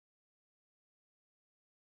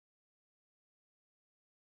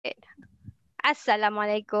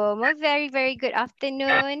Assalamualaikum. A very, very good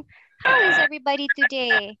afternoon. How is everybody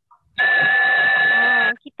today? Oh,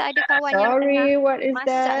 kita ada kawan yang tengah Sorry, what is masak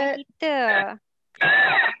dengan that? kita.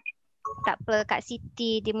 Tak apa, Kak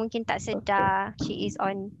Siti, dia mungkin tak sedar. She is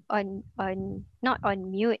not on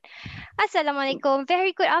mute. Assalamualaikum.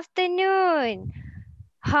 Very good afternoon.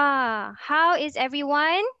 How is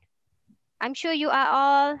everyone? I'm sure you are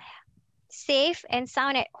all safe and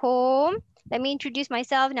sound at home. Let me introduce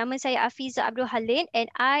myself. Nama saya Afiza Abdul Halid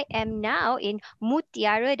and I am now in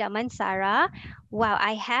Mutiara Damansara. Wow,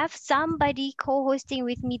 I have somebody co-hosting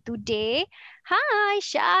with me today. Hi,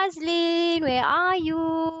 Shazlin. Where are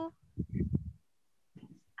you?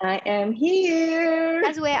 I am here.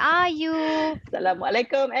 Shaz, where are you?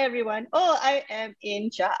 Assalamualaikum, everyone. Oh, I am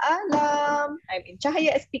in Shah Alam. I'm in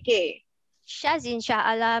Cahaya SPK. Shazin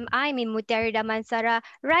Shah Alam, I'm in Mutiara Damansara.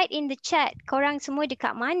 Write in the chat, korang semua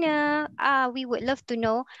dekat mana? We would love to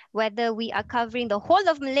know whether we are covering the whole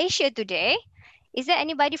of Malaysia today. Is there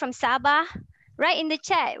anybody from Sabah? Write in the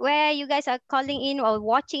chat where you guys are calling in or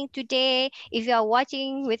watching today. If you are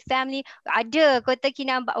watching with family, ada Kota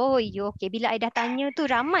Kinabalu. Oh, okay. Bila I dah tanya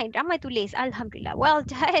tu, ramai tulis. Alhamdulillah. Well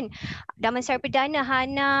done. Damansara Perdana,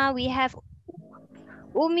 Hana. We have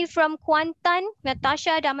Umi from Kuantan,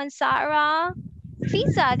 Natasha Damansara,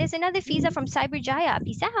 Fiza. There's another Fiza from Cyberjaya.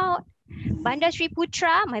 Peace out. Bandar Sri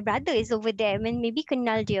Putra, my brother is over there. Maybe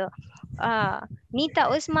kenal dia.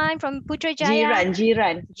 Nita Osman from Putrajaya.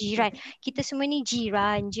 Jiran. Kita semua ni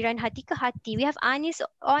jiran hati ke hati. We have Anis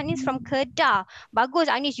from Kedah.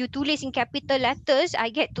 Bagus Anis, you tulis in capital letters.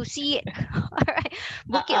 I get to see it. Alright.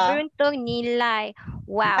 Bukit Beruntung, Nilai.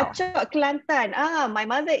 Wow. Acok Kelantan. My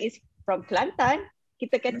mother is from Kelantan.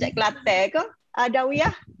 Kita kecek Kelantan ke? Dawiyah.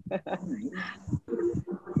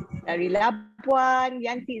 Dari Labuan.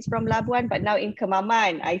 Yanti is from Labuan but now in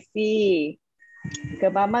Kemaman. I see.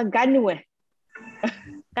 Kemaman Ganu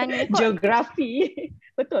Geografi.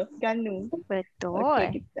 Betul, Ganu. Betul.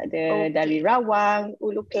 Okay, kita ada dari Rawang,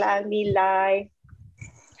 Ulu Klang, Nilai.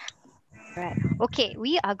 Right. Okay,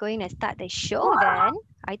 we are going to start the show then.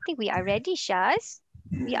 I think we are ready, Shaz.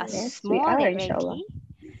 We are more than ready.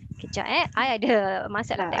 Kejap I ada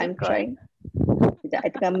masalah technical. I'm trying. Kejap, I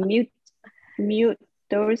tengah mute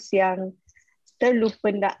those yang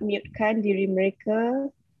terlupa nak mutekan diri mereka.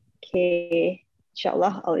 Okay,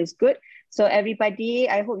 insyaAllah all is good. So everybody,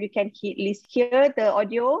 I hope you can hear the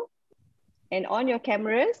audio and on your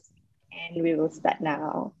cameras. And we will start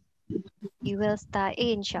now. You will start,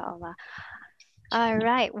 insyaAllah. All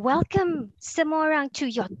right, welcome semua orang to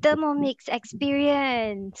your Thermomix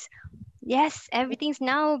experience. Yes, everything's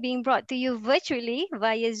now being brought to you virtually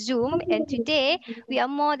via Zoom. And today, we are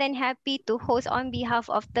more than happy to host on behalf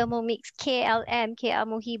of THERMOMIXKLM, KL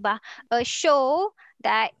Muhibah, a show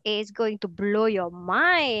that is going to blow your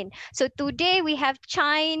mind. So today, we have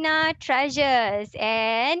China Treasures.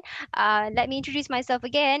 And let me introduce myself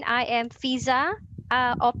again. I am Fiza.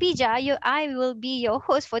 Or Pija, I will be your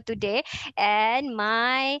host for today. And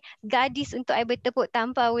my gadis untuk I bertepuk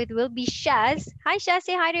tampar with will be Shaz. Hi Shaz,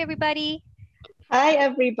 say hi to everybody. Hi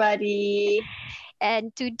everybody.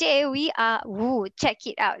 And today we are, check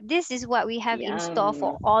it out. This is what we have in store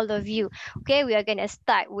for all of you. Okay, we are going to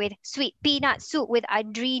start with sweet peanut soup with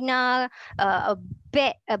Adrina, a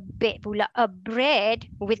bread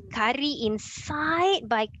with curry inside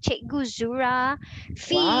by Cikgu Zura.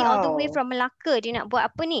 Fee all the way from Melaka. Dia nak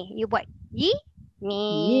buat apa ni? You buat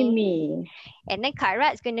Mimi. And then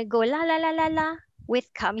Karat's going to go la la la la la with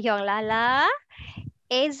Kam Hyong la la.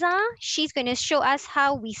 Eza, she's going to show us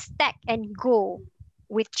how we stack and go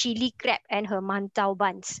with chili crab and her mantau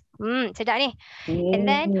buns. Sedap ni. And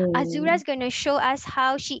then Azura's going to show us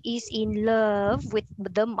how she is in love with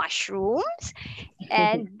the mushrooms.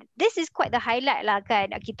 And this is quite the highlight lah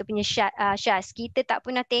kan. Kita punya Syaz. Kita tak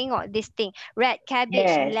pernah tengok this thing. Red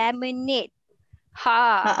cabbage lemonade.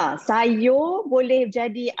 Sayur boleh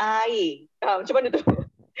jadi air. Macam mana tu?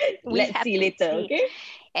 Let's see later, okay?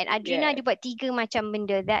 And Adrina dia buat 3 macam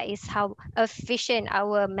benda. That is how efficient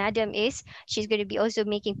our madam is. She's going to be also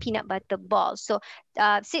making peanut butter balls. So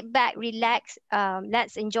sit back, relax.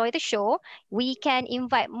 Let's enjoy the show. We can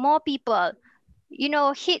invite more people. You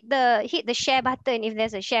know, hit the share button if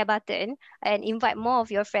there's a share button and invite more of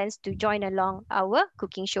your friends to join along our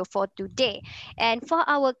cooking show for today. And for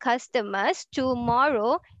our customers,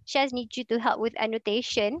 tomorrow, Shaz needs you to help with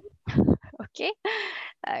annotation. Okay.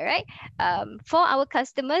 All right. For our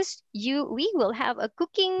customers, we will have a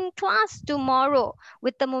cooking class tomorrow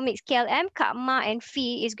with THERMOMIXKLM. Kak Ma and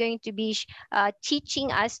Fee is going to be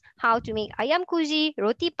teaching us how to make ayam kuzi,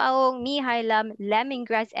 roti paung, mi hailam,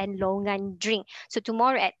 lemongrass, and longan drink. So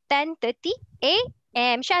tomorrow at 10:30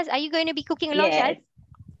 Shaz, are you going to be cooking along, Shaz?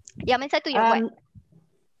 Yes. Yang mana satu yang buat?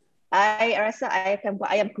 I rasa I akan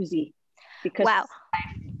buat ayam kuzi because Wow.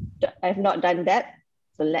 I've not done that.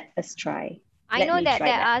 So let us try. I know Let me that try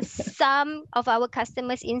there are some of our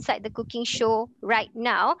customers inside the cooking show right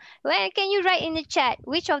now. Well, can you write in the chat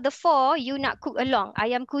which of the four you nak cook along?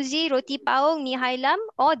 Ayam kuzi, roti paung, mi hailam,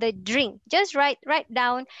 or the drink? Just write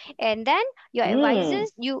down, and then your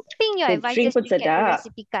advisors, you ping your The advisors drink pun to get the sedap.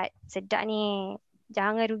 recipe card. Sedap ni.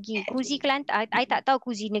 Jangan rugi. Kuzi Kelantan, I tak tahu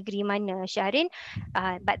kuzi negeri mana, Syarin.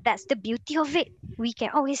 But that's the beauty of it. We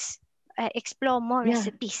can always explore more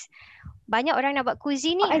recipes. Banyak orang nak buat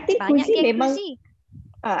kuzi ni. I think Banyak kuzi geng memang kuzi.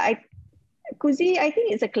 Kuzi, I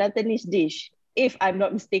think it's a Kelantanese dish. If I'm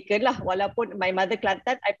not mistaken lah. Walaupun my mother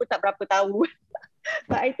Kelantan, I pun tak berapa tahu.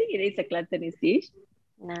 But I think it is a Kelantanese dish.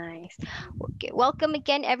 Nice. Okay, welcome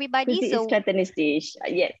again, everybody. Kuzi is Kelantanese dish.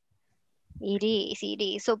 Yes. It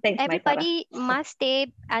is. So Thanks, everybody must stay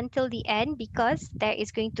until the end because there is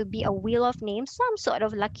going to be a wheel of names, some sort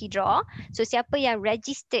of lucky draw. So siapa yang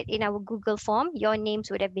registered in our Google form, your names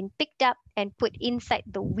would have been picked up and put inside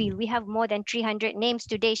the wheel. We have more than 300 names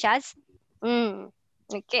today, Shaz.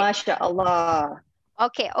 Okay. Masya Allah.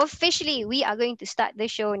 Okay, officially, we are going to start the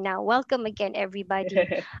show now. Welcome again, everybody.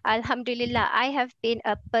 Alhamdulillah, I have been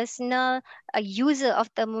a personal user of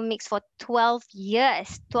Thermomix for 12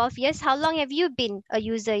 years. 12 years? How long have you been a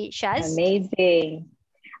user, Shaz? Amazing.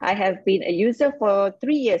 I have been a user for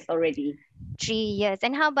 3 years already. 3 years.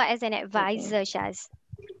 And how about as an advisor, Shaz?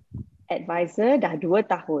 Advisor, dah 2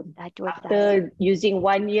 tahun. After using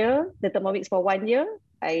 1 year, the Thermomix for 1 year,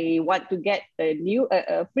 I want to get a new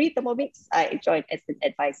free Thermomix. I joined as an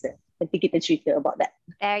advisor. Nanti kita cerita about that.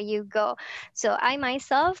 There you go. So I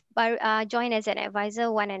myself joined as an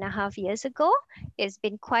advisor 1.5 years ago. It's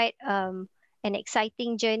been quite an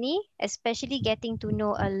exciting journey, especially getting to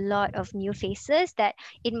know a lot of new faces that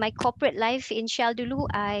in my corporate life in Shell dulu,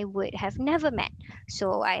 I would have never met.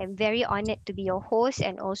 So I am very honored to be your host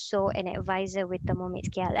and also an advisor with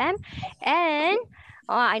THERMOMIXKLM. And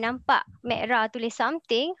I nampak Mek Ra tulis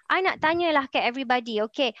something. I nak tanyalah ke everybody,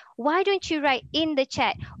 okay? Why don't you write in the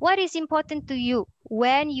chat what is important to you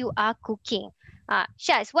when you are cooking?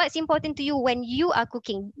 Shaz, what's important to you when you are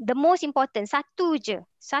cooking? The most important, satu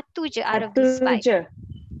je out of these 5.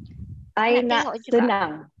 I nak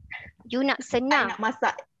senang. You nak senang. I nak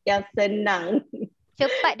masak yang senang.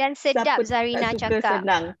 Cepat dan sedap, Zarina cakap.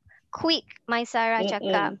 Senang. Quick, Maisara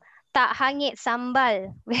cakap. Tak hangit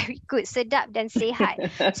sambal. Very good. Sedap dan sihat.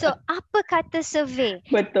 So, apa kata survey?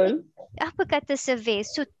 Betul. Apa kata survey?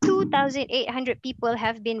 So, 2,800 people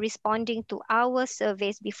have been responding to our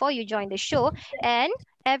surveys before you join the show. And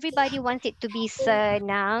everybody wants it to be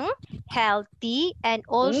senang, healthy, and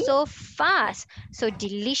also fast. So,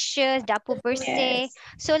 delicious, dapur bersih. Yes.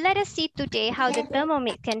 So, let us see today how the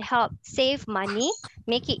Thermomix can help save money,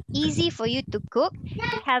 make it easy for you to cook,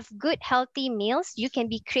 have good healthy meals. You can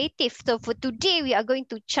be creative. So for today, we are going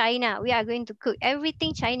to China. We are going to cook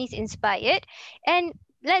everything Chinese inspired. And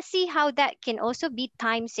let's see how that can also be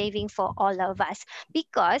time saving for all of us.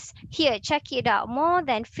 Because here, check it out. More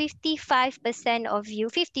than 55% of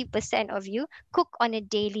you, 50% of you cook on a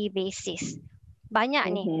daily basis. Banyak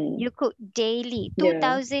ni. You cook daily.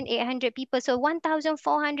 2,800 people. So 1,400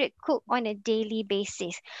 cook on a daily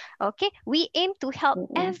basis. Okay. We aim to help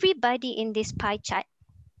everybody in this pie chart.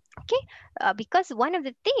 Okay. Because one of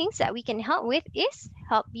the things that we can help with is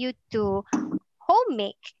help you to home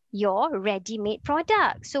make your ready-made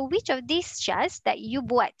product. So which of these, Shaz, that you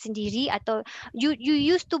buat sendiri atau you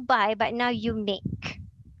used to buy but now you make?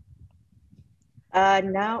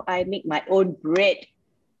 Now I make my own bread.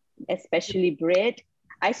 Especially bread.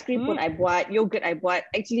 Ice cream pun I buat, yogurt I buat.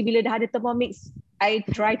 Actually bila dah ada Thermomix, I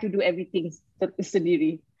try to do everything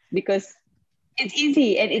sendiri because it's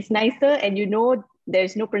easy and it's nicer and you know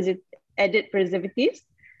there's no added preservatives,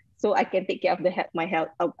 so I can take care of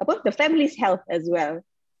the family's health as well.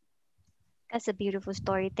 That's a beautiful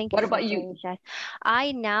story. Thank you. What about you?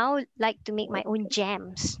 I now like to make my own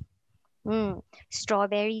jams.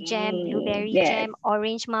 Strawberry jam, blueberry jam,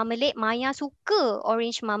 orange marmalade. Maya suka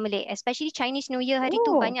orange marmalade, especially Chinese New Year hari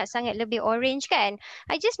tu banyak sangat lebih orange kan.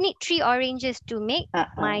 I just need 3 oranges to make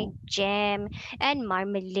my jam and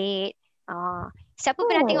marmalade. Siapa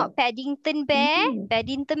pernah tengok Paddington Bear?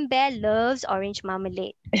 Paddington Bear loves orange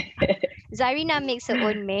marmalade. Zarina makes her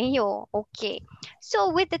own mayo. Okay.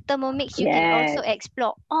 So with the Thermomix, you can also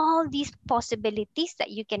explore all these possibilities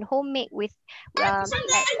that you can homemade with at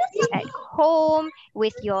home,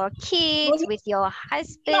 with your kids, with your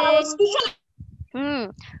husband.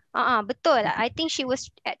 Betul. I think she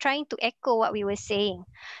was trying to echo what we were saying.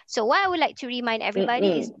 So what I would like to remind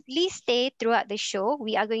everybody is please stay throughout the show.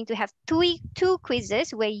 We are going to have two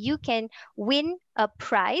quizzes where you can win a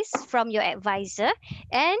prize from your advisor,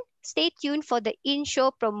 and stay tuned for the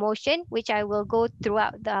in-show promotion, which I will go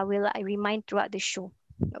throughout the will I remind throughout the show.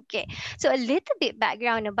 Okay, so a little bit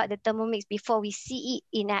background about the Thermomix before we see it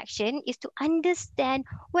in action is to understand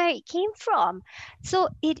where it came from. So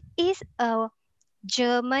it is a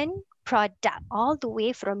German product all the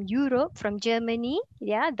way from Europe, from Germany.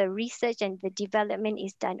 Yeah, the research and the development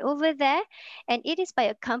is done over there, and it is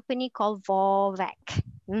by a company called Vorwerk.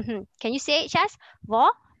 Can you say it, Shaz?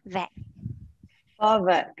 Vorwerk.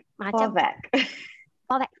 Vorwerk. Macam Vorwerk.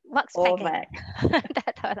 Vorwerk. Volkswagen.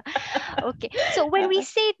 Tak tahu lah. Okay. So when we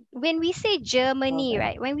say Germany, Vorwerk.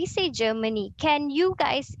 right? When we say Germany, can you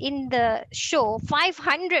guys in the show,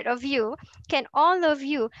 500 of you, can all of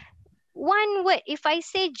you, one word, if I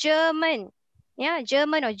say German, yeah,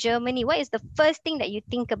 German or Germany, what is the first thing that you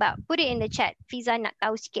think about? Put it in the chat. Fiza nak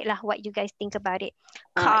tahu sikit lah what you guys think about it.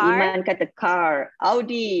 Car. Iman kata car.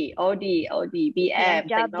 Audi, BM,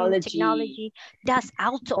 BMW, technology. Das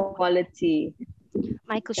Auto. Quality.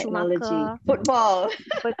 Michael Technology. Schumacher. Football.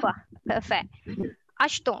 Perfect.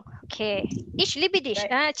 Achtung. Okay. Ich liebe dich.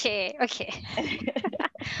 Right. Okay.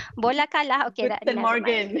 Bola kalah. Okay. Guten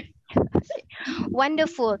Morgen. Okay.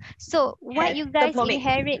 Wonderful. So what Yes, you guys Thermomix.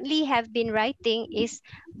 inherently have been writing is,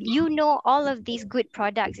 you know, all of these good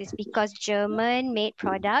products is because German made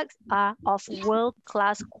products are of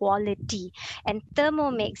world-class quality, and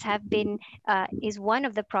Thermomix have been is one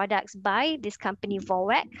of the products by this company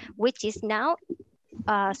Vorwerk, which is now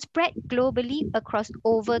spread globally across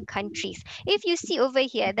over countries. If you see over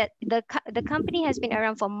here that the company has been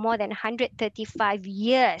around for more than 135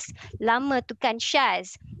 years. Lama tu kan,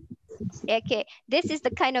 Shaz? Okay, this is the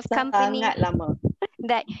kind of company Sangat lama.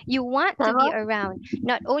 that you want to be around.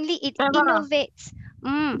 Not only it innovates.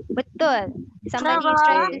 Betul. Somebody is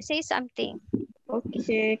trying to say something.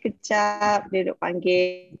 Okay, kejap. Dia duk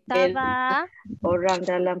panggil Sabar. orang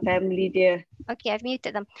dalam family dia. Okay, I've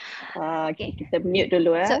muted them. Okay. Kita mute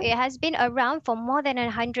dulu. So it has been around for more than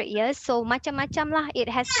 100 years. So macam-macam lah it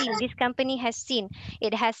has seen. This company has seen.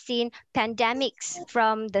 It has seen pandemics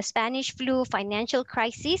from the Spanish flu, financial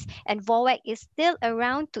crisis, and Vorwerk is still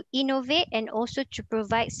around to innovate and also to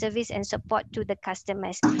provide service and support to the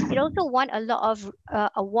customers. It also won a lot of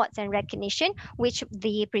awards and recognition, which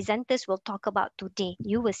the presenters will talk about today.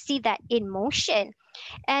 You will see that in motion.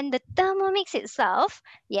 And the Thermomix itself,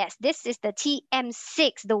 yes, this is the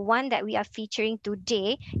TM6, the one that we are featuring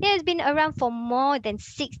today. It has been around for more than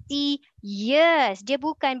 60 years. Dia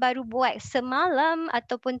bukan baru buat semalam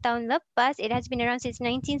ataupun tahun lepas. It has been around since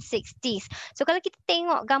 1960s. So kalau kita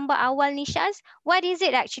tengok gambar awal ni, Shaz, what is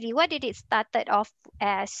it actually? What did it started off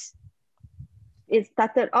as? It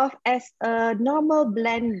started off as a normal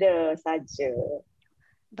blender saja.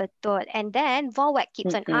 Betul. And then Vorwerk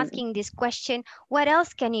keeps on asking this question, what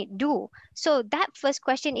else can it do? So that first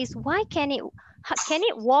question is, why can it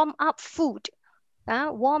warm up food?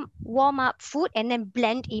 Warm up food and then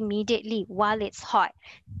blend immediately while it's hot.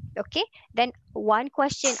 Okay, then one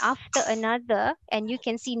question after another, and you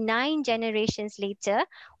can see 9 generations later,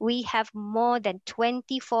 we have more than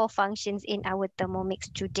 24 functions in our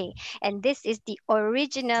Thermomix today. And this is the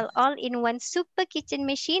original all-in-one super kitchen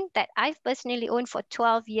machine that I've personally owned for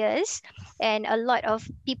 12 years. And a lot of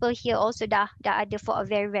people here also dah ada for a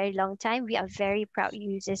very, very long time. We are very proud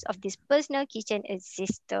users of this personal kitchen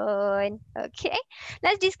assistant. Okay,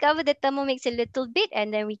 let's discover the Thermomix a little bit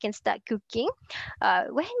and then we can start cooking.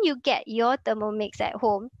 When you get your Thermomix at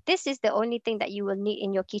home, this is the only thing that you will need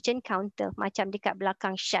in your kitchen counter, macam dekat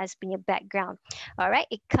belakang Shaz punya background. Alright,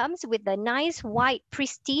 it comes with a nice white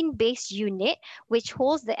pristine base unit which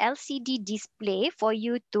holds the LCD display for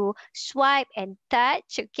you to swipe and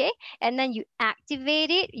touch, okay? And then you activate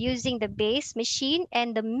it using the base machine,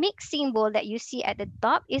 and the mixing bowl that you see at the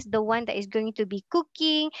top is the one that is going to be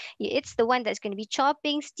cooking. It's the one that's going to be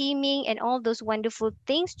chopping, steaming, and all those wonderful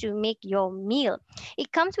things to make your meal. It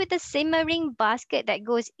comes with a simmering basket that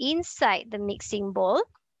goes inside the mixing bowl,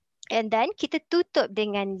 and then kita tutup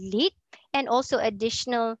dengan lid and also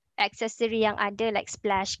additional accessory yang ada like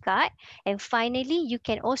splash guard. And finally, you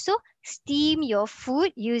can also steam your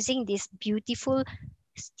food using this beautiful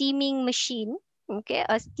steaming machine. Okay,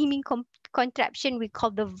 a steaming contraption we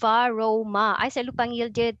call the varoma. I selalu panggil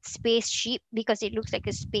dia spaceship because it looks like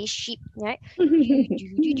a spaceship, right?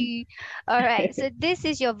 All right, so this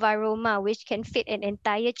is your varoma, which can fit an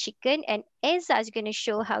entire chicken, and Eza is going to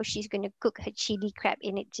show how she's going to cook her chili crab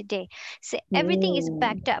in it today. So everything is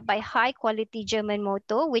backed up by high quality German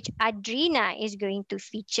motor, which Adrina is going to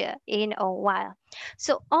feature in a while.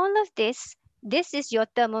 So all of this is your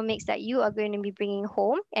Thermomix that you are going to be bringing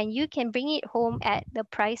home, and you can bring it home at the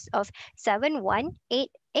price of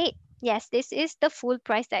 7188. Yes, this is the full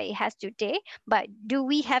price that it has today, but do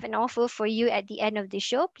we have an offer for you at the end of the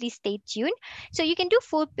show? Please stay tuned. So you can do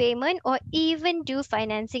full payment or even do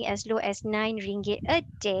financing as low as 9 ringgit a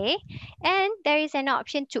day, and there is an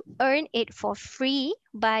option to earn it for free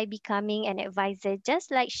by becoming an advisor, just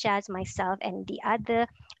like Shaz, myself, and the other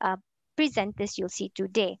uh, presenters you'll see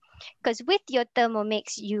today. Because with your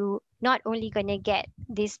Thermomix, you not only gonna get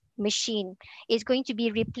this machine, it's going to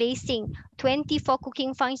be replacing 24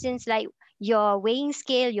 cooking functions like your weighing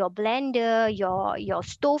scale, your blender, your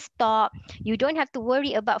stove top. You don't have to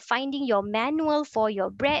worry about finding your manual for your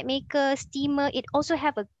bread maker, steamer. It also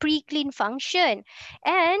have a pre-clean function.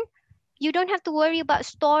 And you don't have to worry about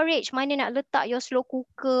storage. Mana nak letak your slow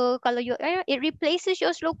cooker. Kalau it replaces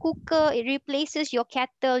your slow cooker, it replaces your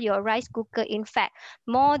kettle, your rice cooker. In fact,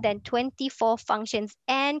 more than 24 functions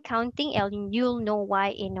and counting, and you'll know why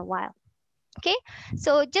in a while. Okay,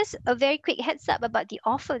 so just a very quick heads up about the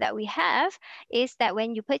offer that we have is that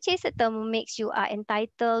when you purchase a Thermomix, you are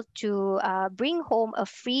entitled to bring home a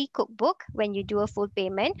free cookbook when you do a full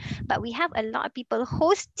payment. But we have a lot of people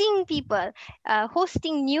hosting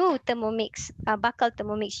new Thermomix, bakal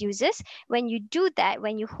Thermomix users. When you do that,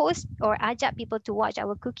 when you host or ajak people to watch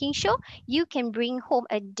our cooking show, you can bring home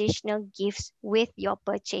additional gifts with your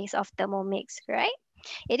purchase of Thermomix, right?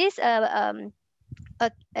 It is an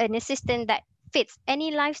assistant that fits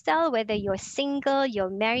any lifestyle, whether you're single, you're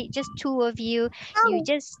married, just two of you, you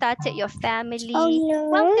just started your family.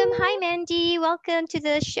 Welcome. Hi, Mandy. Welcome to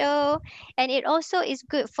the show. And it also is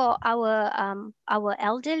good for our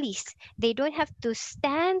elderlies. They don't have to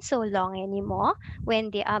stand so long anymore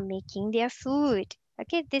when they are making their food.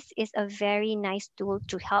 Okay, this is a very nice tool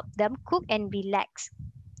to help them cook and relax.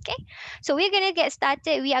 Okay, so we're going to get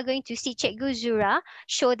started. We are going to see Cikgu Zura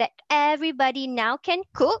show that everybody now can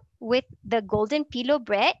cook with the golden pillow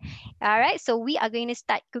bread. All right, so we are going to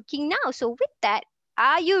start cooking now. So with that,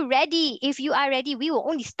 are you ready? If you are ready, we will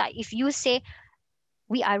only start if you say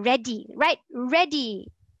we are ready, right? Ready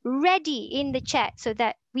in the chat so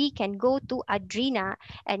that we can go to Adrina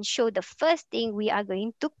and show the first thing we are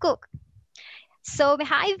going to cook. So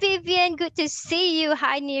hi Vivian, good to see you.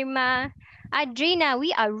 Hi Nirma. Adrina,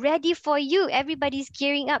 we are ready for you. Everybody's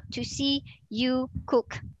gearing up to see you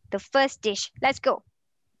cook the first dish. Let's go.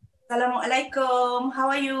 Assalamualaikum.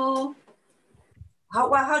 How are you?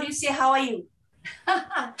 How do you say how are you?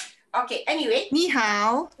 Okay, anyway. Ni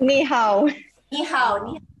hao. Ni hao. Ni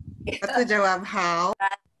hao. Aku jawab hao.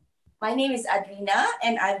 My name is Adrina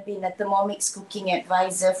and I've been a Thermomix cooking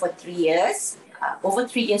advisor for 3 years, over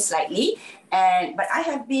 3 years slightly. But I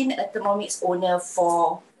have been a Thermomix owner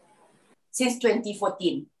since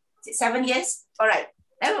 2014. Is it 7 years? All right,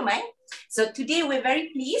 never mind. So today we're very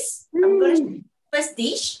pleased. I'm going to show you the first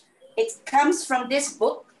dish. It comes from this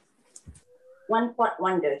book, One Pot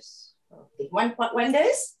Wonders. Okay, One Pot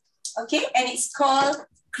Wonders. Okay, and it's called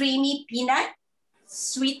Creamy Peanut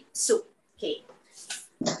Sweet Soup. Okay.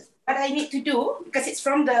 What I need to do, because it's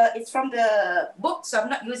from the book, so I'm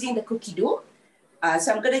not using the cookie dough.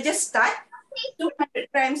 So I'm going to just start 200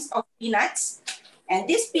 grams of peanuts. And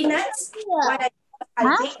these peanuts, what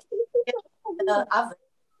I bake in the oven.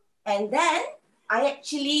 And then I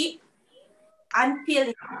actually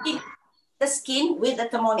unpeel the skin with the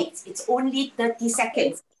Thermomix. It's only 30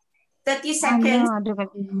 seconds. 30 seconds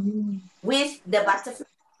with the butterfly.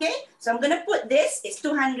 Okay, so I'm going to put this, it's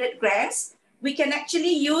 200 grams. We can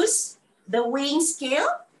actually use the weighing scale.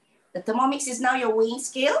 The Thermomix is now your weighing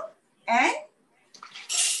scale. And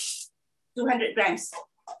 200 grams.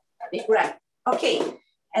 Right. Okay,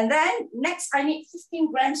 and then next I need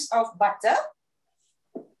 15 grams of butter.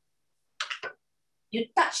 You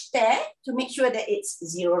touch there to make sure that it's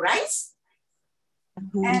zero rise.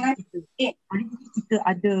 And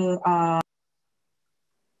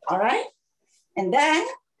all right, and then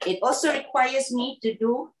it also requires me to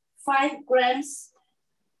do 5 grams,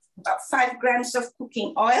 about 5 grams of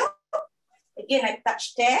cooking oil. Again, I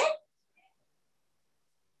touch there.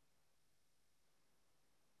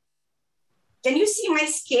 Can you see my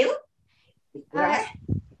scale? Right.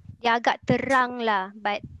 Yeah, agak terang lah,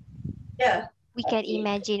 but yeah, we can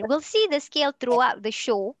imagine. We'll see the scale throughout the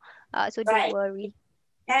show, so don't worry.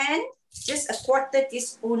 And just a 1/4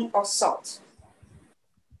 teaspoon of salt.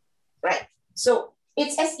 Right. So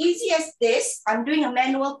it's as easy as this. I'm doing a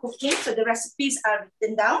manual cooking, so the recipes are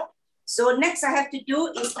written down. So next I have to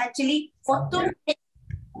do is actually for 2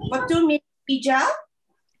 minutes pija,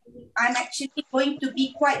 I'm actually going to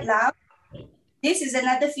be quite loud. This is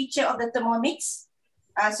another feature of the Thermomix.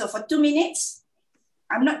 So for 2 minutes,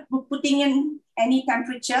 I'm not putting in any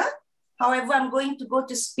temperature. However, I'm going to go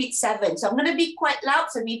to speed 7. So I'm going to be quite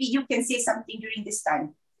loud. So maybe you can say something during this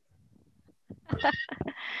time.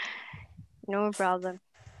 No problem.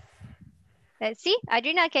 Let's see.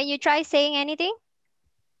 Adrina, can you try saying anything?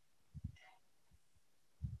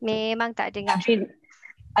 Memang tak dengar.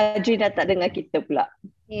 Adrina tak dengar kita pula.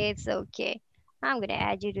 It's okay. I'm going to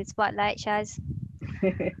add you to spotlight, Shaz.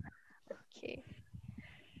 Okay.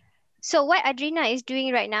 So what Adrina is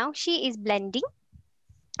doing right now, she is blending.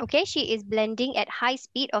 Okay, she is blending at high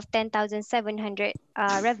speed of 10,700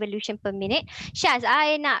 revolution per minute. Shaz,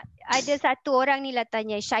 I nak ada satu orang ni lah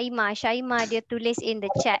tanya, Shaima dia tulis in the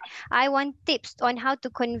chat. I want tips on how to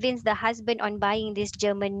convince the husband on buying this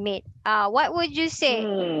German maid. What would you say?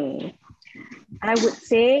 I would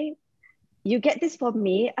say, you get this for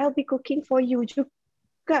me, I'll be cooking for you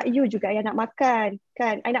juga. You juga yang nak makan.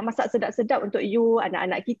 Kan? I nak masak sedap-sedap untuk you,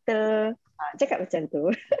 anak-anak kita. Cakap macam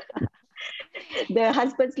tu. The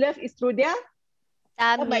husband's love is through their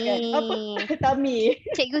tummy.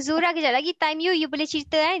 Cikgu Zura kejap lagi time you boleh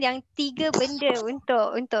cerita yang 3 benda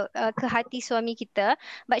untuk ke hati suami kita.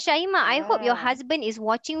 But Syaima, I hope your husband is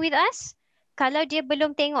watching with us. Kalau dia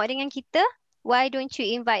belum tengok dengan kita, why don't you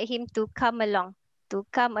invite him to come along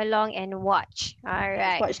and watch.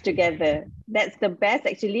 Alright. Watch together. That's the best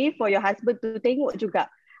actually for your husband to tengok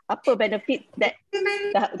juga. Apa benefit that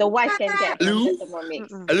the wife can get from the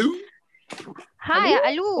Thermomix. Hello? Hi,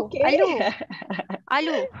 Alu. Okay.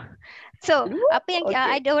 Alu. So, Alu? apa yang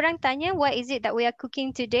Okay. ada orang tanya, what is it that we are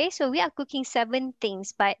cooking today? So, we are cooking 7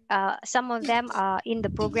 things, but some of them are in the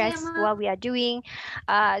progress while we are doing.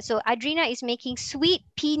 So, Adrina is making sweet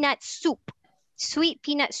peanut soup. Sweet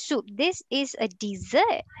peanut soup. This is a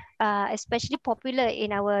dessert, especially popular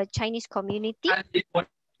in our Chinese community.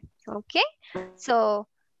 Okay. So,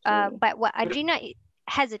 but what Adrina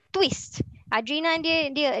has a twist. Adrina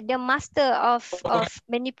dia master of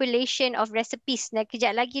manipulation of recipes. Dan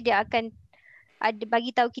kejap lagi dia akan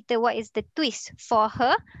bagi tahu kita what is the twist for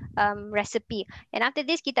her recipe. And after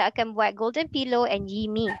this kita akan buat golden pillow and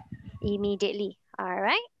yimi immediately.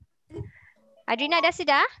 Alright. Adrina dah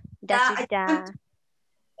sedar? Dah sedar.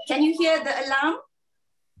 Can you hear the alarm?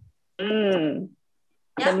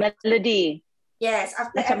 The melody. Yes.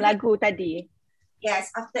 Macam lagu tadi.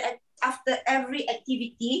 Yes. After every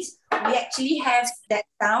activities, we actually have that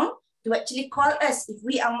sound to actually call us if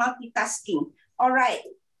we are multitasking. All right.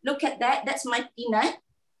 Look at that. That's my peanut.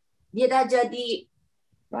 Dia dah jadi.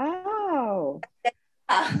 Wow.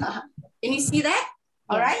 Can you see that?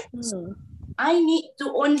 All right. I need to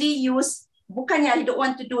only use, bukannya I don't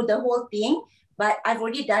want to do the whole thing, but I've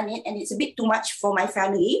already done it and it's a bit too much for my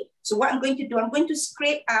family. So what I'm going to do, I'm going to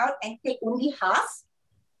scrape out and take only half,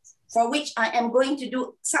 for which I am going to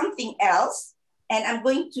do something else. And I'm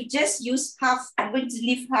going to just use half. I'm going to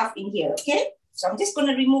leave half in here, okay? So I'm just going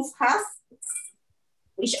to remove half,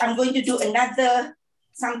 which I'm going to do another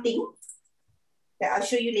something that I'll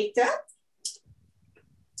show you later.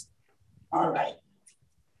 All right.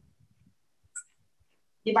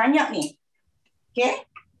 Dia banyak ni, okay?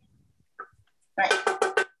 Right.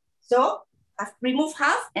 So I've removed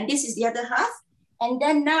half and this is the other half. And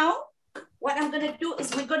then now, what I'm going to do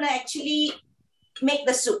is we're going to actually make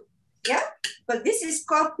the soup. Yeah, but this is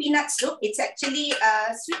called peanut soup. It's actually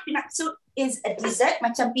sweet peanut soup is a dessert,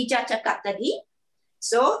 macam Pija cakap tadi.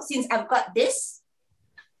 So since I've got this,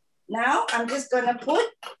 now I'm just going to put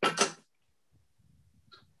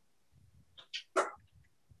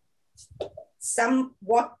some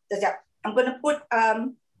water. I'm going to put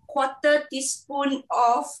 1/4 teaspoon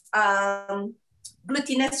of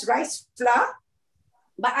glutinous rice flour.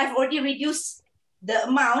 But I've already reduced the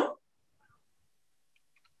amount.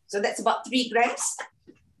 So that's about 3 grams.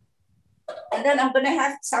 And then I'm going to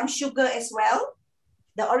have some sugar as well.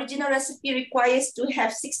 The original recipe requires to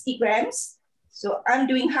have 60 grams. So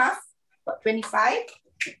I'm doing half, about 25.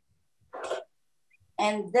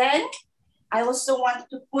 And then I also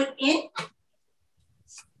want to put in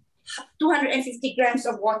 250 grams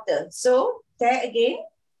of water. So there again,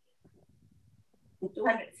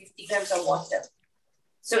 250 grams of water.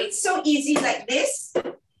 So it's so easy like this.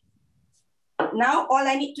 Now all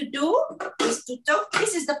I need to do is to talk.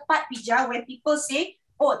 This is the part Pija where people say,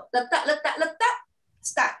 oh, letak,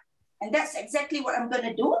 start. And that's exactly what I'm going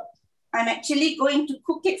to do. I'm actually going to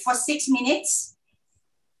cook it for 6 minutes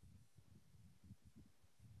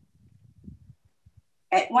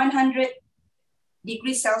at 100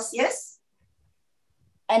 degrees Celsius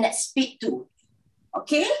and at speed 2.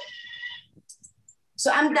 Okay?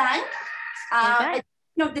 So I'm done. At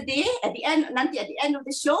the end of the day, at the end of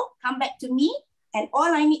the show, come back to me, and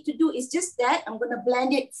all I need to do is just that. I'm going to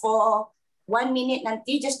blend it for 1 minute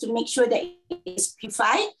nanti, just to make sure that it's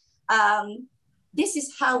purified. This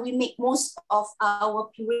is how we make most of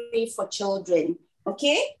our puree for children.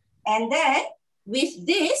 Okay? And then with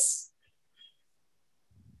this,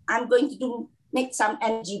 I'm going to make some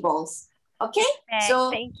energy balls. Okay?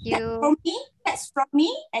 So thank you. That's from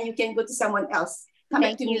me, and you can go to someone else.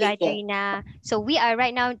 Thank you, Adrina. So we are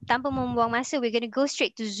right now, tanpa membuang masa, we're going to go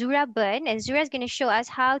straight to Zura Burn, and Zura is going to show us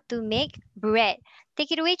how to make bread.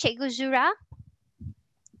 Take it away, Cikgu Zura.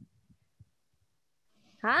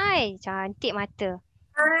 Hai, cantik mata.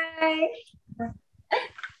 Hai.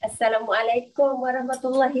 Assalamualaikum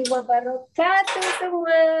warahmatullahi wabarakatuh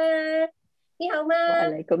semua. Ni hao ma.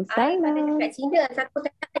 Waalaikumsalam. Kat Cina satu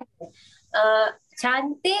kata.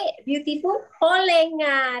 Cantik, beautiful, holeng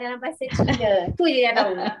dalam bahasa Cina. Tu je yang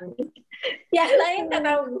tahu. Yang lain tak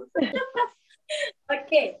tahu.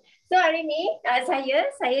 Okay. So hari ni saya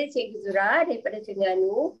Cikgu Zura daripada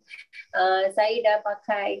Terengganu. Saya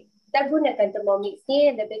dah gunakan Thermomix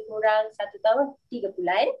ni lebih kurang 1 tahun 3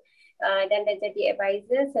 bulan. Dan dah jadi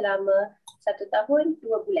advisor selama 1 tahun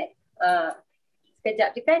 2 bulan.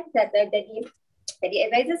 Sekejap je kan dah jadi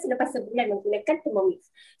advisor selepas sebulan menggunakan Thermomix.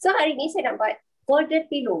 So hari ni saya nak buat golden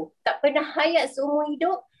pillow. Tak pernah hayat seumur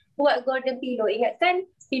hidup buat golden pillow. Ingatkan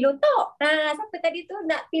pillow talk. Siapa tadi tu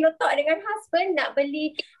nak pillow talk dengan husband, nak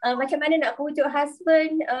beli macam mana nak pujuk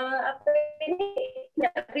husband,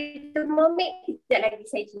 nak beli Thermomix, sekejap lagi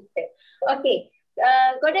saya cerita. Okay.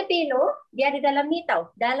 Golden pillow dia ada dalam ni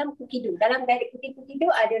tau, dalam cookie dough. Dalam guide cookie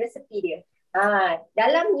dough ada resepi dia.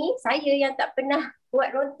 Dalam ni saya yang tak pernah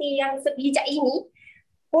buat roti yang sebijak ini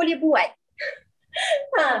boleh buat.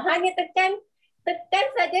 Hanya tekan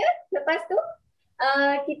saja, lepas tu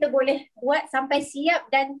kita boleh buat sampai siap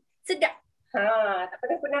dan sedap. Tak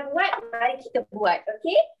pernah buat, mari kita buat.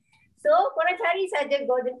 Okay? So korang cari saja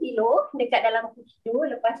golden pillow dekat dalam cookie dough,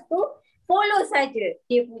 lepas tu follow saja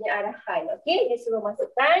dia punya arahan. Okay, dia suruh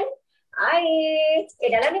masukkan air.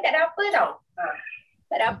 Dalam ni tak ada apa tau.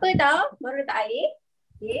 Tak ada apa tau, baru letak air.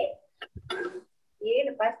 Okay,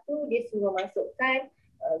 lepas tu dia suruh masukkan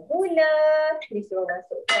gula, dia suruh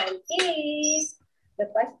masukkan yeast.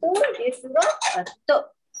 Lepas tu dia suruh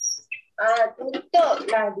tutup.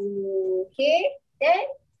 Tutuplah dulu. Okay, then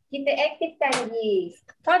kita aktifkan yeast.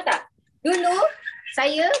 Tahu tak? Dulu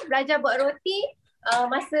saya belajar buat roti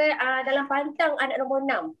masa dalam pantang anak nombor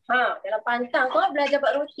 6. Dalam pantang kau belajar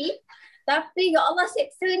buat roti. Tapi ya Allah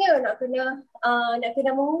seksanya nak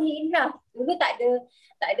kena mengulik lah. Dulu tak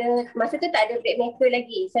ada masa tu tak ada bread maker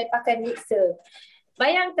lagi. Saya pakai mixer.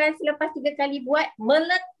 Bayangkan selepas 3 kali buat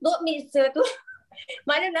meletup mixer tu.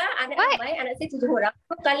 Manalah anak ramai, anak saya 7 orang.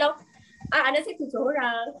 Kalau anak saya 7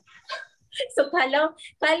 orang. So kalau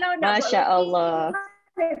nak Masya Allah.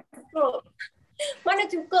 Mana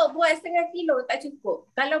cukup buat setengah kilo, tak cukup.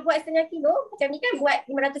 Kalau buat setengah kilo, macam ni kan buat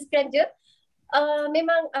 500 gram je.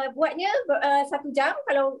 Memang buatnya 1 jam.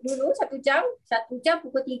 Kalau dulu 1 jam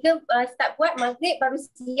pukul 3 start buat, maghrib baru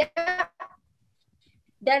siap.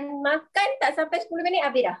 Dan makan tak sampai 10 minit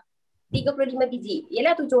habis dah. 35 biji.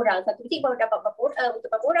 Yelah 7 orang. 1 biji baru dapat untuk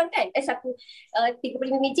berapa orang kan? 35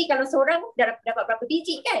 biji kalau seorang dapat berapa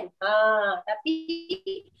biji kan? Tapi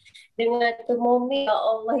dengan Thermomix, ya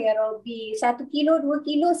Allah ya Rabbi, 1 kilo, 2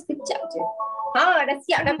 kilo sekejap je. Dah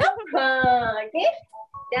siap dah kan? Okay.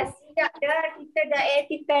 Dah siap dah. Kita dah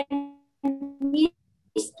aktifkan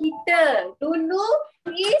yeast kita. Dulu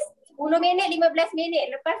yeast 10 minit, 15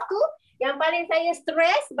 minit. Lepas tu yang paling saya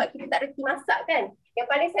stres sebab kita tak reti masak kan. Yang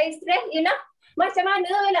paling saya stres ialah macam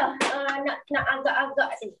mana lah nak agak-agak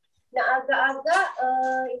ni. Nak agak-agak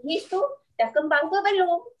yeast tu dah kembang ke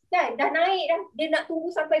belum? Kan? Dah naik dah. Dia nak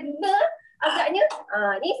tunggu sampai bila agaknya.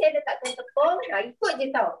 Ni saya letakkan tepung. Ikut je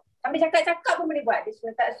tau. Sambil cakap-cakap pun boleh buat. Dia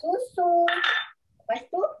suruh letak susu. Lepas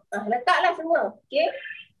tu letaklah semua. Okay?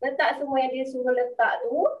 Letak semua yang dia suruh letak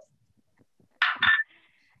tu.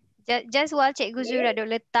 Just while Cikgu Zura duk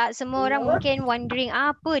letak, semua orang mungkin wondering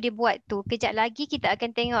apa dia buat tu. Kejap lagi kita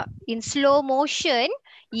akan tengok in slow motion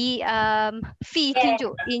Fi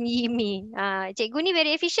tunjuk in Yimi. Cikgu ni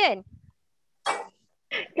very efficient.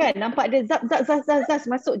 Kan nampak dia zap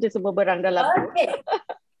masuk je semua barang dalam tu. Okay.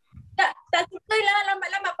 tak suka lah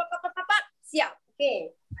lambat-lambat pap. Siap.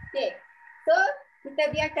 Okay. So kita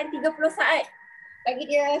biarkan 30 saat. Bagi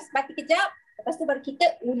dia sepati kejap. Lepas tu baru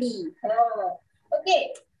kita uli.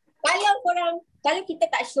 Okey. Kalau kita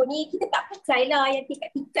tak show ni, kita tak pakai lah yang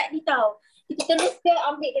tingkat-tingkat ni tau. Kita terus ke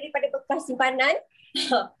ambil daripada bekas simpanan.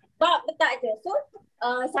 Bab letak je. So,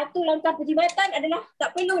 satu langkah perkhidmatan adalah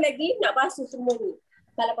tak perlu lagi nak basuh semua ni.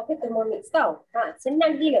 Kalau pakai Thermomix tau.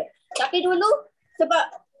 Senang gila. Tapi dulu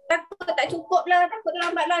sebab takut tak cukup lah, takut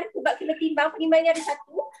terlambat lah. Sebab kena timbang, penimbangannya ada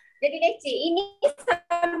satu. Jadi leceh. Ini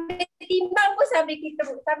sambil timbang pun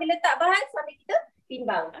sambil letak bahan, sambil kita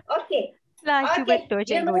timbang. Okey. Laju betul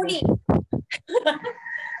dia cikgu menguli. ni.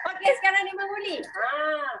 Okey, sekarang dia menguli.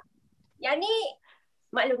 Yang ni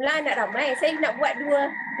maklumlah anak ramai. Saya nak buat dua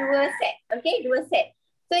set. Okey, 2 set.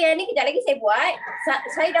 So yang ni kejap lagi saya buat.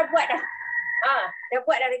 Saya dah buat dah. Dah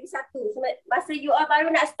buat dah lagi satu. Masa you all baru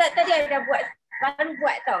nak start tadi, dah baru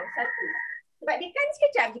buat tau satu. Sebab dia kan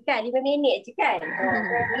sekejap je kan, 5 minit je kan.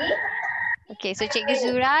 Jadi Okay, so Cikgu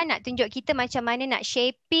Zura nak tunjuk kita macam mana nak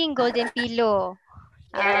shaping golden pillow.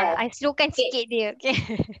 I slowkan sikit dia. Okay.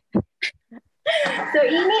 So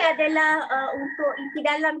ini adalah untuk isi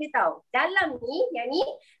dalam dia tau. Dalam ni, yang ni,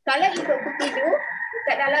 kalau ikut putih tu,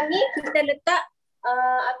 dekat dalam ni kita letak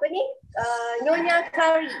nyonya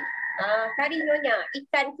kari. Kari nyonya.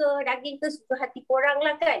 Ikan ke, daging ke, suka hati korang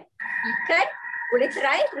lah kan. Ikan, boleh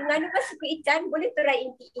try. Dengan lupa suka ikan, boleh try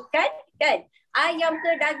inti ikan kan. Ayam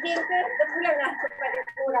ke, daging ke, terpulang lah kepada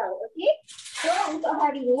korang. Okay. So untuk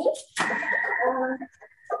hari ni,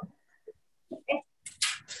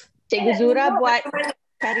 Cikgu Zura buat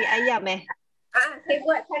kari ayam saya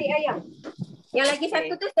buat kari ayam. Yang lagi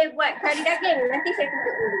satu tu saya buat kari daging. Nanti saya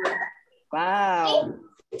tunjuk dulu. Wow.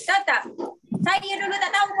 Tahu tak? Saya dulu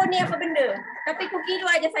tak tahu pun ni apa benda. Tapi cookie tu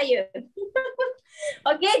ajar saya.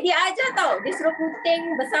 Okey, dia ajar tau. Dia suruh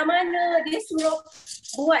puting besar mana, dia suruh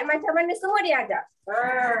buat macam mana, semua dia ajar.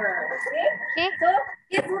 Okay. So,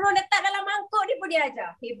 dia suruh letak dalam mangkuk ni pun dia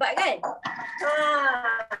ajar. Hebat kan?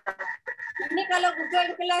 Ini kalau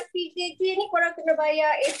join kelas PJJ ni korang kena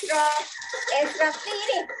bayar extra fee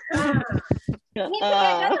ni. Ini pun dia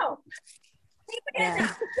ajar tau. Ini pun dia ajar.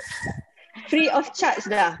 Free of charge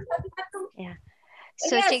dah. Yeah.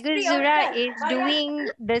 So Cikgu Zura is doing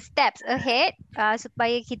the steps ahead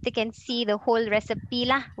supaya kita can see the whole recipe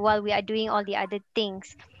lah while we are doing all the other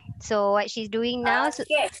things. So what she's doing now, so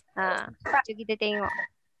kita tengok.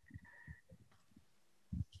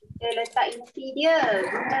 Kita letak inti dia.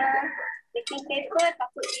 Guna baking paper,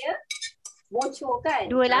 takut dia bocor kan.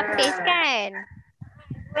 2 lapis kan?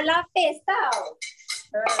 2 lapis tau.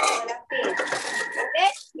 2 lapis.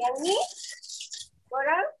 Okay, yang ni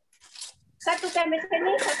korang satukan macam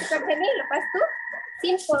ni, satukan macam ni. Lepas tu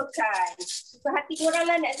simpulkan. Suka hati korang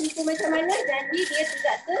lah nak simpul macam mana. Jadi dia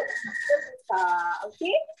tidak terbuka.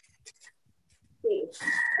 Okay. Okay.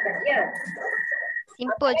 Ya.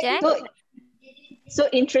 Simple je. So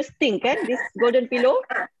interesting kan this golden pillow?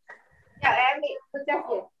 Ya, saya ambil pecah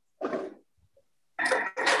dia.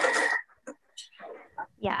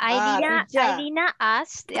 Yeah, Ailina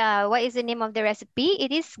asked, what is the name of the recipe?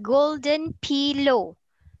 It is golden pillow.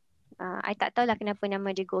 I tak tahu lah kenapa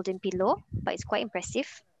nama dia golden pillow, but it's quite impressive.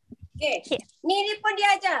 Okay. Ni pun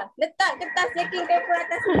dia ajar. Letak kertas baking paper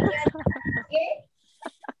atas ni. Okay.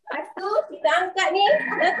 Lepas tu kita angkat ni,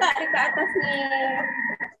 letak dekat atas ni.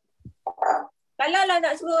 Kalau lah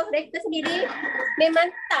nak suruh reka sendiri, memang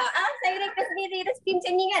tak. Saya reka sendiri resipi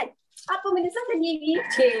macam ni kan. Apa menyesal sendiri?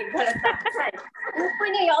 Kalau tak kan.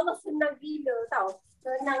 Rupanya ya Allah senang gila tau.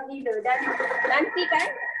 Senang gila. Dan nanti kan,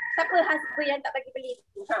 siapa husband yang tak bagi beli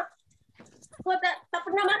tu? Kau tak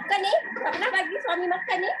pernah makan ni, tak pernah bagi suami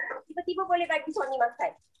makan ni, tiba-tiba boleh bagi suami makan.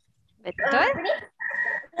 Betul. Ni,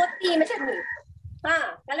 roti macam ni.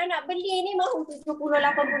 Kalau nak beli ni mahu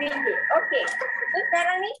RM70-80. Okey. So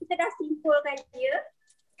sekarang ni kita dah simpulkan dia.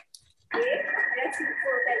 Okey, dah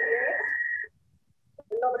simpulkan dia.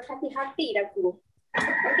 Perlu berhati-hati dah tu.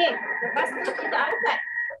 Okey, lepas tu kita angkat.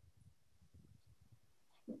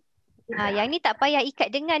 Yang ni tak payah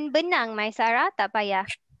ikat dengan benang, Maisara, tak payah.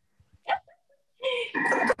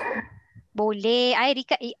 Boleh, I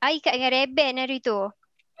ikat dengan ribbon hari tu.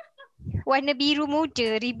 Warna biru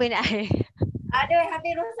muda ribbon I. Ada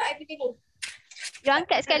habis rosak I punya ni. You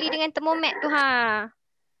angkat sekali dengan thermomat tu Lupa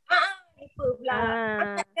pula.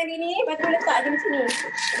 Angkat sekali ni, lepas tu letak je macam ni.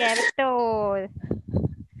 Ya, betul.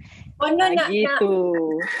 Konon nak gitu.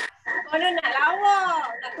 Konon nak lawa.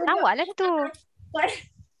 Nak tunjuk. Lawa lah tu.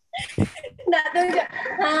 Nak tunjuk.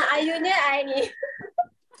 Ayunya I ni.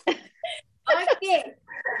 Okey.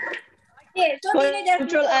 Okey, so bila dah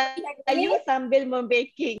Control Ayu sambil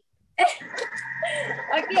membaking.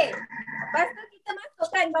 Okey. Lepas tu kita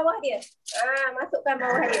masukkan bawah dia. Masukkan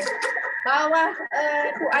bawah dia. Bawah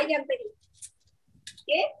tu ayam tadi.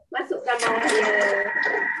 Okay, masukkan bawah dia.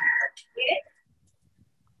 Okay.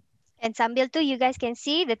 And sambil tu you guys can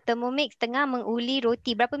see the Thermomix tengah menguli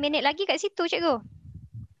roti. Berapa minit lagi kat situ cikgu?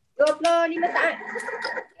 25 saat.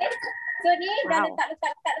 Okay. So ni dah Wow.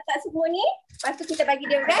 letak semua ni. Lepas tu kita bagi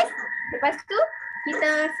dia guys. Lepas tu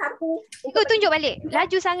kita sapu. Cikgu tunjuk balik.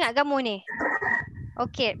 Laju sangat kamu ni.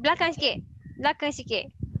 Okey, belakang sikit. Belakang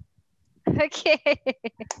sikit. Okey.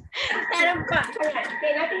 Tak nampak sangat.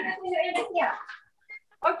 Okay, nanti kita tunjuk yang dah siap.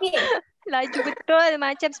 Okay. Laju betul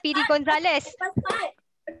macam Speedy Gonzales. 4 saat.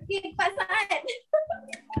 Okay, 4 saat.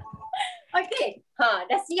 Okay.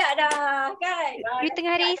 Dah siap dah kan. You dah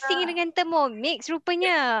tengah siap racing dah. dengan Thermomix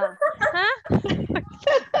rupanya. Ha?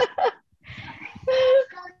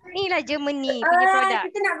 Inilah Germany punya produk.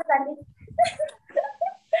 Kita nak bertanding.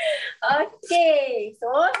 Okay.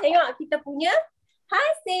 So, tengok kita punya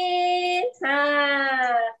hasil.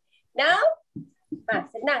 Now,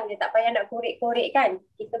 senang je. Tak payah nak korek-korek kan.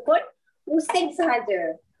 Kita pun pusing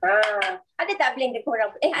sahaja. Ada tak blender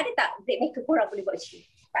korang? Ada tak bread maker korang boleh buat macam ni?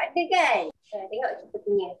 Tak ada kan? Tengok kita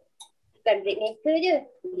punya. Bukan bread maker je.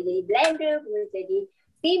 Boleh jadi blender, boleh jadi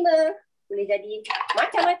steamer, boleh jadi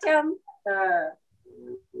macam-macam.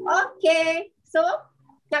 Okay. So,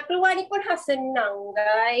 nak keluar ni pun senang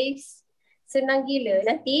guys. Senang gila.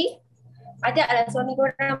 Nanti, ajaklah suami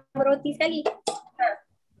korang meroti sekali.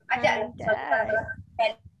 Ajaklah suami korang meroti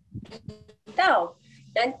sekali. Tahu.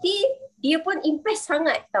 Nanti dia pun impress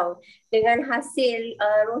sangat tau dengan hasil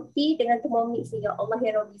roti dengan Thermomix ni. Ya Allah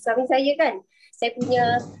ya Rabbi. Suami saya kan, saya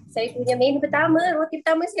punya menu pertama, roti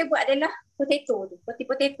pertama saya buat adalah roti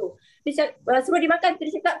potato. Dia suruh dia makan,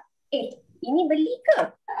 dia cakap, ini beli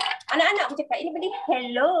ke? Anak-anak pun cakap, ini beli.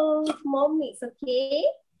 Hello Thermomix, okay?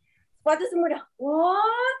 Lepas tu semua dah,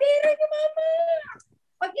 wah teranya mama.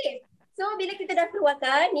 Okay, so bila kita dah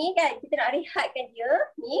keluarkan ni kan, kita nak rehatkan dia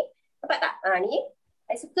ni. Nampak tak? Ni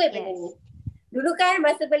saya suka benda ni. Dulu kan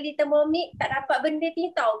masa beli Thermomix tak dapat benda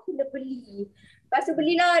ni tau. Kena beli. Lepas tu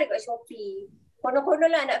belilah dekat Shopee.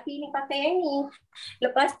 Konon-konon lah nak feeling pakai yang ni.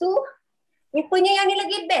 Lepas tu rupanya yang ni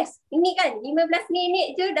lagi best. Ini kan 15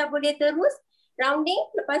 minit je dah boleh terus rounding.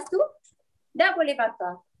 Lepas tu dah boleh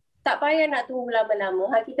bakar. Tak payah nak tunggu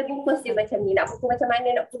lama-lama. Kita bungkus dia macam ni. Nak bungkus macam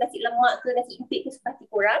mana, nak bungkus nasi lemak ke, nasi impit ke, sepati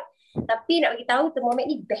korang. Tapi nak bagi tahu Thermomix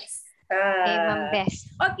ni best. Memang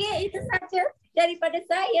best. Okay, itu saja daripada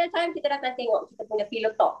saya. Sekarang kita datang tengok kita punya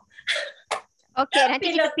pillow talk. Okay,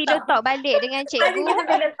 nanti kita pillow talk balik dengan Nanti cikgu. kita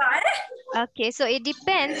pillow talk. Okay, so it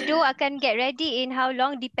depends. Dough akan get ready in how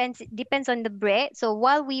long depends on the bread. So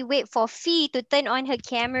while we wait for Fee to turn on her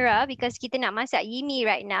camera because kita nak masak Yimi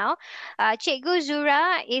right now, Cikgu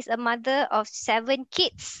Zura is a mother of 7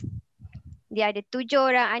 kids. Dia ada 7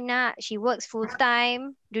 orang anak. She works full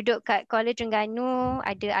time. Duduk kat Kuala Terengganu.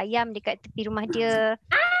 Ada ayam dekat tepi rumah dia.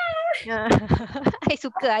 I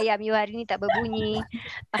suka ayam you hari ni tak berbunyi.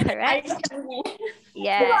 Alright.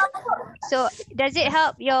 Yeah. So does it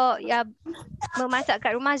help your memasak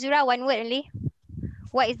kat rumah Zura? One word only.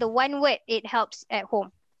 What is the one word it helps at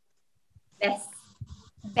home? Best.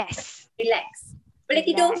 Best. Relax. Boleh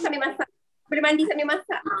tidur sambil masak. Boleh mandi sambil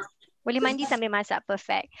masak. Boleh mandi sambil masak.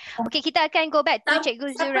 Perfect. Okay, kita akan go back to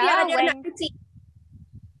Cikgu Siapa Zura. yang ada anak kecil?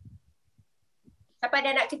 Siapa ada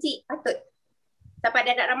anak kecil? Patut. Siapa ada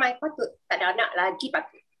anak ramai? Patut. Tak ada anak lagi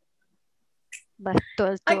patut.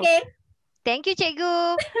 Betul tu. Okay. Thank you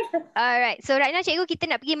Cikgu. Alright, so right now Cikgu kita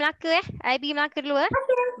nak pergi Melaka I pergi Melaka dulu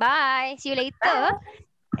Bye. See you later.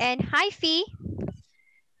 And hi Fee.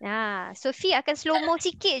 So Fee akan slow mo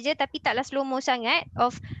sikit je tapi taklah slow mo sangat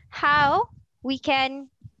of how we can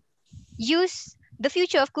use the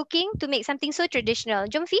future of cooking to make something so traditional.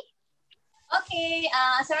 Jom Fee. Okay,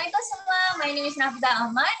 Assalamualaikum semua. My name is Nafza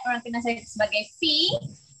Ahmad. Orang kenal saya sebagai Fee.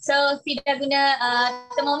 So, Fee dah guna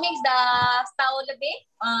Thermomix dah setahun lebih.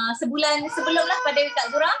 Sebulan sebelum lah pada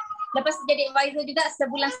Kak Zura. Lepas tu jadi advisor juga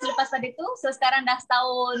sebulan selepas pada tu. So, sekarang dah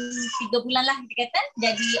setahun 3 bulan lah kita kata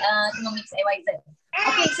jadi Thermomix advisor.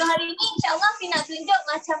 Okay, so hari ni insyaAllah Fee nak tunjuk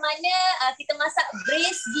macam mana kita masak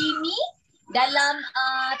braised Jimmy dalam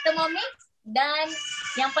Thermomix. Dan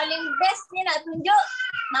yang paling bestnya nak tunjuk,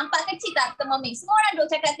 nampak kecil tak Thermomix? Semua orang duk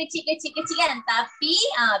cakap kecil kan. Tapi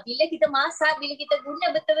bila kita masak, bila kita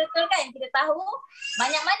guna betul-betul kan, kita tahu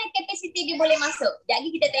banyak mana kapasiti dia boleh masuk. Jadi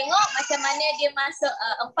kita tengok macam mana dia masuk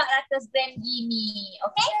 400 gram Jimmy.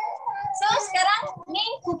 Okay? So sekarang ni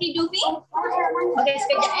cookie dough. Okay,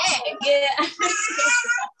 sekejap dia.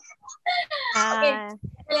 Okay.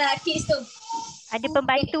 kids tu. Ada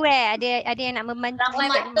pembantu ada yang nak membantu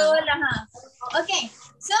Ramai kat betul rumah. lah. Okay.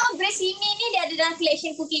 So Brasimi ni dia ada dalam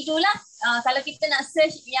collection cookie dough lah. Kalau kita nak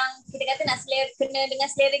search yang kita kata nak kena dengan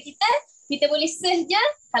selera kita boleh search je.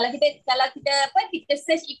 Kalau kita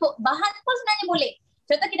search ikut bahan pun sebenarnya boleh.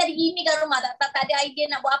 Contoh kita ada gini kat rumah, tak ada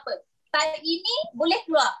idea nak buat apa. Type ini boleh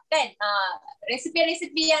keluar kan.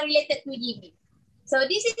 Resipi-resipi yang related to gini. So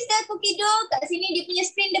this is the cookie dough. Kat sini dia punya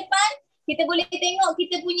screen depan. Kita boleh tengok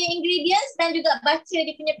kita punya ingredients dan juga baca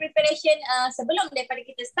dia punya preparation sebelum daripada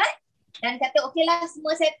kita start. Dan kata okey lah,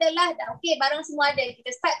 semua settle lah. Dah okey, barang semua ada.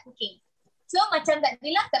 Kita start cooking. So macam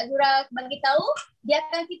tadi lah Kak Zura bagi tahu, dia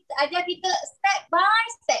akan ajar kita step by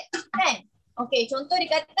step kan. Okey, contoh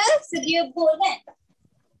dia kata sedia bowl kan.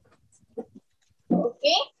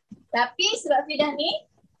 Okey, tapi sebab Fidah ni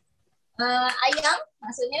ayam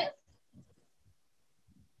maksudnya.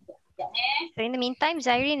 So in the meantime,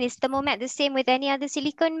 Zairin, is Thermomat the same with any other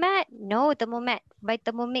silicone mat? No, Thermomat by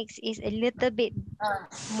Thermomix is a little bit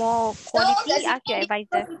more quality. Ask your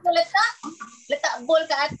advisor. Kita letak bowl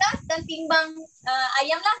kat atas dan timbang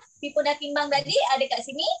ayam lah. Pipo dah timbang tadi, ada kat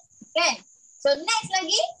sini kan. So next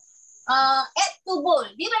lagi add to bowl.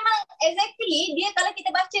 Dia memang exactly, dia kalau kita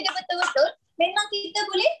baca dia betul-betul, memang kita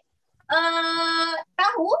boleh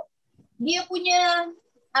tahu dia punya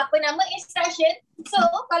instruction. So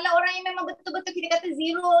kalau orang yang memang betul-betul kita kata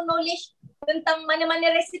zero knowledge tentang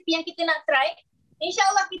mana-mana resipi yang kita nak try,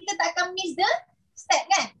 insyaAllah kita tak akan miss the step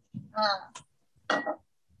kan.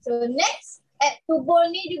 So next, add to bowl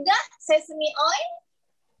ni juga sesame oil.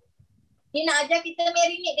 Dia nak ajar kita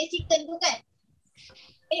marinate the chicken tu kan.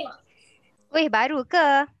 Mak. Weh, baru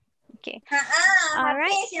ke? Okay.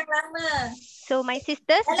 Alright. Habis yang lama. So my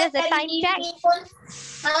sisters, just a time check.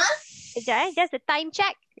 Sekejap just a time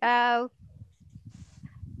check.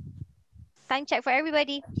 Time check for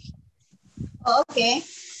everybody. Oh, okay.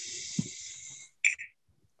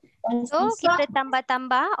 So kita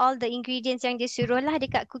tambah-tambah all the ingredients yang dia suruh lah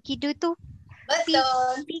dekat cookie dough tu.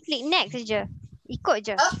 Betul. Klik next je. Ikut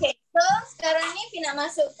je. Okay, so sekarang ni Fi nak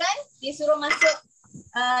masukkan, dia suruh masuk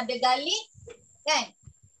the garlic kan.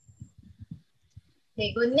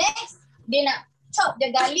 Okay, go next. Dia nak chop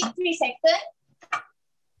the garlic 3 second.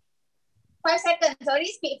 5 second, sorry,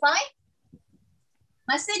 speed 5.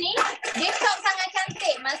 Masa ni, dia chop sangat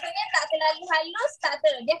cantik. Maksudnya tak terlalu halus,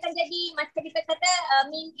 dia akan jadi macam kita kata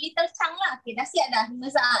little chunk lah. Okay, dah siap dah 5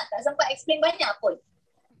 saat. Tak sempat explain banyak pun.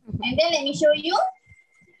 And then let me show you.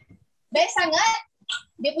 Best sangat.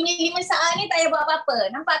 Dia punya 5 saat ni tak payah buat apa-apa.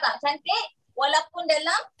 Nampak tak? Cantik. Walaupun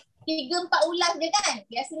dalam 3-4 ulas je kan.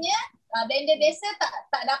 Biasanya blender biasa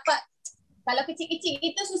tak dapat. Kalau kecil-kecil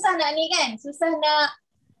itu susah nak ni kan. Susah nak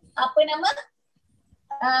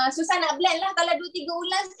susah nak blend lah kalau 2-3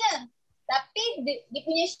 ulas je. Tapi dia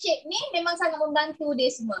punya shape ni memang sangat membantu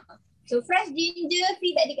dia semua. So fresh ginger Fi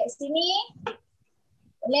tadi kat sini.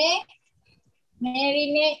 Boleh.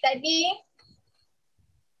 Marinate tadi.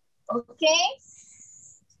 Okay.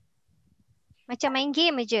 Macam main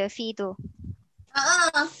game je Fi tu.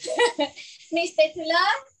 Ni spatula.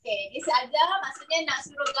 Okay, dia saja maksudnya nak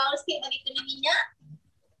suruh gaul sikit bagi kena minyak.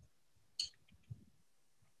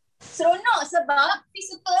 Seronok sebab Fi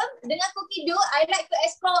suka dengan cookie dough, I like to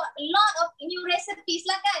explore a lot of new recipes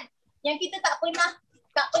lah kan. Yang kita tak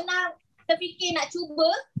pernah terfikir nak cuba.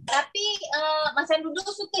 Tapi macam dulu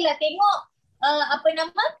sukalah tengok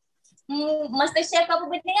Masterchef apa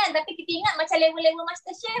benda kan. Tapi kita ingat macam level-level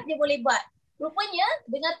Masterchef dia boleh buat. Rupanya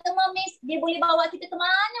dengan Thermomix dia boleh bawa kita ke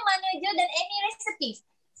mana-mana je dan any recipes.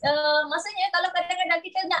 Maksudnya kalau kadang-kadang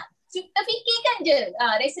kita nak terfikirkan je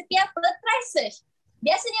resipi apa, try search.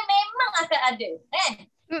 Biasanya memang akan ada kan.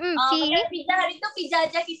 Macam pizza hari tu, pizza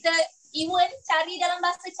ajar kita even cari dalam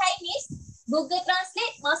bahasa Chinese, Google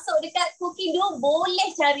Translate, masuk dekat cookie dough boleh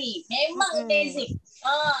cari. Memang amazing.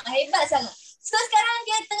 Hebat sangat. So sekarang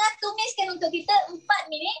dia tengah tumiskan untuk kita 4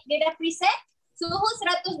 minit. Dia dah preset. Suhu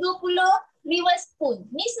 120 river spoon.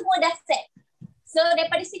 Ni semua dah set. So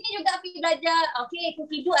daripada sini juga Afi belajar, okay,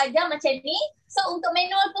 cookie dough ajar macam ni. So untuk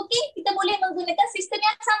manual cooking, kita boleh menggunakan sistem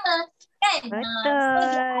yang sama. Kan? Betul. So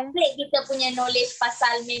upgrade kita punya knowledge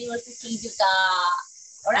pasal manual cooking juga.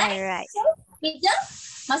 Alright. So Pija,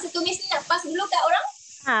 masa tumis ni nak pass dulu kat orang?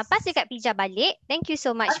 Pas dekat pijak balik. Thank you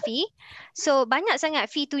so much, Fi. So, banyak sangat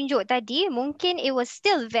Fi tunjuk tadi. Mungkin it was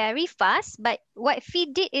still very fast. But what Fi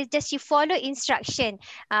did is just she follow instruction.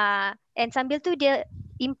 And sambil tu dia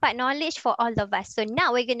impart knowledge for all of us. So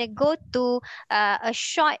now we're going to go to a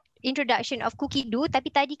short introduction of cookie dough.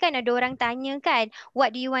 Tapi tadi kan ada orang tanya kan,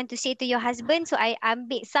 what do you want to say to your husband? So I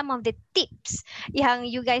ambil some of the tips yang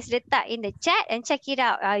you guys letak in the chat and check it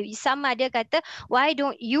out. Sama dia kata, why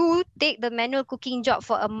don't you take the manual cooking job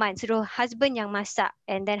for a month? Suruh husband yang masak,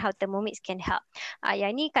 and then how Thermomix can help.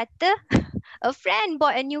 Yang ni kata, a friend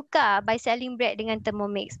bought a new car by selling bread dengan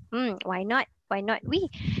Thermomix. Why not? Why not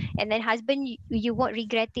we? And then husband, you won't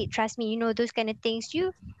regret it. Trust me, you know those kind of things.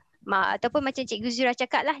 Ataupun macam Cikgu Zura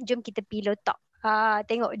cakap lah, jom kita pillow talk.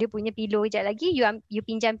 Tengok dia punya pillow sekejap lagi. You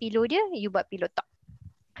pinjam pillow dia, you buat pillow talk.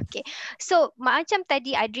 Okay, so macam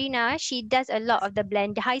tadi Adrina, she does a lot of the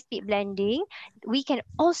high speed blending. We can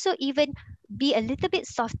also even be a little bit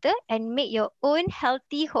softer and make your own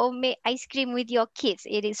healthy homemade ice cream with your kids.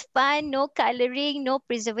 It is fun, no coloring, no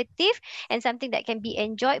preservative, and something that can be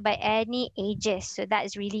enjoyed by any ages. So that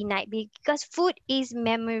is really nice because food is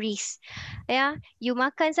memories. Yeah, you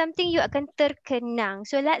makan something, you akan terkenang.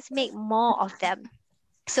 So let's make more of them.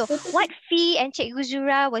 So what Fee and Cikgu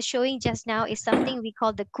Zura was showing just now is something we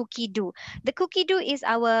call the cookie dough. The cookie dough is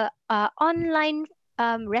our online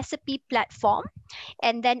recipe platform.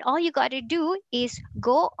 And then all you got to do is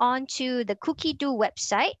go on to the cookie dough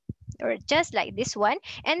website, or just like this one,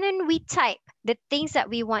 and then we type the things that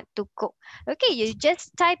we want to cook. Okay, you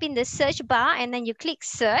just type in the search bar and then you click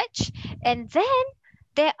search, and then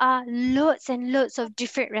there are loads and loads of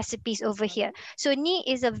different recipes over here. So ni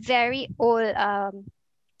is a very old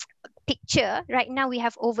picture. Right now we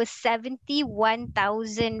have over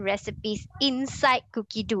 71,000 recipes inside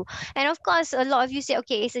cookie dough, and of course a lot of you say,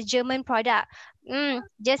 okay, it's a German product,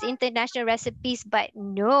 just international recipes. But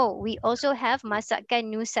no, we also have Masakan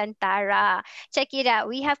Nusantara. Check it out,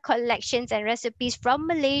 we have collections and recipes from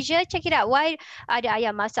Malaysia. Check it out, why ada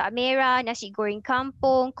ayam masak merah, nasi goreng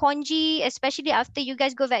kampung, congee, especially after you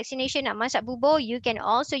guys go vaccination, nak masak bubur, you can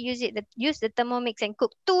also use the Thermomix and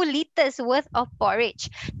cook 2 liters worth of porridge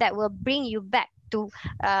that will bring you back to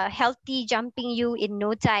healthy jumping you in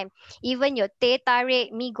no time. Even your teh tarik,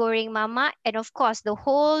 mi goreng mama, and of course the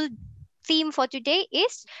whole theme for today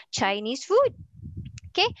is Chinese food.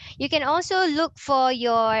 Okay, you can also look for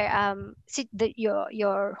your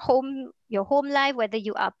home life, whether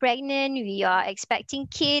you are pregnant, you are expecting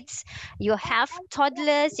kids, you have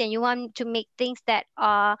toddlers, and you want to make things that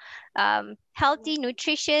are healthy,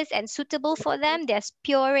 nutritious, and suitable for them. There's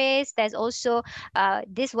purees. There's also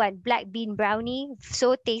this one, black bean brownie,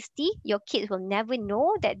 so tasty. Your kids will never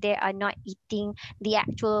know that they are not eating the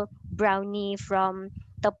actual brownie from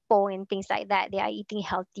tepung and things like that. They are eating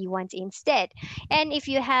healthy ones instead. And if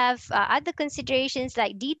you have other considerations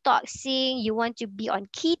like detoxing, you want to be on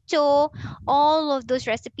keto, all of those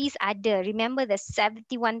recipes ada. Remember, there's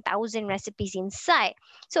 71,000 recipes inside.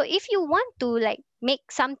 So if you want to like make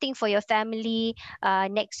something for your family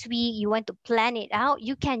next week, you want to plan it out,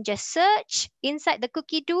 you can just search inside the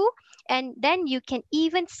cookie dough, and then you can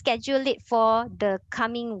even schedule it for the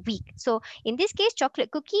coming week. So in this case,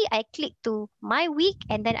 chocolate cookie, I click to my week,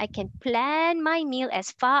 and then I can plan my meal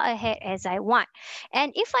as far ahead as I want.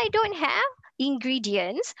 And if I don't have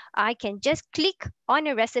ingredients, I can just click on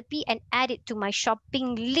a recipe and add it to my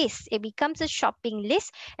shopping list. It becomes a shopping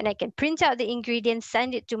list, and I can print out the ingredients,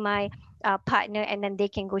 send it to my partner, and then they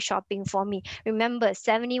can go shopping for me. Remember,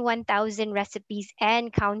 71,000 recipes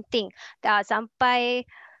and counting. Sampai,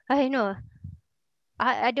 I know,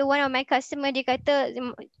 ada one of my customer, dia kata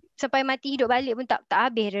sampai mati hidup balik pun tak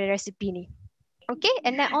habis resipi ni. Okay,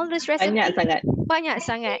 and then all those recipes, banyak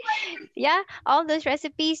sangat. Yeah, all those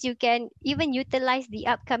recipes you can even utilize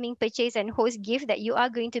the upcoming purchase and host gift that you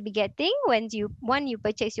are going to be getting when you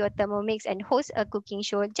purchase your Thermomix and host a cooking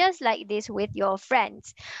show just like this with your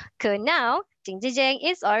friends. Okay, now, jing jing jing,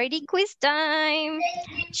 it's already quiz time.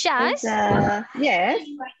 Shaz? Yes.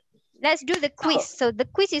 Let's do the quiz. So the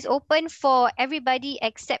quiz is open for everybody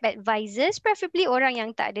except advisors, preferably orang yang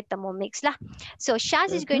tak ada Thermomix lah. So Shaz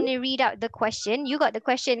is going to read out the question. You got the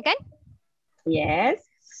question, kan? Yes.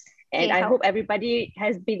 And Okay, I hope everybody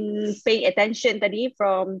has been paying attention tadi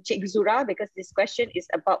from Cikgu Zura, because this question is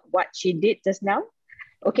about what she did just now.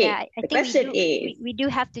 Okay, yeah, I the think question is... we do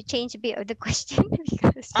have to change a bit of the question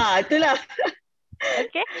because itulah.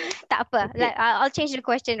 okay, tak apa. Okay. I'll change the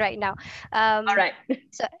question right now. All right.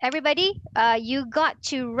 So everybody, you got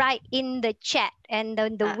to write in the chat, and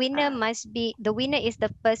the winner must be, the winner is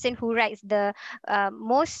the person who writes the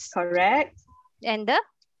most Correct. and the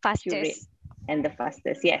Accurate. fastest. And the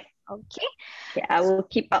fastest, yes. Okay. Okay, I will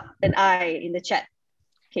keep up an eye in the chat.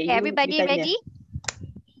 Okay, Everybody you tanya. ready?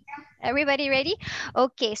 Everybody ready?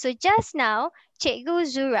 Okay, so just now, Cikgu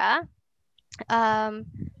Zura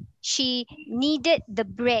she kneaded the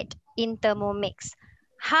bread in Thermomix.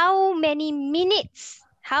 How many minutes?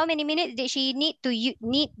 How many minutes did she need to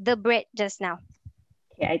knead the bread just now?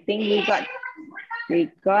 Okay, I think we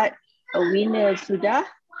got a winner sudah.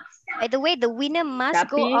 By the way, the winner must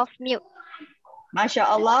go Tapi, off mute. Masya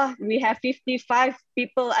Allah, we have 55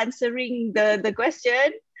 people answering the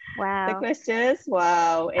question. The Wow. questions.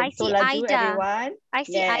 Wow. I And see so laju Aida. everyone. I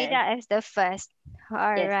see Yes. Aida as the first.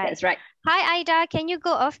 All Yes, right. that's right. Hi Aida, can you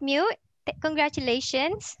go off mute?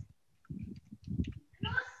 Congratulations.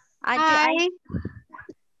 Hi.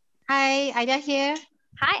 Hi, Aida here.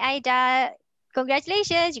 Hi Aida.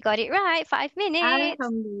 Congratulations, you got it right. 5 minutes.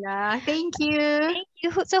 Alhamdulillah. Thank you. Thank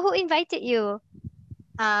you. So who invited you?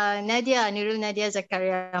 Nurul Nadia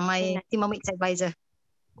Zakaria, my Thermomix advisor.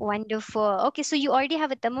 Wonderful. Okay, so you already have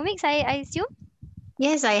a Thermomix, I assume?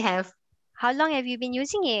 Yes, I have. How long have you been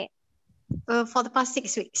using it? For the past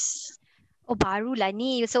 6 weeks. Oh, barulah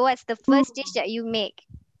ni. So what's the first dish that you make?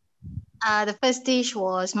 The first dish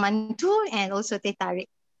was mantu and also teh tarik.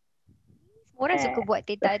 Orang suka buat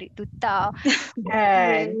teh tarik tu tau.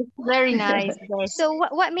 Very nice. Yes. So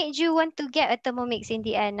what made you want to get a Thermomix in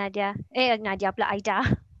the end, Nadia? Nadia pula, Aida.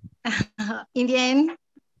 In the end,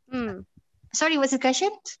 Hmm. sorry, what's the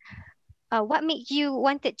question? What made you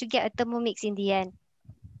wanted to get a Thermomix in the end?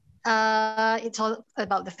 It's all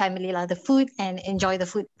about the family, the food, and enjoy the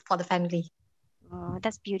food for the family. Oh,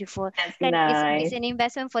 that's beautiful. That's Kan, nice. it's an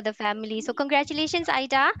investment for the family. So congratulations,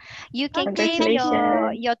 Aida. You can claim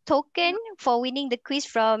Congratulations. your token for winning the quiz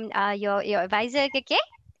from your advisor. Okay?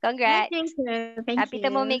 Congrats. Thank Happy you.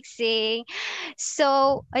 Thermomixing.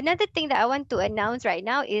 So another thing that I want to announce right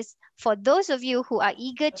now is for those of you who are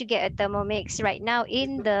eager to get a Thermomix right now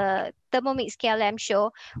in the Thermomix KLM show,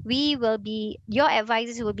 your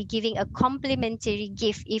advisors will be giving a complimentary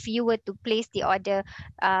gift if you were to place the order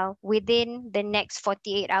within the next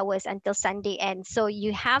 48 hours until Sunday end. So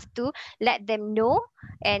you have to let them know,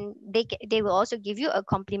 and they will also give you a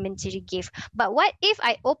complimentary gift. But what if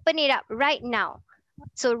I open it up right now?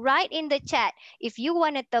 So write in the chat. If you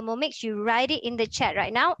want a Thermomix, you write it in the chat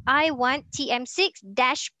right now. I want TM6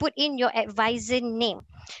 dash put in your advisor name.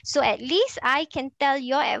 So at least I can tell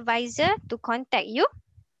your advisor to contact you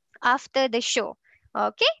after the show.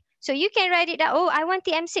 Okay? So you can write it down. Oh, I want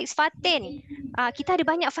TM6 Fatin. Kita ada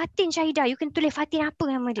banyak Fatin, Syahida. You can tulis Fatin apa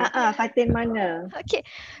nama dia? Fatin mana? Okay.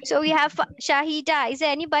 So we have Shahida. Is there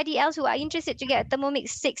anybody else who are interested to get a Thermomix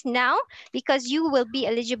 6 now? Because you will be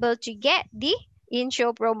eligible to get the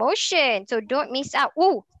in-show promotion. So don't miss out.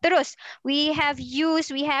 Oh, terus. We have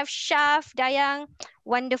Shaf, Dayang.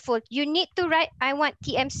 Wonderful. You need to write, I want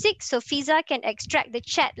TM6 so Fiza can extract the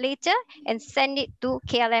chat later and send it to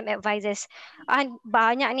KLM advisors.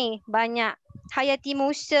 Banyak ni, banyak. Hayati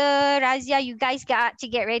Musa, Razia, you guys got to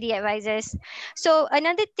get ready, advisors. So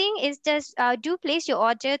another thing is just do place your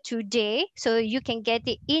order today so you can get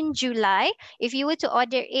it in July. If you were to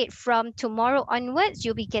order it from tomorrow onwards,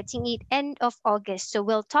 you'll be getting it end of August. So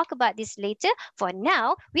we'll talk about this later. For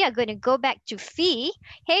now, we are going to go back to Fee.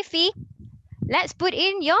 Hey Fee, let's put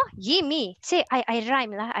in your Yimi. Say, I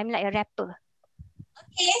rhyme lah. I'm like a rapper.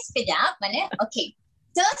 Okay, sekejap. Mana? Okay.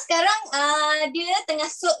 So sekarang dia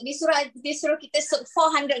tengah disuruh kita soak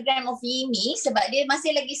 400 gram of yimi sebab dia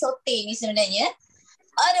masih lagi saute ni sebenarnya.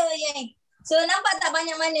 Aduh yang. So nampak tak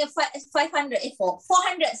banyak mana 400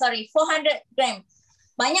 gram.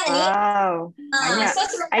 Banyak ni. Wow. Banyak. So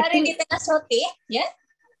sementara dia tengah saute, ya.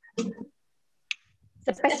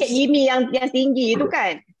 Sepaket yimi yang tinggi tu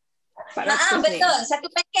kan? 400 betul. ni.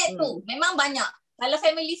 Satu paket tu memang banyak. Kalau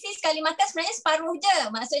family fee sekali makan sebenarnya separuh je.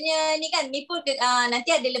 Maksudnya ni kan ni pun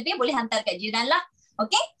nanti ada lebih boleh hantar kat jiran lah.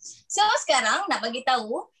 Okay. So sekarang nak bagi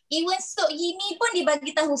tahu even soak yimi pun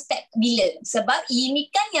dibagi tahu step bila. Sebab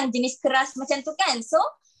yimi kan yang jenis keras macam tu kan. So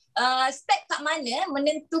step kat mana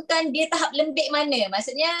menentukan dia tahap lembik mana.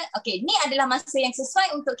 Maksudnya okay ni adalah masa yang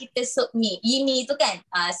sesuai untuk kita soak ni yimi tu kan.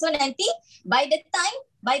 So nanti by the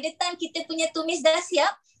time kita punya tumis dah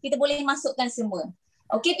siap, kita boleh masukkan semua.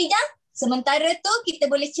 Okay Pijang? Sementara tu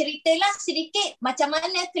kita boleh ceritalah sedikit macam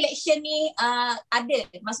mana collection ni ada.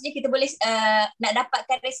 Maksudnya kita boleh nak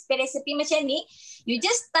dapatkan resepi-resepi macam ni, you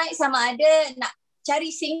just type sama ada nak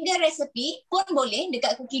cari single resepi pun boleh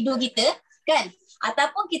dekat Cookido kita kan,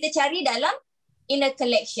 ataupun kita cari dalam inner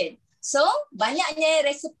collection. So banyaknya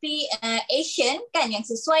resepi Asian kan yang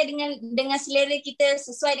sesuai dengan selera kita,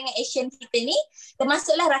 sesuai dengan Asian kita ni,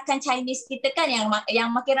 termasuklah rakan Chinese kita kan yang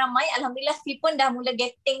makin ramai. Alhamdulillah Fi pun dah mula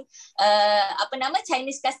getting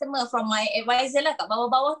Chinese customer from my advisor lah kat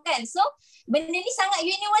bawah-bawah kan. So benda ni sangat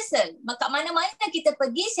universal. Kat mana-mana kita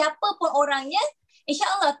pergi, siapa pun orangnya,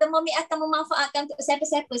 InsyaAllah Thermomix akan memanfaatkan untuk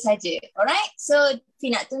siapa-siapa saja. Alright, so Fi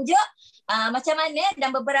nak tunjuk macam mana dan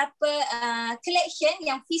beberapa collection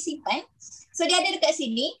yang Fi simpan. So dia ada dekat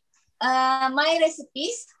sini, my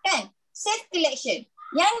recipes kan, save collection.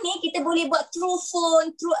 Yang ni kita boleh buat through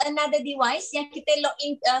phone, through another device yang kita log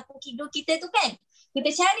in Cookido kita tu kan. Kita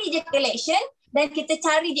cari je collection dan kita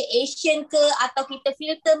cari je Asian ke atau kita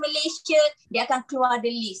filter Malaysia, dia akan keluar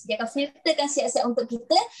the list. Dia akan filterkan siap-siap untuk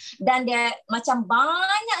kita dan dia macam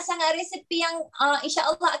banyak sangat resepi yang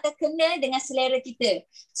insya-Allah akan kena dengan selera kita.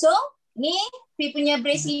 So, ni Pi punya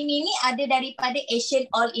bracelet ni ada daripada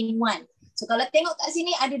Asian All-in-One. So kalau tengok kat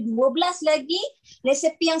sini ada 12 lagi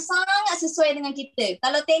resepi yang sangat sesuai dengan kita.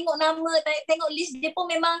 Kalau tengok nama, tengok list dia pun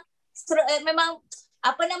memang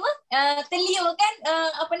apa nama? Terliur kan?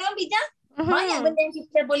 Apa nama bijak? Banyak benda yang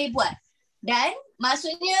kita boleh buat. Dan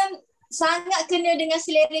maksudnya sangat kena dengan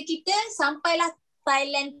selera kita, sampailah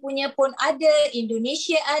Thailand punya pun ada,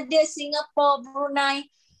 Indonesia ada, Singapore, Brunei,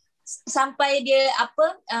 sampai dia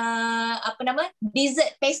apa nama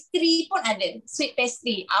dessert pastry pun ada, sweet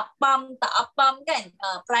pastry, apam tak apam kan,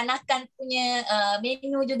 peranakan punya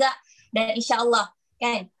menu juga. Dan insyaAllah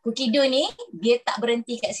kan Cookido ni dia tak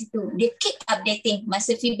berhenti kat situ, dia keep updating.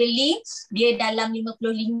 Masa Fi beli dia dalam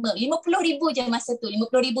 50,000 je masa tu.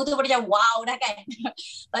 50,000 tu macam wow dah kan.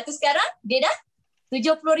 Lepas tu sekarang dia dah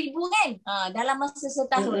 70,000 kan, dalam masa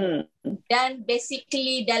setahun. Dan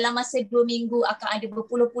basically dalam masa 2 minggu akan ada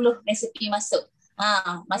berpuluh-puluh resepi masuk.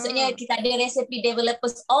 Maksudnya kita ada resepi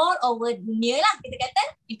developers all over dunia lah, kita kata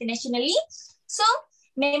internationally. So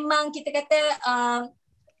memang kita kata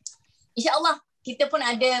insyaAllah kita pun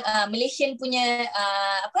ada Malaysian punya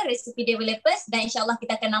resepi developers dan insyaAllah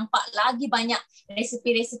kita akan nampak lagi banyak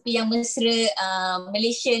resepi-resepi yang mesra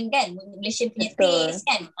Malaysian kan, Malaysian punya taste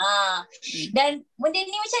kan. Dan benda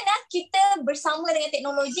ni macam mana kita bersama dengan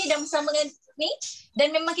teknologi dan bersama dengan ni, dan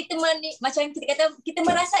memang kita macam kita kata kita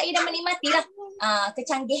merasai dan menikmati lah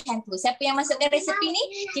kecanggihan tu. Siapa yang masukkan resepi ni,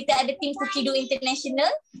 kita ada tim Cookido International,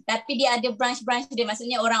 tapi dia ada branch-branch dia,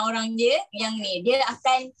 maksudnya orang-orang dia yang ni dia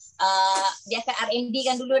akan R&D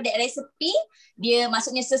kan dulu that resepi, dia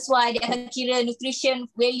maksudnya sesuai, dia akan kira nutrition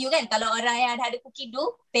value kan. Kalau orang yang ada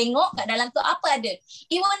Cookido tengok kat dalam tu apa ada,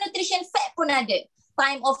 even nutrition fact pun ada,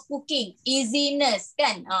 time of cooking, easiness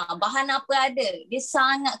kan, bahan apa ada, dia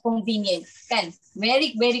sangat convenient kan,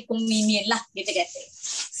 very very convenient lah kita kata.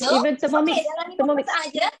 So even Thermomix, dalam ni Thermomix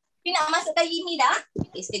aja Fi nak masukkan ini dah.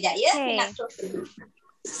 Sekejap ya, Fi nak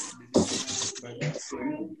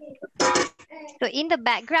So in the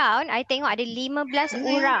background, I tengok ada 15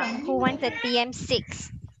 orang who wanted TM6.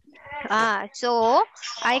 So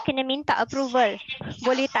I kena minta approval.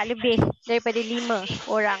 Boleh tak lebih daripada 5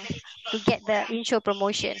 orang to get the intro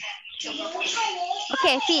promotion.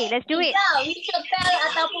 Okay, Fi, let's do it. We should tell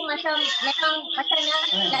ataupun macam memang macam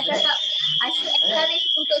nak cakap I should encourage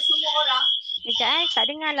untuk semua orang. Sekejap tak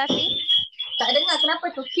dengar lah Fi. Tak dengar, kenapa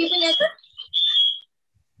tu? Fi punya ke?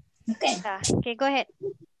 Bukan. Okay, go ahead.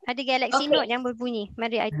 Ada Galaxy Note yang berbunyi.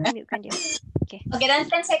 Mari I tunjukkan dia. Okay, dalam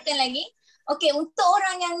 10 second lagi. Okay, untuk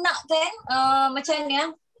orang yang nak kan macam ni,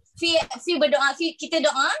 Fi berdoa, kita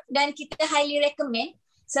doa dan kita highly recommend.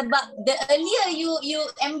 Sebab the earlier you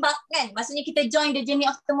embark kan, maksudnya kita join the journey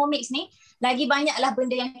of Thermomix ni, lagi banyaklah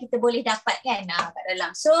benda yang kita boleh dapat kan kat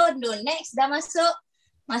dalam. So next dah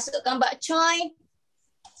masukkan bak choy.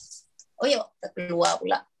 Oh yo, tak keluar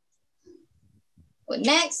pula.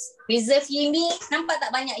 Next, reserve yimi. Nampak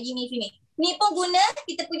tak banyak yimi ni? Ni pun guna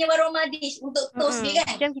kita punya aroma dish untuk toast dia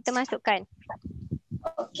kan. Jom kita masukkan.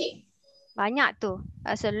 Okay. Banyak tu.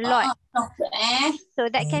 That's a lot. So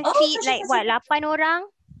that can Oh, feed like what, 8 orang?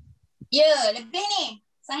 Ya, lebih ni.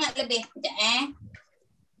 Sangat lebih. Sekejap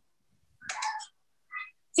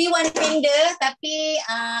Fi one hander, tapi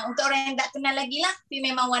untuk orang yang tak kenal lagi lah, Fi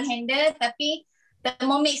memang one hander, tapi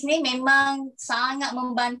Thermomix ni memang sangat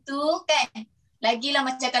membantu kan. Lagilah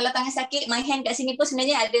macam kalau tangan sakit, my hand kat sini pun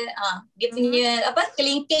sebenarnya ada dia punya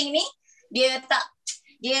kelingking ni, dia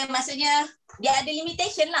maksudnya dia ada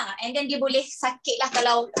limitation lah, and then dia boleh sakit lah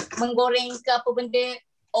kalau menggoreng ke apa benda,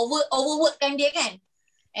 overworkkan dia kan.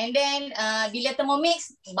 And then bila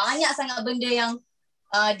Thermomix, banyak sangat benda yang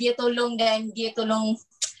dia tolong, dan dia tolong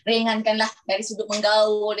ringankan lah dari sudut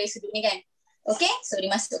menggaul, dari sudut ni kan. Okay, so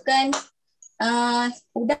dimasukkan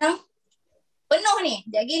udang penuh ni.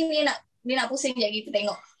 Jadi dia nak pusing sekejap lagi, kita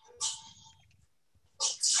tengok.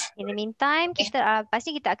 In the meantime, kita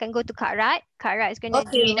pasti kita akan go to Kak Rat. Kak Rat is going to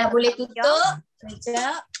okay, dah boleh tutup.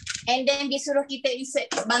 Sekejap. And then dia suruh kita insert,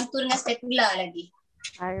 bantu dengan spatula lagi.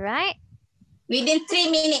 Alright. Within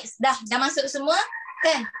 3 minutes dah masuk semua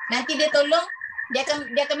kan. Nanti dia tolong, dia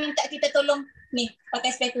akan minta kita tolong ni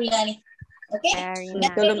pakai spatula ni. Okay. Very Dan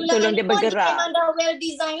nice. Tolong dia tulangan ni pun bergerak. memang dah well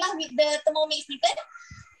designed lah with the Thermomix ni kan.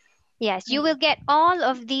 Yes, you will get all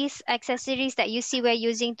of these accessories that you see we're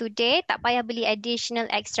using today. Tak payah beli additional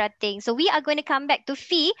extra things. So we are going to come back to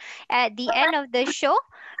Fee at the end of the show.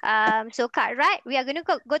 So Kak Rat, we are going to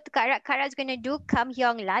go to Kak Rat. Kak Rat's going to do Kam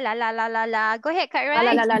Hyong La La La La La La. Go ahead, Kak La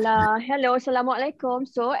Rat. la la la la. Hello, Assalamualaikum.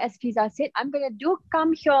 So as Fiza said, I'm gonna do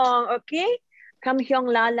Kam Hyong, okay? Kam Hyong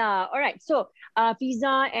Lala. All right. So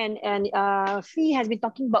Fiza and Fee has been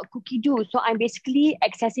talking about cookie dough. So I'm basically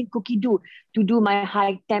accessing cookie dough to do my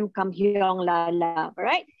high temp Kam Hyong Lala. All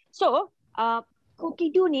right. So cookie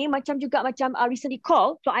dough ni macam recently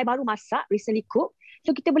call. So I baru masak, recently cook.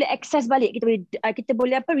 So kita boleh access balik. Kita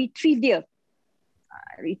boleh retrieve dia.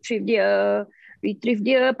 Retrieve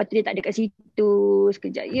dia, lepas tu dia tak ada kat situ.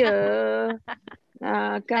 Sekejap ya.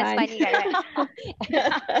 That's Kan. funny, Kak Rat.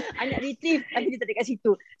 I nak retrieve, tapi dia tak ada kat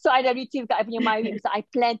situ. So I dah retrieve kat I punya my week. So I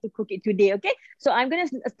plan to cook it today, okay? So I'm going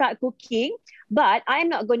to start cooking, but I'm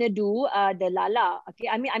not going to do the lala,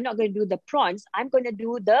 okay? I mean, I'm not going to do the prawns. I'm going to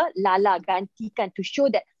do the lala, gantikan to show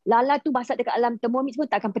that lala tu masak dekat dalam Thermomix pun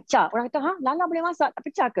tak akan pecah. Orang kata, lala boleh masak, tak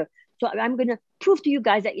pecah ke? So I'm going to prove to you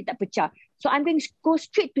guys that it tak pecah. So I'm going to go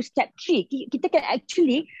straight to step 3. Kita can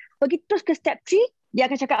actually pergi terus ke step 3. Dia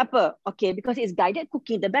akan cakap apa? Okay, because it's guided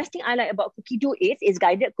cooking. The best thing I like about cookie dough is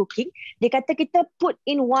guided cooking. Dia kata kita put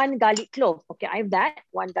in 1 garlic clove. Okay, I have that.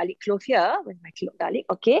 1 garlic clove here. Where's my clove garlic?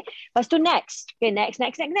 Okay. Lepas tu next. Okay, next.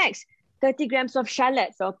 30 grams of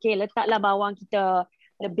shallots. Okay, letaklah bawang kita.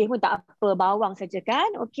 Lebih pun tak apa. Bawang saja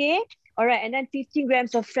kan? Okay. Alright, and then 15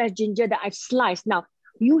 grams of fresh ginger that I've sliced. Now,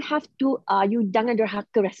 you have to, you jangan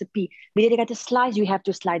derhaka recipe. Bila dia kata slice, you have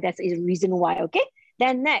to slice. That's the reason why. Okay.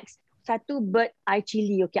 Then next. 1 bird eye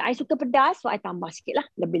chili. Okay, I suka pedas, so I tambah sikit lah.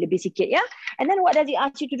 Lebih-lebih sikit ya. And then what does it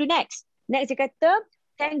ask you to do next? Next, dia kata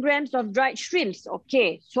 10 grams of dried shrimps.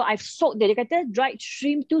 Okay, so I've soaked dia. Dia kata dried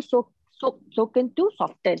shrimp to soaken to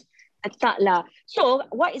soften. Letaklah. So,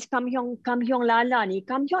 what is Kam Hyong Lala ni?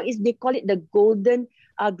 Kam Hyong is, they call it the golden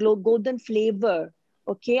flavor.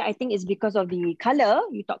 Okay, I think it's because of the color.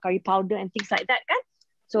 You talk curry powder and things like that kan?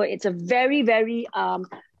 So it's a very, very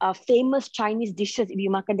famous Chinese dishes if you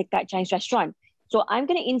makan dekat Chinese restaurant. So I'm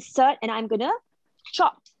going to insert and I'm going to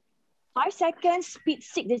chop. 5 seconds, speed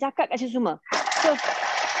 6. Dia cakap kat sini semua. So,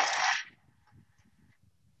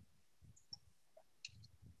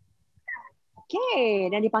 okay,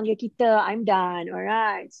 dan dia panggil kita, I'm done.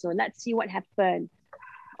 Alright, so let's see what happened.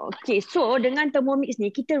 Okay, so dengan Thermomix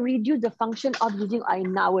ni, kita reduce the function of using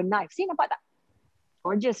our knife. See, nampak tak?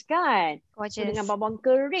 Gorgeous kan? Gorgeous. So, dengan bawang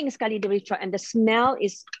kering sekali dia boleh try. And the smell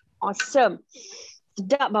is awesome.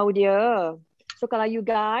 Sedap bau dia. So kalau you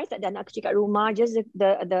guys ada anak kecil kat rumah, just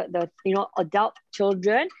the adult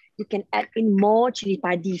children, you can add in more cili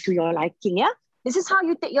padi to your liking, yeah? This is how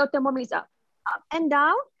you take your Thermomix up. Up and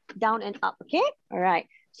down and up, okay? Alright.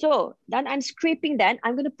 So, then I'm scraping then.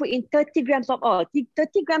 I'm going to put in 30 grams of oil.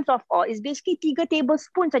 30 grams of oil is basically 3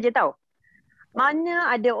 tablespoon saja tau. Mana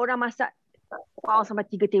ada orang masak sampai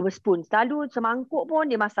 3 tablespoon. Selalu semangkuk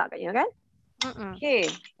pun dia masak katnya kan? Okay,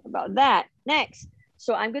 about that. Next.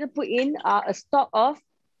 So I'm going to put in a stock of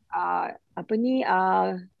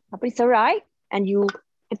serai and you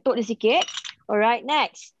ketuk dia sikit. Alright,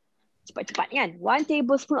 next. Cepat-cepat kan? 1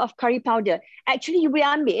 tablespoon of curry powder. Actually you boleh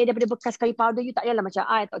ambil daripada bekas curry powder. You tak payahlah macam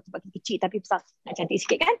tak cepat kecil tapi besar nak cantik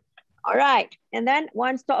sikit kan? Alright. And then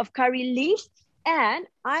 1 stalk of curry leaves and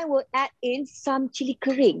I will add in some chili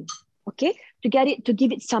kering. Okay, to give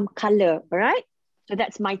it some color, alright? So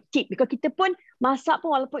that's my tip. Because kita pun masak pun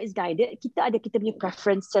walaupun it's guided, kita ada kita punya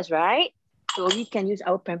preferences, right? So we can use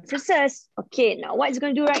our preferences. Okay, now what it's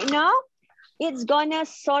going to do right now? It's gonna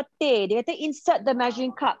saute. Dia kata insert the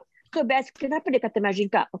measuring cup. So best, kenapa dia kata measuring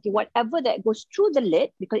cup? Okay, whatever that goes through the lid,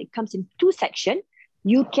 because it comes in 2 sections,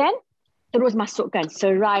 you can terus masukkan.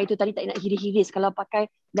 Serai tu tadi tak nak hiris-hiris. Kalau pakai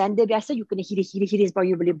blender biasa, you kena hiris-hiris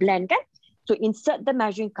baru you boleh blend kan? So insert the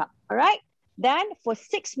measuring cup, alright? Then for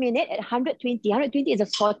 6 minutes at 120 is a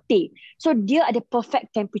saute. So dia ada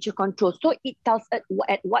perfect temperature control. So it tells us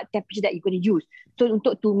at what temperature that you're going to use. So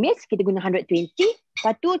untuk tumis, kita guna 120.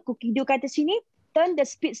 Lepas tu cookie dough kata sini, turn the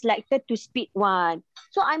speed selector to speed 1.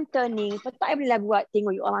 So I'm turning. Lepas tu I boleh buat,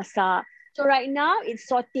 tengok you all masak. So right now, it's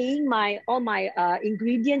sauteing all my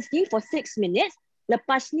ingredients ni for 6 minutes.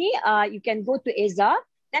 Lepas ni, you can go to Eza.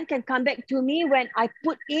 Then can come back to me when I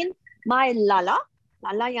put in my lala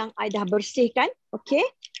yang I dah bersihkan, okay?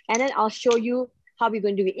 And then I'll show you how we're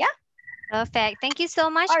going to do it, yeah? Perfect. Thank you so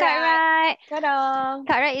much, Kak Alright. Rai. Ta-da.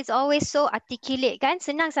 Kak Rai is always so articulate kan.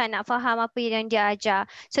 Senang sangat nak faham apa yang dia ajar.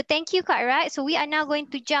 So thank you Kak Rai. So we are now going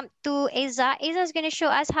to jump to Eza. Eza is going to show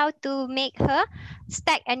us how to make her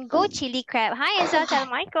stack and go chili crab. Hi Eza,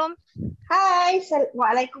 Assalamualaikum. Hai,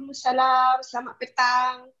 Waalaikumsalam. Selamat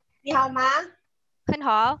petang. Ni hao ma? 很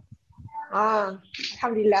好.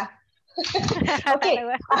 Alhamdulillah. Okay.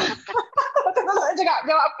 Tak tahu nak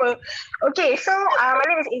jawab apa. Okay, so my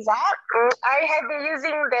name is Izzat. I have been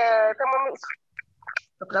using the Thermomix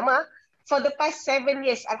for the past 7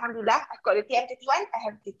 years. Alhamdulillah, I've got the TM31, I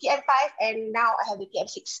have the TM5, and now I have the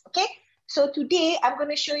TM6. Okay, so today I'm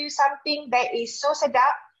going to show you something that is so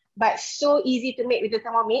sedap but so easy to make with the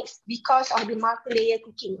Thermomix because of the multi-layer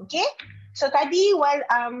cooking. Okay, so tadi while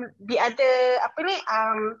the other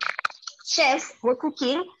chefs were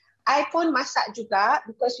cooking, I pun masak juga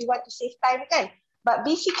because we want to save time kan. But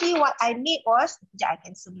basically what I made was, I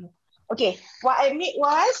cancel you. Okay, what I made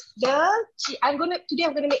was today I'm gonna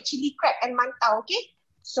make chili crab and mantau. Okay,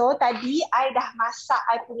 so tadi I dah masak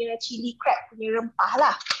I punya chili crab punya rempah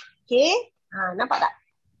lah. Okay, nampak tak?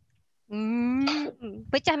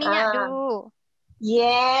 Pecah minyak tu.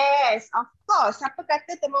 Yes, of course. Siapa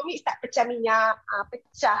kata Thermomix tak pecah minyak?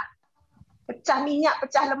 Pecah minyak,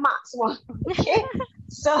 pecah lemak semua. Okay.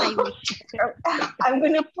 So I'm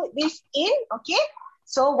going to put this in, okay?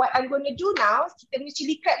 So what I'm going to do now, kita punya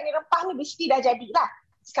chili crab ni rempah ni basically dah jadi lah.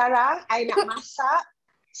 Sekarang I nak masak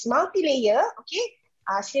multi layer, okay?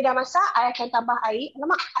 Sini dah masak, I akan tambah air.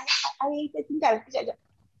 Alamak, air tertinggal. Sekejap.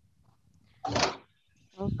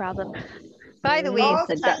 No problem. By the way,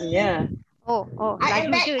 sedapnya.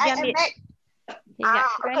 laju je dia ambil.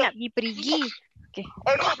 Saya nak pergi perigi. Okay.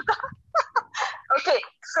 Okay,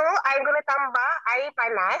 so I'm gonna tambah air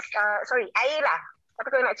panas, air lah. Tapi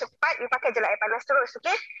kalau nak cepat, you pakai je lah air panas terus,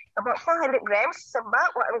 okay? About 400 grams, sebab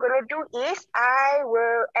what I'm gonna do is, I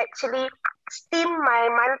will actually steam my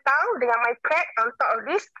mantau dengan my crab on top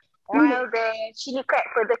of this while the chili crab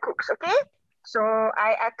further cooks, okay? So,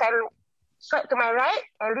 I akan swipe to my right,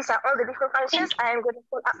 and these are all the different functions. I am going to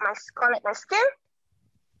pull up collect my scale.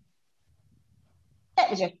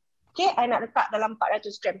 Tap je. Okay, I nak letak dalam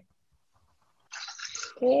 400 gram.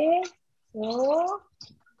 Okay, so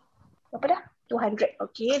berapa dah? 200.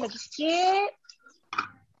 Okay, lagi sikit.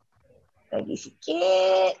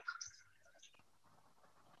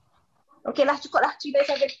 Okay lah, cukup lah.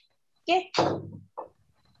 3/7. Okay.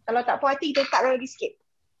 Kalau tak puas hati, kita letak lagi sikit.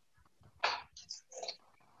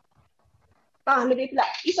 Lebih pula.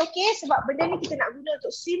 It's okay sebab benda ni kita nak guna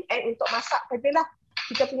untuk steam and untuk masak pada lah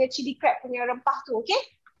kita punya chili crab punya rempah tu. Okay.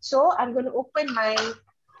 So, I'm going to open my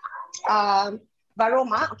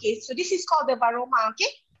Varoma. Okay, so this is called the Varoma. Okay,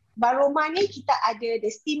 Varoma ni kita ada the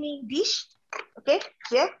steaming dish. Okay,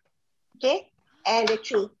 here. Okay, and the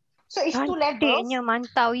tray. So it's 2 levels. Cantiknya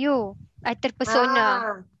mantau you. I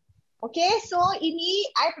terpesona. Okay, so ini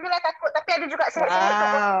I perlulah takut tapi ada juga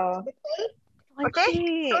sengit-sengit. Betul. Okay,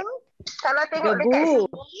 so kalau tengok dekat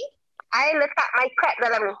sini, I letak my crab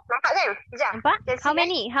dalam ni. Nampak kan? Sekejap. Nampak?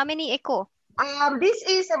 How many ekor? This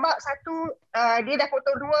is about dia dah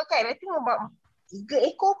potong 2 kan. I think about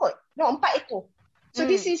 3 ekor kot. No, 4 ekor. So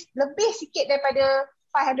this is lebih sikit daripada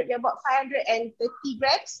 500, about 530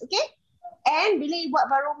 grams. Okay. And bila you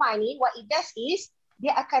buat Varoma ni, what it does is,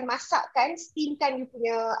 dia akan masakkan, steamkan you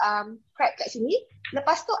punya crab kat sini.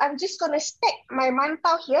 Lepas tu, I'm just gonna stack my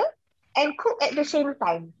mantau here and cook at the same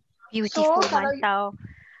time. Beautiful mantau.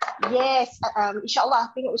 Yes.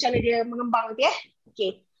 InsyaAllah, tengok macam mana dia mengembang nanti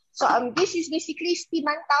Okay. So this is basically steam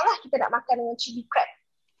mantau lah. Kita nak makan dengan chili crab.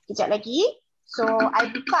 Sekejap lagi. So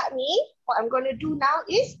I buka ni. What I'm going to do now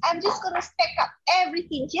is I'm just going to stack up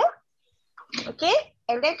everything here. Okay.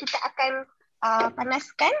 And then kita akan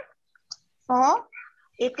panaskan for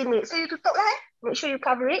 18 minutes. So you tutup lah. Make sure you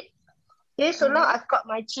cover it. Okay. So now I've got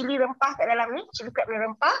my chili rempah kat dalam ni. Chili crab ni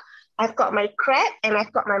rempah. I've got my crab and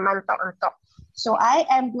I've got my mantau on top. So I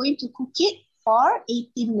am going to cook it for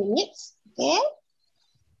 18 minutes. Okay.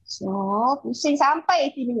 So, pusing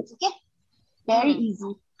sampai 18 minutes, okay? Very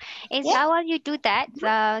easy. And while you do that,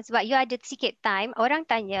 sebab you ada sikit time, orang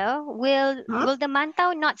tanya, will the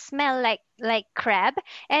mantau not smell like crab?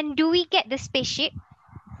 And do we get the spaceship?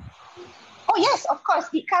 Oh yes, of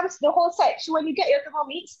course. It comes the whole set. So when you get your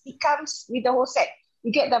Thermomix, it comes with the whole set.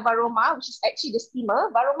 You get the Varoma, which is actually the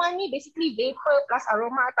steamer. Varoma ni basically vapor plus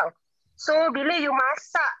aroma tau. So bila you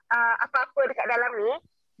masak apa-apa dekat dalam ni,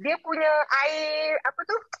 dia punya air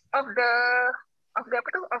of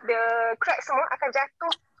the crab semua akan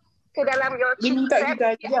jatuh ke dalam your chili crab.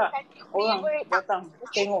 Orang datang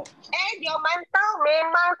tengok. And your mantau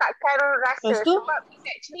memang takkan rasa sebab it's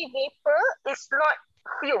actually vapor, it's not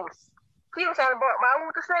fumes. fumes yang bau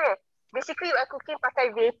tu sebenarnya. Basically, you are cooking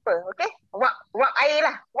pakai vapor, okay? Wap air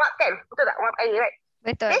lah. Wap kan? Betul tak? Wap air, right?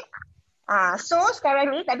 Betul. Okay? So,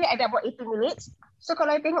 sekarang ni, tadi ada buat 80 minutes. So,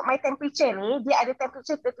 kalau you tengok my temperature ni, dia ada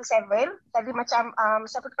temperature 37. Tadi macam,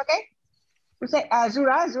 siapa tu pakai?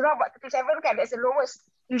 Zura buat 37 kan? That's the lowest.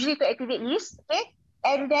 Usually to activate yeast, okay?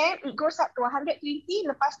 And then, it goes up to 120.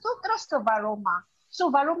 Lepas tu, terus ke varoma.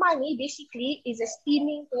 So, varoma ni basically is a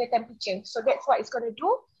steaming punya temperature. So, that's what it's going to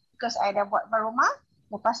do. Because I dah buat varoma.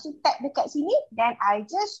 Lepas tu tap dekat sini, then I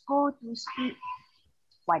just go to speed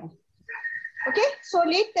 1. Okay, so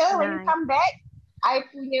later when you come back, I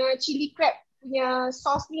punya chili crab punya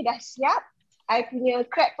sauce ni dah siap. I punya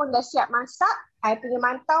crab pun dah siap masak. I punya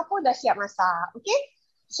mantau pun dah siap masak. Okay,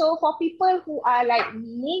 so for people who are like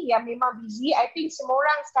me yang memang busy, I think semua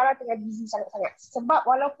orang sekarang tengah busy sangat-sangat. Sebab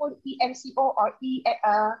walaupun EMCO or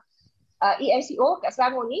EMCO kat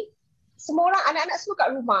Selangor ni, semua orang, anak-anak semua kat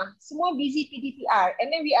rumah. Semua busy PDPR.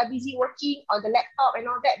 And then we are busy working on the laptop and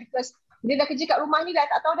all that because dia dah kerja kat rumah ni dah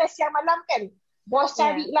tak tahu dah siang malam kan. Bos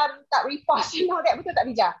cari lah, minta report and all that. Betul tak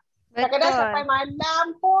Bija? Kadang-kadang sampai malam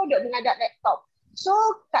pun duduk mengadap laptop. So,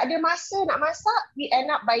 tak ada masa nak masak, we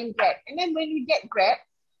end up buying Grab. And then when we get Grab,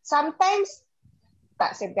 sometimes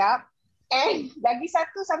tak sedap. And lagi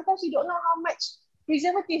satu, sometimes you don't know how much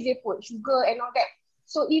preservatives they put, sugar and all that.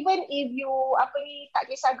 So even if you tak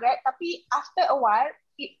kisah Grab, tapi after a while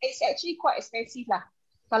it is actually quite expensive lah.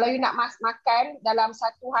 Kalau you nak makan dalam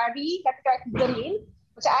satu hari, katakan 3 meal,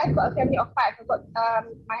 macam I've got a family of 5. I've got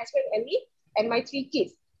my husband and me and my 3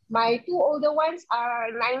 kids. My 2 older ones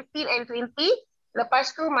are 19 and 20.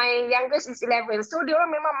 Lepas tu my youngest is 11. So dia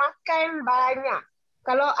orang memang makan banyak.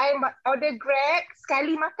 Kalau I order Grab,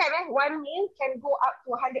 sekali makan 1 meal can go up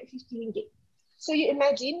to RM150. So you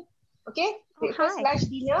imagine, okay, breakfast, lunch,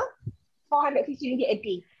 dinner, RM450 a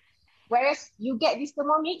day. Whereas you get this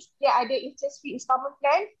Thermomix, dia ada interest-free installment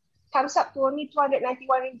plan, comes up to only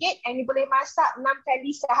RM291 and you boleh masak 6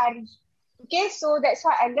 kali sehari. Okay, so that's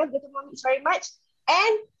why I love the Thermomix very much.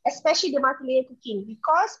 And especially the multi-layer cooking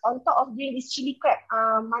because on top of doing this chili crab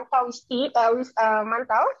mantau with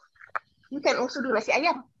mantau, you can also do nasi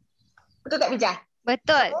ayam. Betul tak Bija?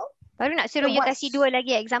 Betul. Baru nak suruh you kasih 2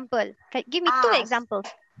 lagi example. Give me 2 examples.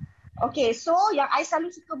 Okay, so yang I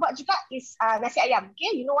selalu suka buat juga is nasi ayam.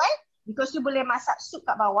 Okay, you know why? Because you boleh masak sup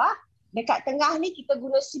kat bawah. Dekat tengah ni kita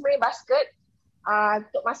guna simmering basket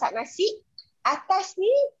untuk masak nasi. Atas ni,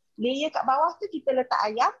 layer kat bawah tu kita letak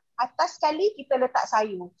ayam. Atas sekali kita letak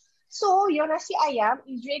sayur. So, your nasi ayam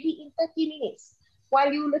is ready in 30 minutes. While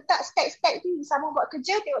you letak stack-stack tu, you sama buat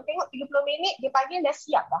kerja, tengok-tengok 30 minit, dia panggil dah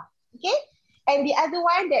siap dah. Okay? And the other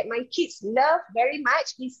one that my kids love very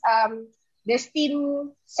much is the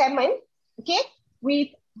steamed salmon, okay,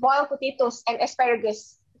 with boiled potatoes and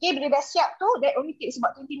asparagus. Okay, bila dah siap tu, that only takes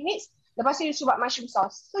about 20 minutes. Lepas tu you buat mushroom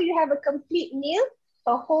sauce. So you have a complete meal,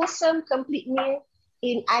 a wholesome complete meal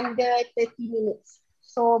in under 30 minutes.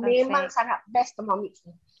 So memang sangat best Thermomix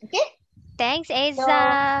ni. Okay? Thanks,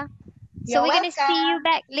 Eza. So we're going to see you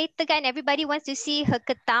back later kan. Everybody wants to see her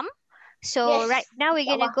ketam. So right now we're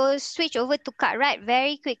going to go switch over to Kak Rat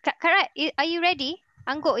very quick. Kak Rat, are you ready?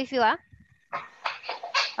 Angguk if you are.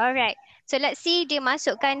 Alright. So let's see dia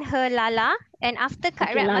masukkan her lala. And after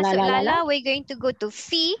Kak Rat masuk lala, we're going to go to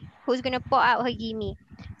Fee who's going to pour out her gimi.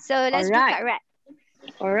 So let's do Kak Rat.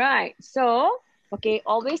 Alright. So, okay,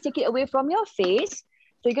 always take it away from your face.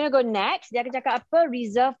 So you're going to go next. Dia akan cakap apa?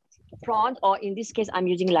 Reserve prawn or in this case I'm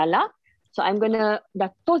using lala. So I'm going to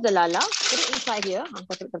toast the lala. Put it inside here.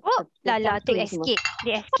 Oh, lala tu escape.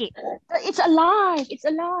 Dia escape. It's alive. It's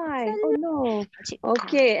alive. Oh no.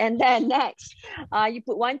 Okay, and then next, you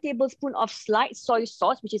put 1 tablespoon of sliced soy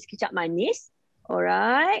sauce, which is kicap manis. All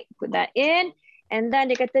right, put that in. And then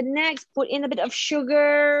they kata next, put in a bit of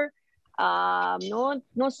sugar. No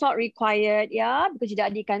salt required, yeah, because you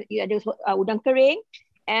ada udang kering.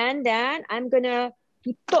 And then I'm gonna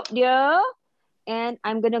tutup dia. And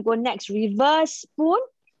I'm going to go next, reverse spoon,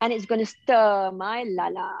 and it's going to stir my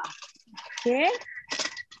lala. Okay.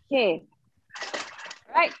 Okay.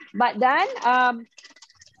 Right. But then,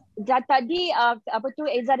 tadi,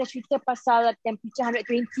 Eza dah cerita pasal temperature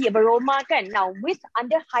 120 aroma kan. Now, with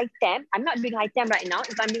under high temp, I'm not doing high temp right now.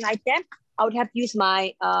 If I'm doing high temp, I would have to use my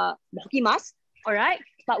hockey mask. All right.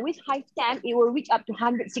 But with high temp, it will reach up to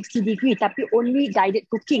 160 degrees, tapi only guided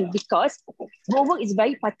cooking because Gowong is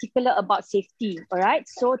very particular about safety, all right?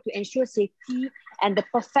 So to ensure safety and the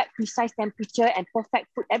perfect precise temperature and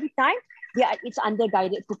perfect food every time, it's under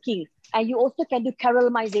guided cooking. And you also can do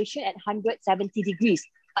caramelization at 170 degrees.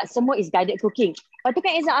 But semua is guided cooking. Lepas tu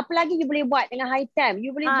kan Izzah, apa lagi you boleh buat dengan high temp?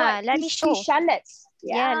 You boleh buat let me crispy show. shallots.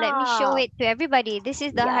 Yeah, let me show it to everybody. This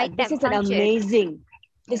is the high This temp is an function. amazing.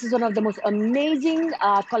 This is one of the most amazing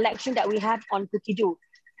collection that we have on Cookie Dough.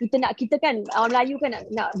 Kita kan, orang Melayu kan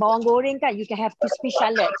nak bawang goreng kan, you can have crispy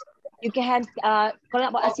shallots. You can have, kalau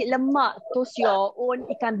nak buat nasi lemak, toast your own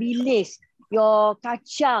ikan bilis, your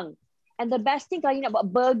kacang. And the best thing kalau you nak buat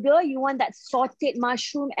burger, you want that sauteed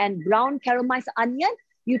mushroom and brown caramelized onion,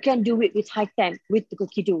 you can do it with high temp, with the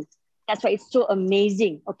Cookie Dough. That's why it's so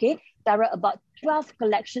amazing, okay? There are about 12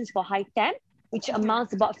 collections for high temp, which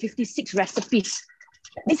amounts about 56 recipes.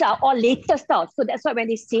 These are all latest tau. So that's why when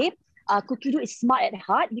they say Cookie Dough is smart at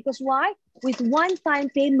heart, because why? With one-time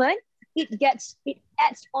payment, it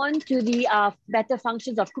adds on to the better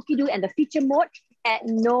functions of Cookie Dough and the feature mode at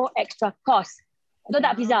no extra cost. Betul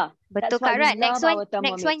tak, Fiza? Betul, Kak Rat. Next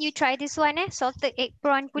one you try this one salted egg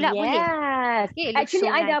prawn pula boleh? Yes. Okay,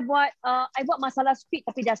 Actually, so I dah buat, I buat masala squid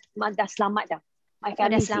tapi dah selamat dah. My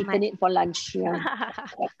family eaten it for lunch. Yeah.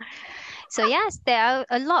 So yes, there are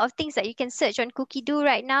a lot of things that you can search on Cookie Dough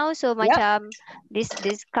right now. So macam this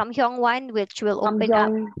Kam Hyong one, which will open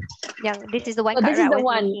up. This is the one. This is the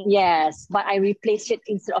one. Yes, but I replaced it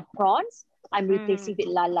instead of prawns. I'm replacing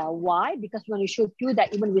with lala. Why? Because we want to show you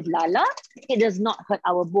that even with lala, it does not hurt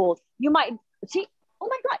our bowl. You might see, oh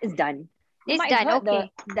my God, it's done. It's done,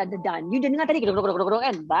 okay. The done. You dengar tadi gedor-gedor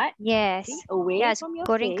kan? But yes, away from your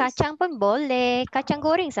goreng face. kacang pun boleh. Kacang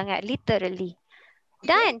goreng sangat, literally.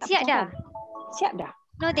 Done, siap dah. Siap dah.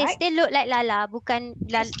 No, they still look like lala, bukan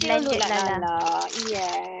blended like lala.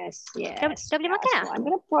 Yes. Dah boleh makan dah? I'm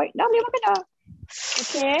gonna pour it. Dah boleh makan dah.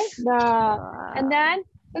 Okay, dah. And then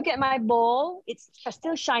look at my bowl. It's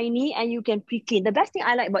still shiny and you can pre-clean. The best thing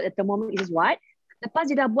I like about the Thermomix is what?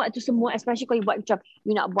 Lepas dia dah buat tu semua, especially kalau you buat macam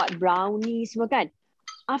you nak buat brownie semua kan.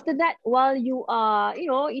 After that, while you are,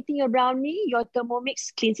 eating your brownie, your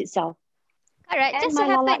Thermomix cleans itself. Alright, and just my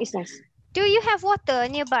so happen. lala is nice. Do you have water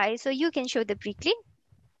nearby so you can show the pre-clean?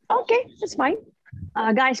 Okay, that's fine.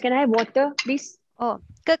 Guys, can I have water, please? Oh,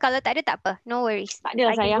 kalau tak ada tak apa. No worries. Tak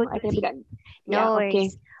ada lah sayang. I can pegang. No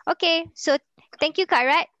worries. Okay, so thank you, Kak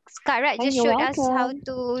Rat. Kak Rat just showed us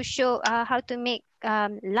how to make la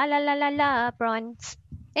la la la la prawns.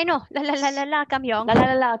 No, la la la la la Kam Hyong. La la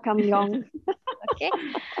la la Kam Hyong. Okay.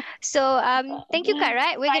 So thank you, Kak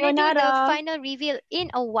Rat. We're gonna do the final reveal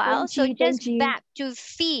in a while. Back to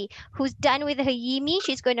Fee, who's done with her yimi.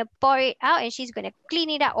 She's gonna pour it out and she's gonna clean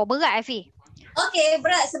it up. Oh, berat Fee. Okay,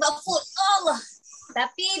 berat sebab food. Allah.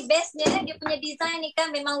 Tapi bestnya dia punya design ni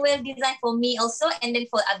kan memang well designed for me also and then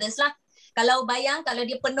for others lah. Kalau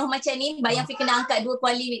dia penuh macam ni, bayang Fee kena angkat 2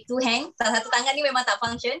 kuali with 2 hand. Salah satu tangan ni memang tak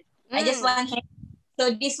function. I just one hand.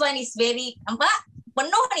 So this one is very, nampak?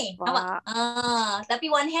 Penuh ni. Nampak? Tapi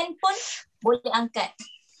one hand pun boleh angkat.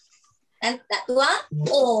 Dan tak tuang?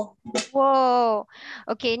 Oh. Wow.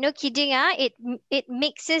 Okay, no kidding it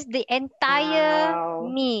mixes the entire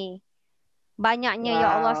mi. Banyaknya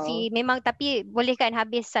ya Allah Fi. Memang tapi boleh kan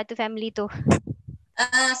habis satu family tu?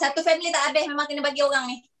 Satu family tak habis, memang kena bagi orang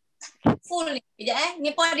ni. Full ni. Sekejap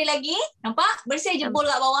Ni pun ada lagi. Nampak? Bersih je bowl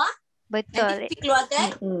kat bawah. Betul. Nanti keluarkan.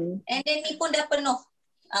 And then ni pun dah penuh.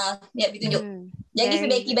 Sekejap Fi tunjuk. Jadi Fi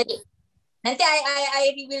bagi balik. Nanti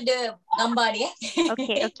I reveal the gambar dia.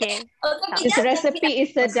 Okay. This recipe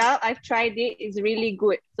is sedap. I've tried it. It's really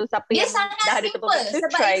good. So siapa dia yang dah ada Thermomix tu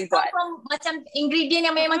try buat. From macam ingredient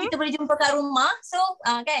yang memang kita boleh jumpa kat rumah. So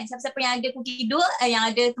kan siapa-siapa yang ada Cookie Dough, yang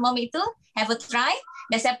ada Thermomix tu, have a try.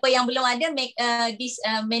 Dan siapa yang belum ada, make this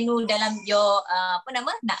menu dalam your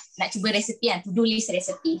nak cuba resipi kan, to do list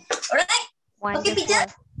recipe. Alright. Wonderful. Okay, pijat.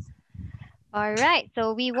 Alright,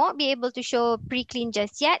 so we won't be able to show pre-clean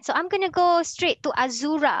just yet. So I'm going to go straight to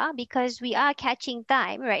Azura because we are catching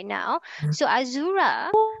time right now. So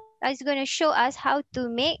Azura is going to show us how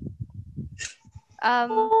to make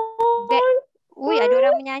ada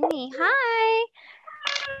orang menyanyi. Hi.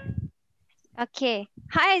 Okay.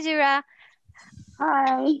 Hi Azura.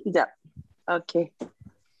 Hi. Sekejap. Okay.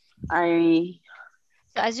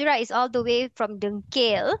 So Azura is all the way from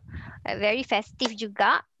Dengkil. Very festive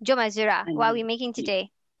juga. Jom Azura, what are we making today?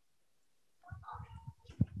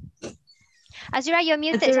 Azura, you're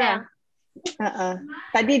muted. Azura.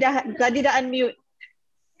 Tadi dah unmute.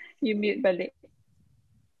 You mute balik.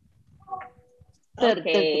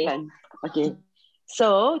 Okay.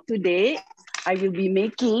 So today I will be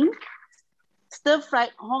making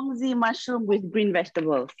stir-fried Hongzi mushroom with green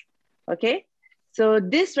vegetables. Okay. So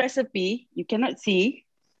this recipe you cannot see,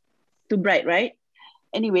 too bright, right?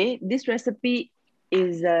 Anyway, this recipe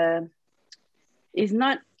is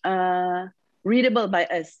not readable by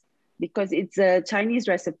us because it's a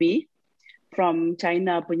Chinese recipe. from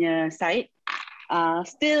China punya site.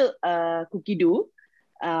 Still cookie dough.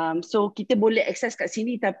 So kita boleh access kat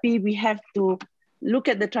sini, tapi we have to look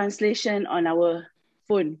at the translation on our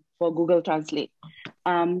phone for Google Translate.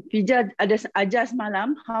 Fija ada ajar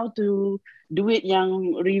semalam how to do it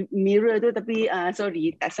yang mirror tu, tapi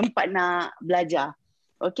sorry, tak sempat nak belajar.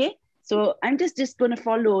 Okay, so I'm just gonna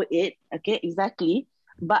follow it. Okay, exactly.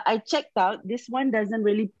 But I checked out, this one doesn't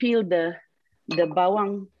really peel the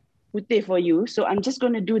bawang putih for you. So I'm just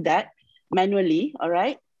gonna do that manually, all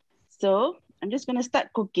right? So I'm just gonna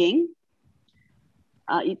start cooking.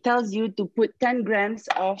 It tells you to put 10 grams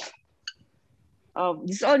of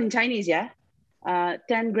this is all in Chinese, yeah?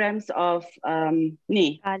 10 grams of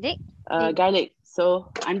garlic.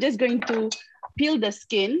 So I'm just going to peel the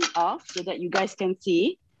skin off so that you guys can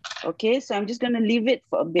see. Okay, so I'm just gonna leave it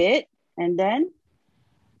for a bit, and then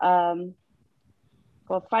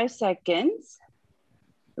for 5 seconds,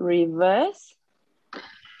 reverse,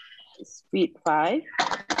 speed 5.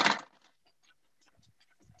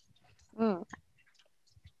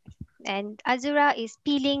 And Azura is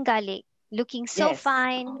peeling garlic, looking so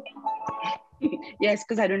fine. Yes,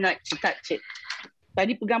 because I don't like to touch it.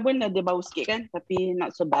 Tadi pegang pun ada bau sikit kan, tapi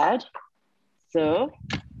not so bad. So,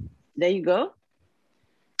 there you go.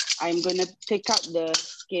 I'm gonna take out the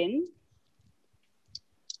skin.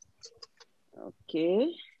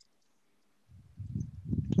 Okay.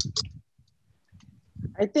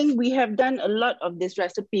 I think we have done a lot of this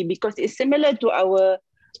recipe because it's similar to our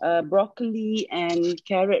broccoli and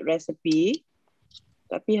carrot recipe.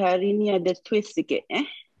 Tapi hari ni ada twist sikit.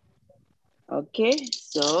 Okay,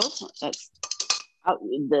 so let's out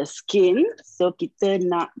with the skin. So kita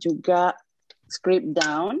nak juga scrape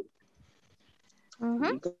down.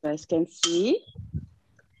 You guys can see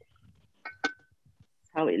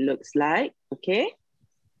how it looks like. Okay,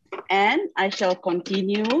 and I shall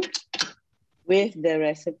continue with the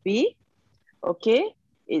recipe. Okay,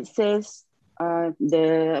 it says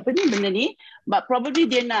the apa ni benda ni, but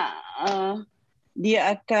probably dia nak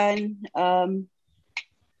dia akan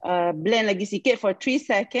blend lagi sikit for 3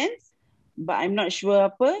 seconds, but I'm not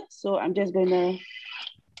sure apa, so I'm just gonna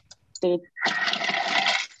take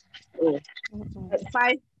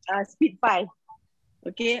 5 speed 5.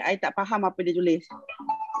 Okay, I tak faham apa dia tulis,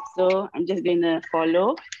 so I'm just gonna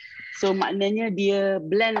follow. So maknanya dia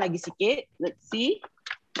blend lagi sikit. Let's see.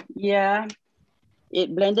 Yeah,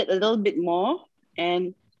 it blended a little bit more,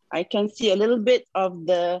 and I can see a little bit of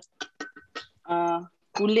the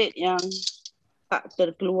kulit yang tak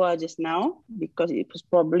terkeluar just now because it was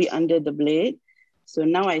probably under the blade. So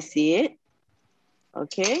now I see it.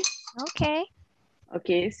 Okay. Okay.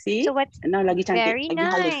 Okay, see? So what's now lagi cantik, very lagi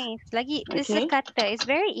halus. nice. Lagi sekata. It's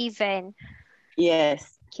very even.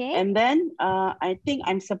 Yes. Okay. And then I think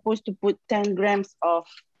I'm supposed to put 10 grams of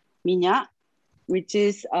minyak, which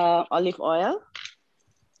is olive oil.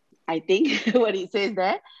 I think what it says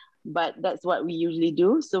there, but that's what we usually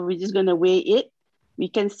do. So we're just gonna weigh it. We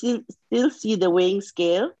can still see the weighing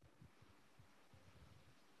scale.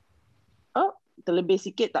 Oh, terlebih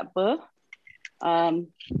sikit tak apa.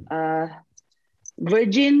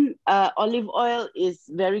 Virgin olive oil is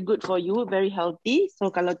very good for you, very healthy. So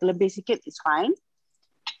kalau terlebih sikit, it's fine.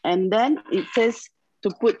 And then it says to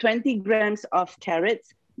put 20 grams of carrots,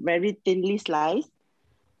 very thinly sliced.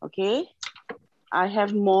 Okay. I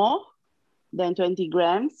have more than 20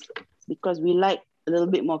 grams because we like a little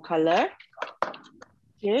bit more color.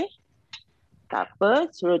 Okay. Tak apa,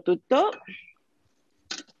 suruh tutup.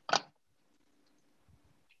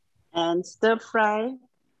 And stir fry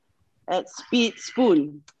at speed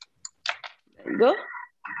spoon. There you go.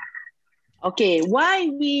 Okay, why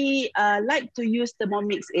we like to use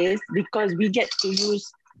Thermomix is because we get to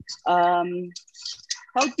use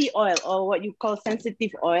healthy oil, or what you call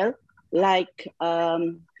sensitive oil, like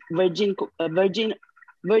virgin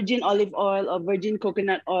olive oil or virgin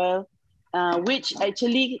coconut oil, which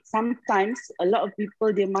actually sometimes a lot of people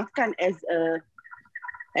they makan as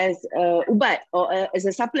ubat or as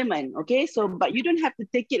a supplement. Okay, so but you don't have to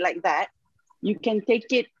take it like that. You can take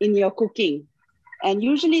it in your cooking. And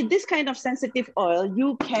usually this kind of sensitive oil,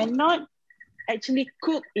 you cannot actually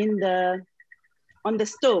cook on the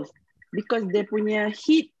stove because their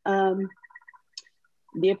heat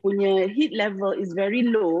level is very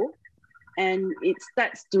low, and it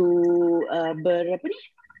starts to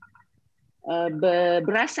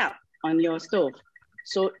berasap on your stove.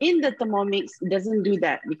 So in the Thermomix, it doesn't do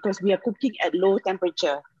that because we are cooking at low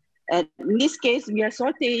temperature. And in this case, we are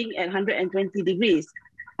sauteing at 120 degrees.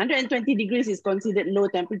 120 degrees is considered low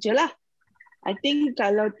temperature lah. I think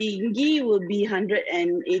kalau tinggi will be 180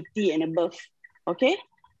 and above. Okay.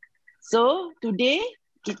 So today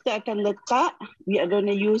kita akan letak, we are going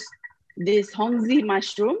to use this Hongzi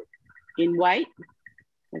mushroom in white.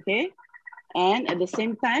 Okay. And at the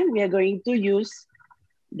same time, we are going to use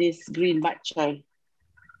this green bak choy.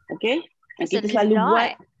 Okay. And kita selalu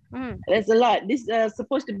buat, that's a lot. This is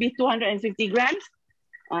supposed to be 250 grams.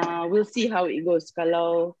 We'll see how it goes.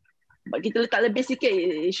 Kalau kita letak lebih sikit,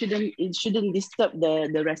 it shouldn't disturb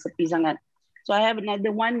the recipe sangat. So I have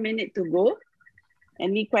another 1 minute to go.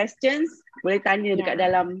 Any questions? Boleh tanya dekat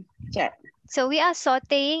dalam chat. So we are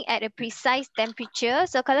sauteing at a precise temperature.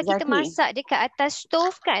 So kalau kita masak dekat atas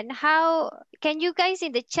stove kan, how can you guys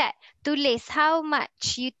in the chat tulis how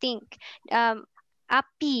much you think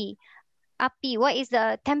api, what is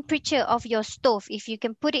the temperature of your stove? If you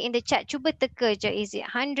can put it in the chat, cuba teka je. Is it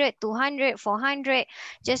 100, 200, 400?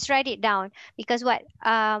 Just write it down. Because what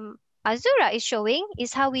Azura is showing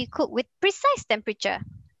is how we cook with precise temperature.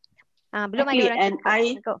 Belum ada orang and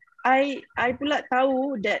I pula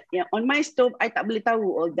tahu that on my stove I tak boleh tahu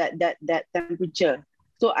all that temperature.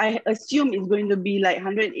 So I assume it's going to be like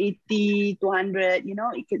 180, 200, you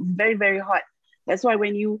know, it's very, very hot. That's why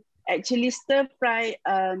when you actually stir fry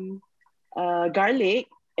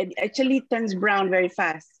garlic, it actually turns brown very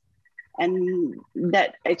fast. And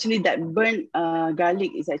that burnt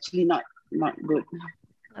garlic is actually not good.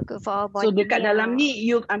 Not good for our body. So dekat dalam ni,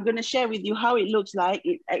 I'm going to share with you how it looks like.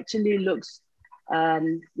 It actually looks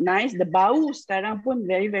nice. The bau sekarang pun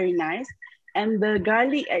very, very nice. And the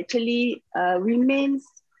garlic actually remains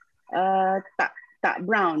tak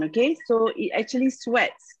brown, okay? So it actually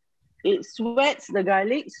sweats. It sweats the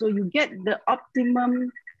garlic, so you get the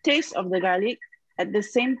optimum taste of the garlic. At the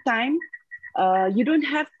same time, you don't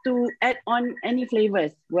have to add on any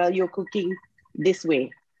flavors while you're cooking this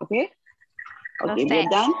way, okay? Okay, we're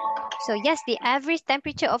done. So yes, the average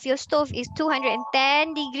temperature of your stove is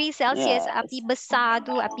 210 degrees Celsius. Yes. Api besar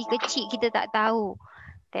tu, api kecil kita tak tahu.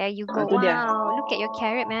 There you go. Wow, look at your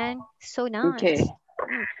carrot, man. So nice. Okay.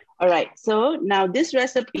 All right. So now this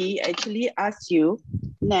recipe actually asks you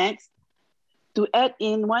next to add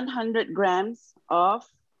in 100 grams of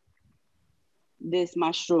this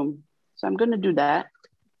mushroom. So I'm going to do that.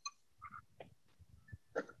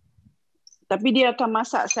 Tapi dia akan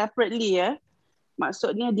masak separately ya.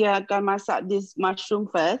 Maksudnya dia akan masak this mushroom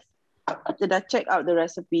first. Kita dah check out the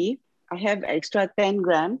recipe. I have extra 10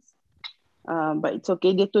 grams. But it's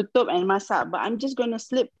okay. Dia tutup and masak. But I'm just going to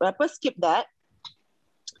skip that.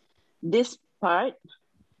 This part.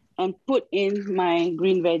 And put in my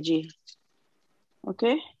green veggie.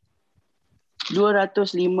 Okay.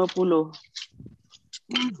 250.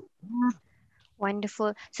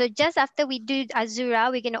 Wonderful. So just after we do Azura,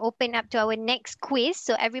 we're going to open up to our next quiz.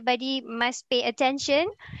 So everybody must pay attention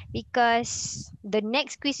because the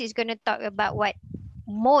next quiz is going to talk about what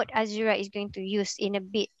mode Azura is going to use in a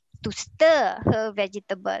bit to stir her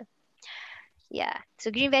vegetable. Yeah. So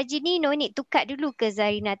green veggie ni no need to cut dulu ke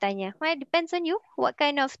Zarina tanya? Well, depends on you. What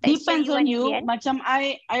kind of texture depends you on want you. Macam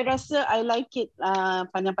I rasa I like it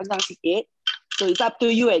panjang-panjang sikit. So it's up to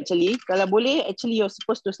you actually. Kalau boleh, actually you're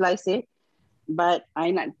supposed to slice it. But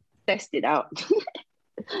I not test it out.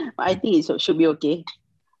 I think it should be okay.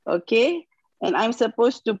 Okay. And I'm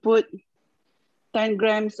supposed to put 10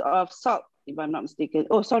 grams of salt, if I'm not mistaken.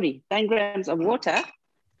 Oh, sorry. 10 grams of water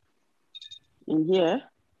in here.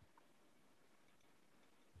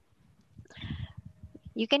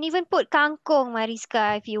 You can even put kangkong,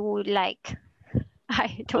 Mariska, if you would like.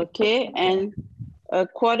 Okay. And a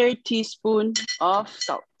 1/4 teaspoon of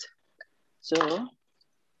salt. So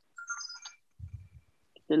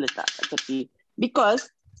letak kat tepi. Because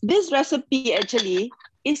this recipe actually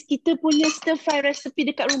is kita punya stir fry recipe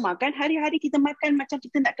dekat rumah kan. Hari-hari kita makan macam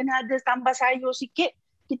kita nak kena ada tambah sayur sikit.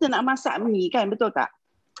 Kita nak masak ni kan, betul tak?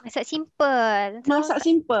 Masak simple. Masak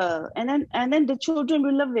simple. And then the children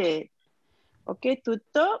will love it. Okay,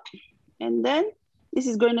 tutup. And then this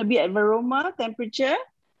is going to be at aroma temperature.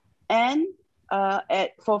 And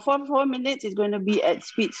for 4 minutes it's going to be at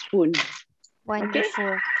split spoon.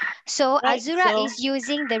 Wonderful. Okay. So Azura is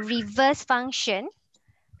using the reverse function.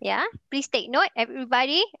 Yeah, please take note,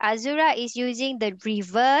 everybody. Azura is using the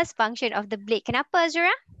reverse function of the blade. Kenapa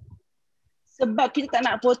Azura? Sebab kita tak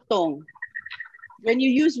nak potong. When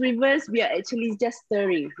you use reverse, we are actually just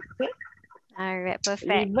stirring. Okay. Alright, perfect.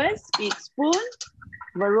 Reverse, split spoon,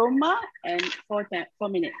 aroma, and 4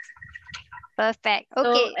 minutes. Perfect. Okay.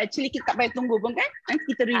 So actually kita tak payah tunggu pun kan?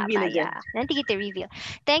 Nanti kita reveal aja. Nanti kita reveal.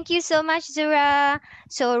 Thank you so much, Zura.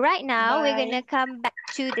 So right now we're gonna come back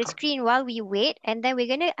to the screen while we wait, and then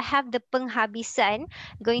we're gonna have the penghabisan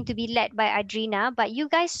going to be led by Adrina. But you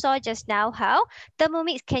guys saw just now how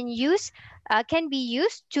Thermomix can use can be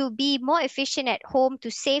used to be more efficient at home,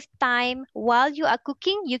 to save time while you are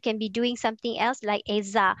cooking. You can be doing something else like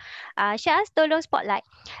Eza. Syaz, tolong spotlight.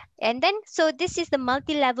 And then, so this is the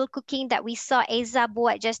multi-level cooking that we saw Eza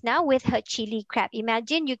buat just now with her chili crab.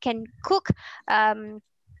 Imagine you can cook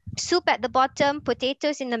soup at the bottom,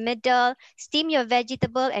 potatoes in the middle, steam your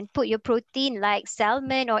vegetable and put your protein like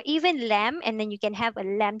salmon or even lamb, and then you can have a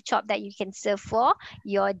lamb chop that you can serve for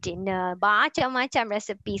your dinner. Macam-macam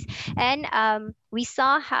recipes. And we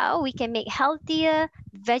saw how we can make healthier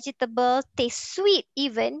vegetables, taste sweet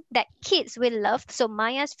even, that kids will love. So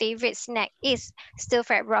Maya's favorite snack is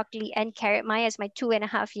stir-fried broccoli and carrot. Maya is my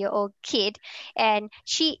 2.5-year-old kid, and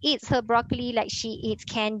she eats her broccoli like she eats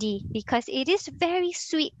candy because it is very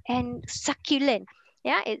sweet and succulent.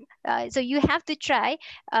 Yeah, so you have to try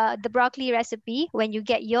the broccoli recipe when you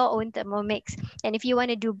get your own Thermomix. And if you want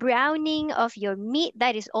to do browning of your meat,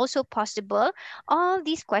 that is also possible. All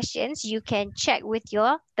these questions you can check with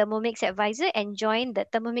your Thermomix advisor and join the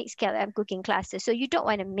TherMomixKLM cooking classes. So you don't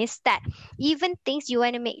want to miss that. Even things you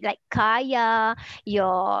want to make like kaya,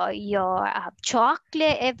 your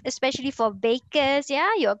chocolate, especially for bakers,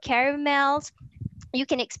 yeah, your caramels. You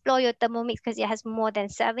can explore your Thermomix because it has more than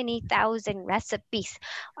 70,000 recipes.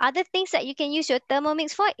 Other things that you can use your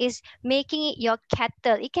Thermomix for is making it your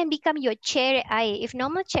kettle. It can become your ceret air. If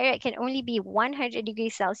normal ceret can only be 100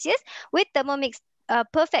 degrees Celsius, with Thermomix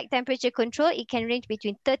perfect temperature control, it can range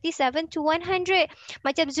between 37 to 100.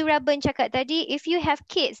 Macam Zuraban cakap tadi, if you have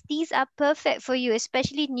kids, these are perfect for you,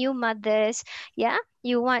 especially new mothers. Yeah,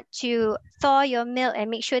 you want to thaw your milk and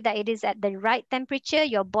make sure that it is at the right temperature,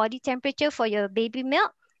 your body temperature for your baby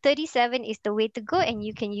milk. 37 is the way to go, and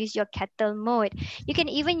you can use your kettle mode. You can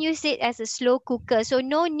even use it as a slow cooker, so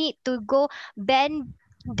no need to go bend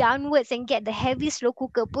downwards and get the heavy slow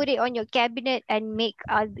cooker, put it on your cabinet and make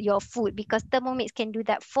your food, because Thermomix can do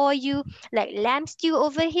that for you. Like lamb stew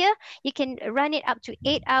over here, you can run it up to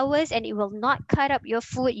 8 hours and it will not cut up your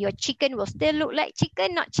food. Your chicken will still look like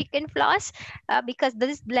chicken, not chicken floss, because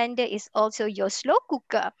this blender is also your slow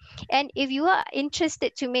cooker. And if you are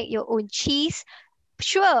interested to make your own cheese,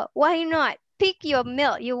 sure, why not? Pick your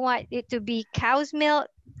milk. You want it to be cow's milk,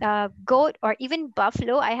 goat, or even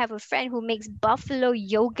buffalo. I have a friend who makes buffalo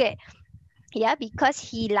yogurt. Yeah, because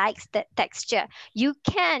he likes that texture. You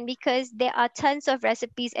can, because there are tons of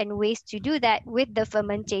recipes and ways to do that with the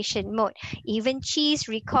fermentation mode. Even cheese,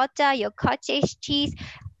 ricotta, your cottage cheese.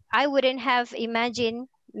 I wouldn't have imagined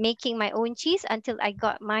making my own cheese until I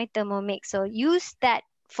got my Thermomix. So use that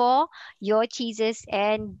for your cheeses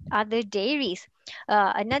and other dairies.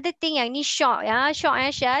 Another thing yang ni shock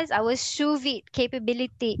Syaz, our sous vide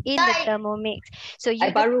capability in the Thermomix. So you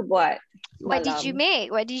I baru buat what did you semalam.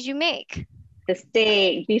 make? What did you make? The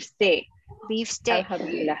steak, beef steak. Beef steak.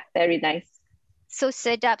 Alhamdulillah, very nice. So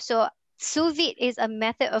sedap. So sous vide is a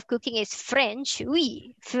method of cooking. It's French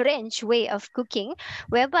way of cooking,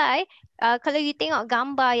 whereby kalau you tengok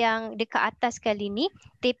gambar yang dekat atas kali ni,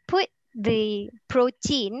 they put the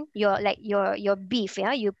protein, your beef,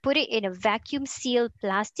 yeah, you put it in a vacuum sealed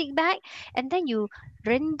plastic bag, and then you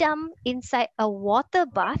rendam inside a water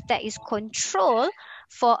bath that is controlled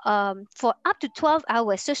for up to 12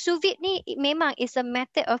 hours. So sous vide ni memang is a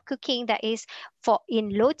method of cooking that is for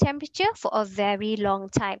in low temperature for a very long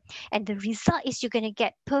time, and the result is you're going to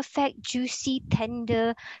get perfect juicy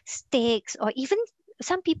tender steaks, or even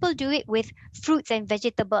some people do it with fruits and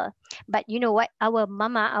vegetable. But you know what? Our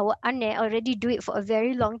mama, our anne already do it for a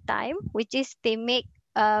very long time, which is they make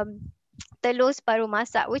telur separuh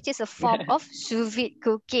masak, which is a form of sous vide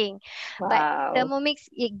cooking. But Thermomix,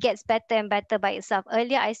 it gets better and better by itself.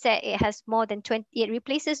 Earlier I said it has more than 20, it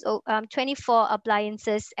replaces 24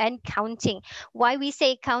 appliances and counting. Why we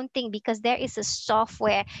say counting? Because there is a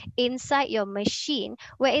software inside your machine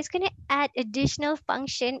where it's going to add additional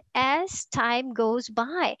function as time goes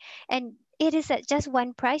by. And it is at just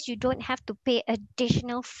one price. You don't have to pay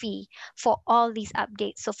additional fee for all these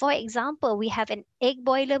updates. So for example, we have an egg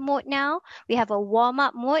boiler mode now. We have a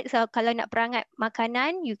warm-up mode. So kalau nak perangat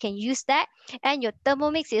makanan, you can use that. And your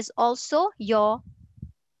Thermomix is also your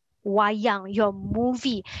wayang, your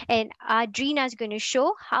movie. And Adrina is going to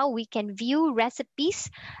show how we can view recipes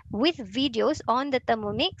with videos on the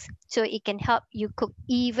Thermomix, so it can help you cook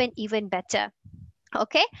even better.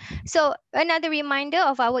 Okay, so another reminder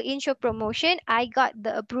of our intro promotion. I got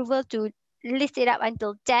the approval to list it up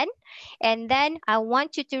until 10, and then I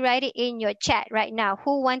want you to write it in your chat right now.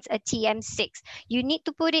 Who wants a TM6? You need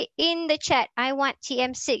to put it in the chat. I want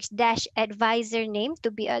TM6-advisor name to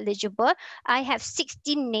be eligible. I have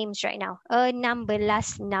 16 names right now,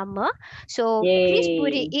 16 nama. So please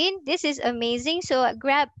put it in. This is amazing. So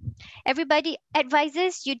grab Everybody,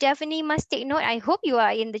 advisors, you definitely must take note. I hope you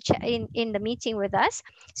are in the chat in the meeting with us.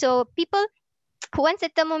 So people who wants a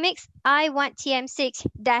Thermomix, I want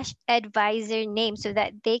TM6-advisor name so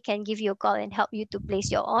that they can give you a call and help you to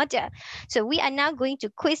place your order. So we are now going to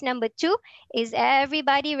quiz number 2. Is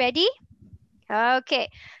everybody ready? Okay.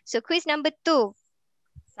 So quiz number 2.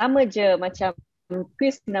 Sama je macam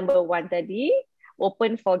quiz number 1 tadi.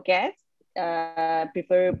 Open for guests.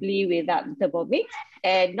 Preferably without Thermomix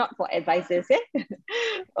and not for advisors.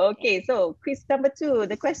 Okay, so quiz number 2.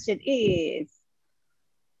 The question is,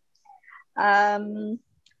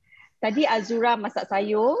 tadi Azura masak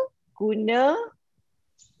sayur guna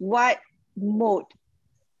what mode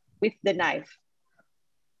with the knife?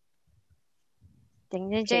 Ding,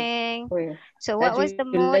 ding, ding. Oh, yeah. So what was the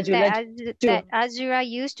mode that laju. Azura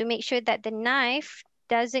used to make sure that the knife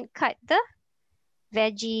doesn't cut the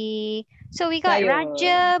veggie? So we got Sayur.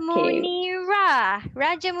 Raja Munira.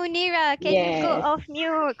 Raja Munira, can you go Yes. off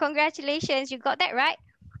mute? Congratulations, you got that right.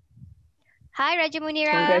 Hi, Raja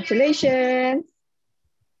Munira. Congratulations.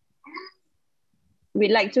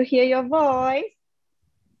 We'd like to hear your voice.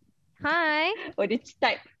 Hi. Oh, dia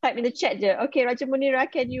type in the chat je. Okay, Raja Munira,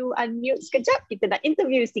 can you unmute sekejap? Kita nak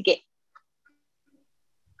interview sikit.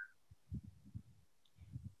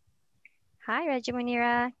 Hi, Raja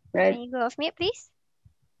Munira. Can you go off mute, please?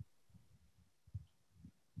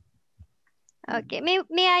 Okay,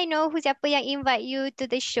 may I know who's siapa yang invite you to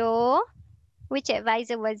the show? Which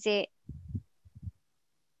advisor was it?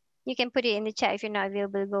 You can put it in the chat if you're not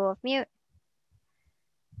available. Go off mute.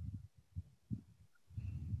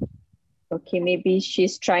 Okay, maybe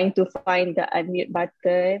she's trying to find the unmute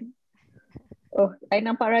button. Oh, I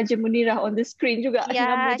nampak Raja Munira on the screen juga.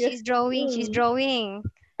 Yeah, she's drawing. She's drawing.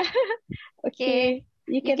 Okay.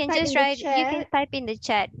 You can just type in the write. You can chat. type in the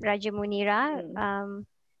chat, Raja Munira.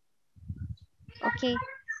 Okay,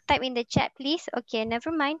 type in the chat, please. Okay, never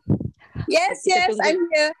mind. Yes, yes, I'm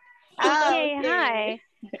here. Okay, hi.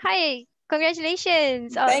 Hi,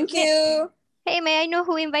 congratulations. Thank you. Hey, may I know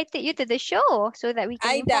who invited you to the show so that we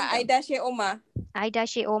can inform them? Aida Sheikh Omar. Aida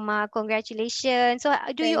Sheikh Omar, congratulations. So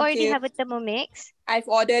do you Thank already you. have a Thermomix? I've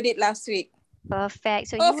ordered it last week. Perfect.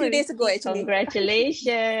 So a you few will days ago, receive- actually.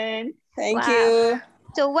 Congratulations. Thank Wow. you.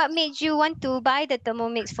 So what made you want to buy the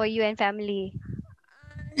Thermomix for you and family?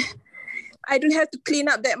 I don't have to clean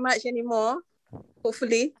up that much anymore,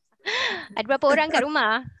 hopefully. Ada berapa orang kat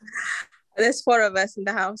rumah? There's 4 of us in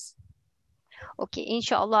the house. Okay,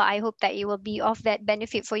 insyaAllah, I hope that it will be of that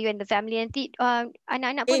benefit for you and the family. Nanti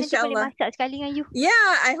anak-anak pun nanti boleh InsyaAllah. masak sekali dengan you.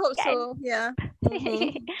 Yeah, I hope Kan? so. Yeah.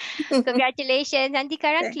 Congratulations. Nanti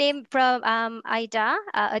Karan claim from Aida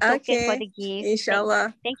a token for the gift.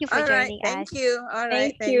 Inshallah. Thank you for All right, joining thank us. you. All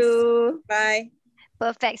right, Thank you. Bye.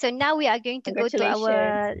 Perfect. So now we are going to go to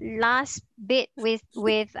our last bit with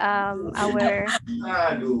our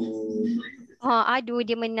aduh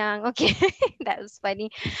dia menang. Okay. That was funny.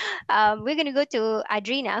 We're going to go to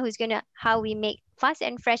Adrina, who's going to how we make fast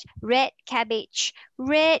and fresh red cabbage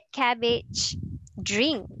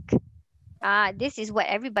drink. This is what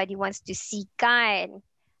everybody wants to see, kan?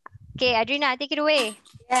 Okay, Adrina, take it away.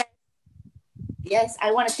 Yes, I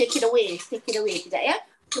want to take it away. Take it away. Sekejap, ya.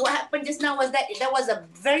 So what happened just now was that there was a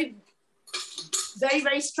very, very,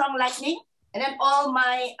 very strong lightning, and then all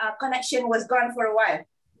my connection was gone for a while.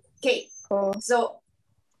 Okay, so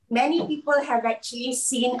many people have actually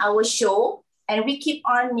seen our show, and we keep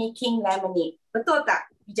on making lemonade. Betul tak,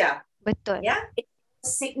 Hija? Betul. Yeah,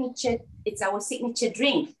 it's our signature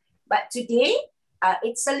drink. But today,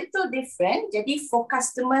 it's a little different. Jadi for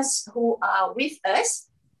customers who are with us,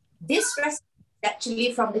 this recipe is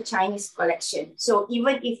actually from the Chinese collection. So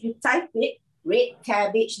even if you type it, red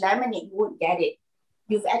cabbage lemonade, you won't get it.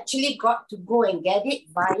 You've actually got to go and get it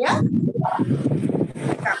via.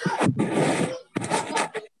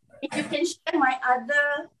 If you can share my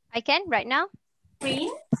other. I can right now. Screen.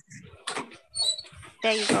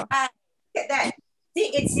 There you go. Look at that. See,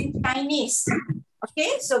 it's in Chinese.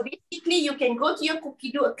 Okay, so basically you can go to your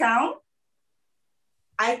Cookido account.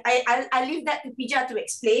 I'll leave that to Pija to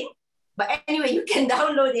explain. But anyway, you can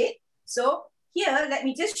download it. So here, let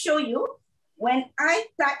me just show you. When I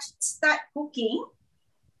start cooking,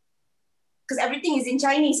 because everything is in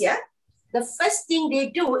Chinese, yeah? The first thing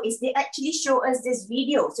they do is they actually show us this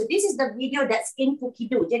video. So this is the video that's in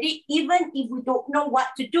Cookido. Jadi even if we don't know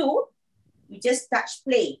what to do, we just touch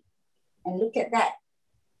play. And look at that.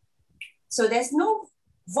 So there's no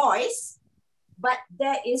voice, but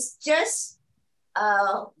there is just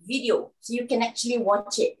a video. So you can actually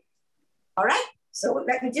watch it. All right. So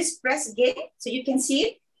let me just press again so you can see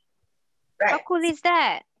it. Right. How cool is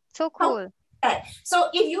that? So cool. that. So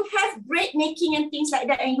if you have bread making and things like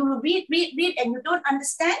that, and you read, and you don't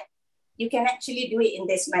understand, you can actually do it in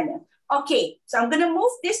this manner. Okay, so I'm going to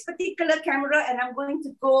move this particular camera and I'm going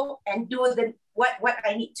to go and do what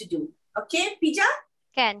I need to do. Okay, Pija?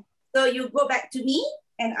 Can. So you go back to me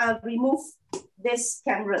and I'll remove this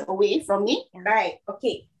camera away from me. Yeah. Right,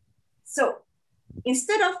 okay. So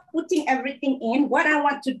instead of putting everything in, what I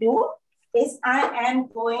want to do is I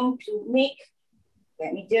am going to make,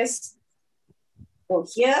 let me just go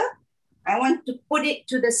here. I want to put it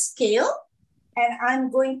to the scale and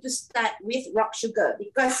I'm going to start with rock sugar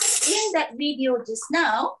because in that video just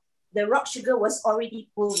now, the rock sugar was already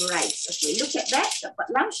pulverized. Okay, look at that. I put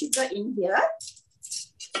lump sugar in here.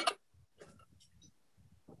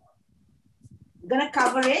 I'm gonna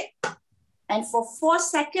cover it. And for 4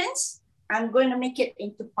 seconds, I'm going to make it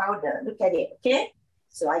into powder. Look at it, okay?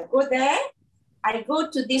 So I go there. I go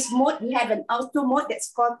to this mode. We have an auto mode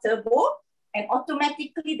that's called turbo. And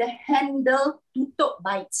automatically the handle tutup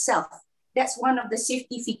by itself. That's one of the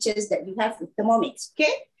safety features that you have with Thermomix,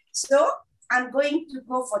 okay? So I'm going to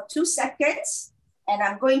go for 2 seconds and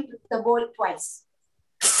I'm going to turbo it twice.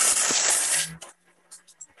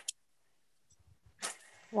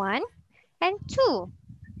 1 and 2.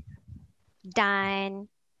 Done.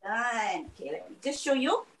 Done. Okay, let me just show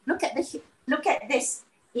you. Look at this. Look at this.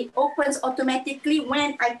 It opens automatically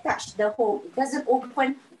when I touch the hole. It doesn't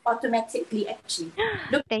open automatically actually.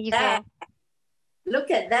 Look there you at that. Go. Look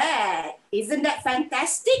at that. Isn't that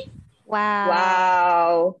fantastic? Wow.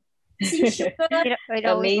 Wow. Sugar.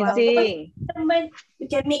 Amazing. Cinnamon. You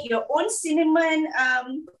can make your own cinnamon,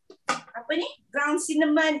 ground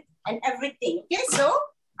cinnamon and everything. Okay, so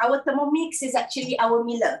our Thermomix is actually our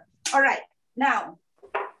miller. All right, now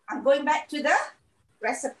I'm going back to the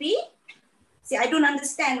recipe. See, I don't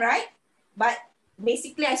understand, right? But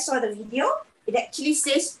basically I saw the video. It actually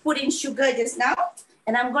says put in sugar just now.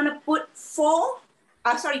 And I'm going to put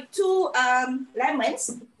 2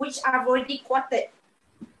 lemons, which I've already quartered.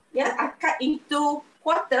 Yeah, I cut into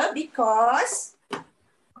quarter because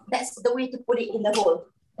that's the way to put it in the hole.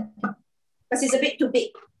 Because it's a bit too big.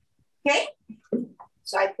 Okay?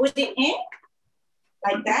 So I put it in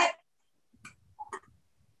like that.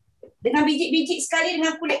 Dengan biji-biji sekali,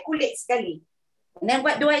 dengan kulit-kulit sekali. And then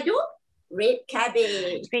what do I do? Red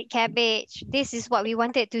cabbage. Red cabbage. This is what we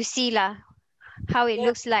wanted to see lah. How it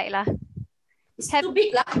looks like lah. It's too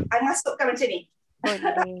big lah. I masukkan macam ni.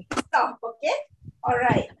 Okay. Stop, okay?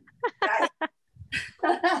 Alright. Right.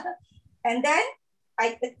 And then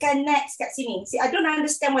I tekan next kat sini. See, I don't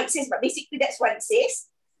understand what it says, but basically that's what it says.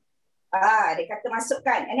 Dia kata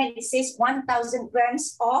masukkan. And then it says 1,000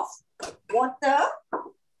 grams of water.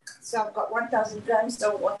 So I've got 1,000 grams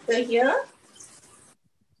of water here.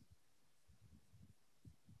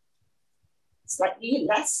 Slightly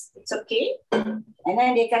less, it's okay. And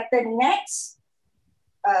then they kata next,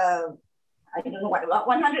 I don't know what, about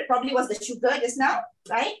 100 probably was the sugar just now,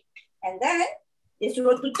 right? And then they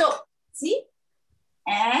suruh tutup, see?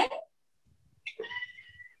 And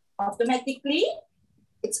automatically,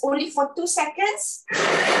 it's only for 2 seconds.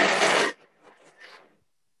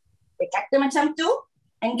 They kata macam tu.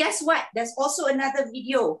 And guess what? There's also another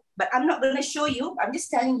video, but I'm not going to show you. I'm just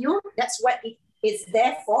telling you that's what it is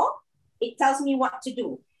there for. It tells me what to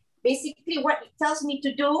do. Basically, what it tells me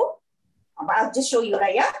to do, I'll just show you,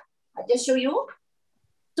 Raya. I'll just show you.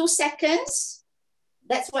 2 seconds.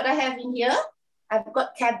 That's what I have in here. I've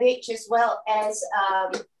got cabbage as well as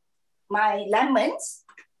my lemons.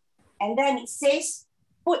 And then it says,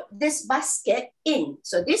 put this basket in.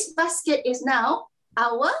 So this basket is now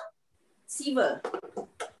our sieve.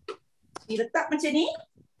 Diletak macam ni.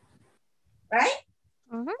 Right?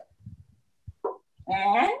 Mm-hmm.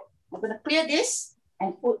 And I'm going to clear this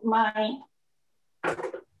and put my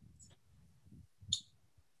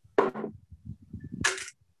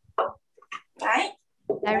right.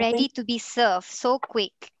 They're ready to be served so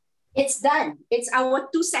quick. It's done. It's our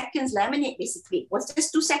 2 seconds lemonade basically. It was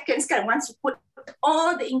just 2 seconds. Once you put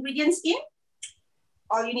all the ingredients in,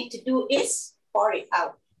 all you need to do is pour it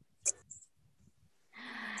out.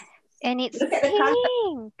 And it's Look at the color.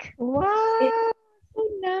 pink. Wow. So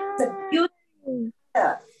nice. It's a beautiful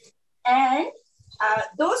color. And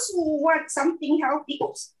those who want something healthy,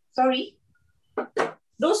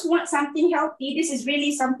 those who want something healthy, this is really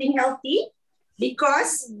something healthy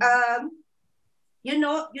because you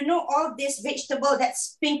know all this vegetable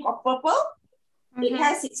that's pink or purple, it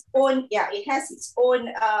has its own, it has its own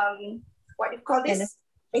what do you call this?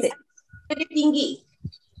 It's really tinggi.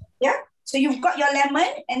 Yeah. So you've got your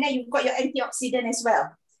lemon and then you've got your antioxidant as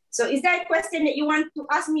well. So is there a question that you want to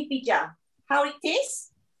ask me, Pija? How it tastes?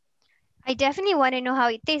 I definitely want to know how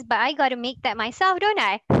it tastes, but I got to make that myself, don't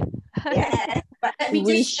I? Yes, but let me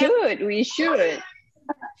We just share, should.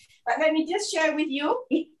 but let me just share with you.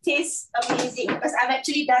 It tastes amazing because I've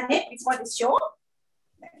actually done it before the show.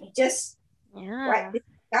 Let me just wipe this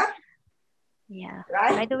up. Yeah.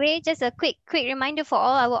 Right. By the way, just a quick reminder for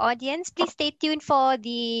all our audience. Please stay tuned for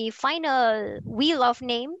the final wheel of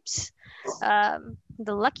names,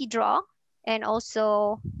 the lucky draw, and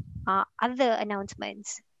also other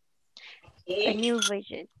announcements. A Okay. new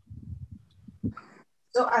version.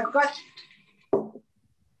 So I've got.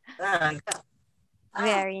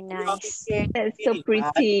 Very nice. That's so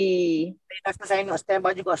pretty. Saya nak stand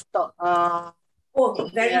by juga stok. Oh,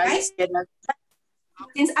 very nice.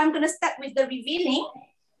 Since I'm gonna start with the revealing.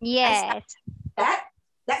 Yes.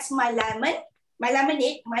 That's my lemon, my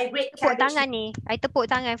lemonade, my red Tepuk cabbage. tangan ni. I tepuk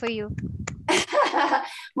tangan for you.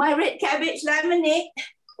 My red cabbage lemonade,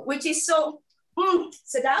 which is so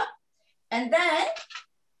sedap. And then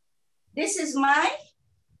this is my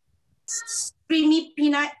creamy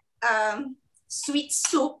peanut sweet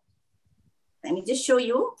soup. Let me just show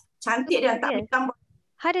you. Cantik dia tak ambil gambar.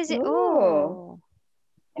 How does it? Oh.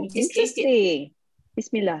 Let me just taste it. Interesting.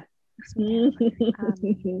 Bismillah.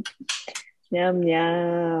 Yum,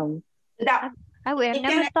 yum. Sedap. I would have It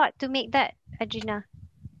never can- thought to make that, Adrina.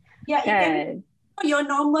 Yeah, it can Kan? your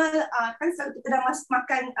normal kan selalu kita dah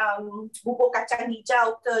makan bubur kacang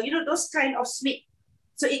hijau ke, you know, those kind of sweet.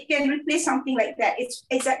 So it can replace something like that.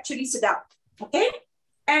 It's actually sedap. Okay?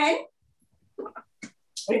 And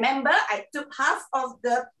remember, I took half of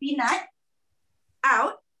the peanut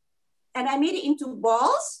out and I made it into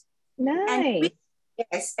balls. Nice.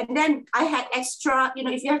 Yes, and then I had extra, you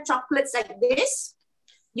know, if you have chocolates like this,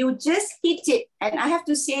 you just heat it. And I have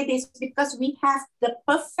to say this because we have the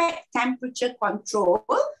perfect temperature control.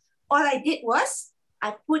 All I did was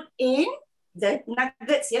I put in the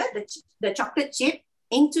nuggets here, the chocolate chip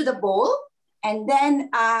into the bowl. And then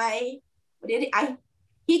I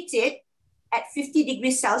heat it at 50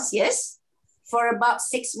 degrees Celsius for about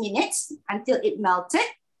 6 minutes until it melted.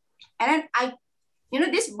 And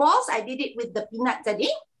then these balls, I did it with the peanut tadi.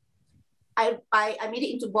 I made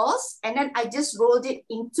it into balls and then I just rolled it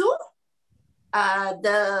into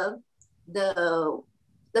the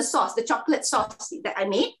sauce, the chocolate sauce that I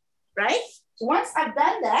made, right? So once I've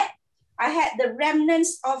done that, I had the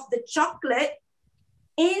remnants of the chocolate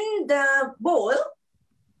in the bowl.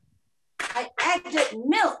 I added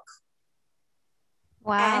milk.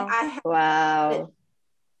 Wow. And Wow.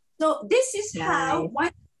 So this is how one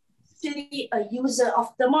actually a user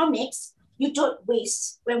of Thermomix, you don't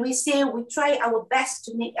waste. When we say we try our best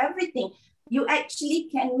to make everything, you actually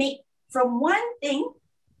can make from one thing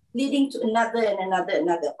leading to another and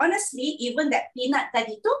another. Honestly, even that peanut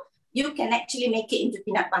tadi tu, you can actually make it into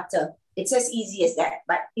peanut butter. It's as easy as that.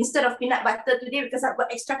 But instead of peanut butter today, because I've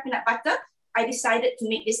got extra peanut butter, I decided to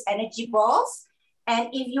make this energy balls. And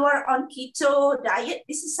if you are on keto diet,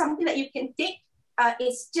 this is something that you can take.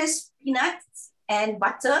 It's just peanuts and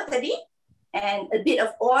butter tadi, and a bit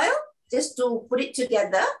of oil just to put it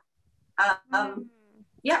together.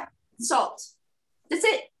 Yeah, salt. That's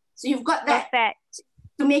it. So you've got that. Perfect.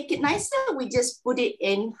 To make it nicer, we just put it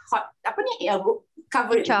in hot, cover it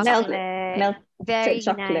with Chocolate. Very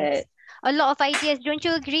chocolate. nice. A lot of ideas. Don't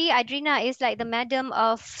you agree? Adrina is like the madam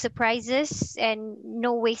of surprises and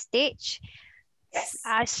no wastage. Yes.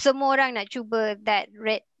 Semua orang nak cuba that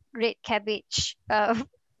red cabbage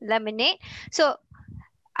lemonade. So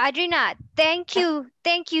Adrina, thank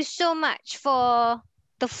you so much for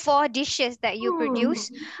the 4 dishes that you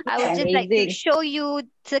produce. I would just like to show you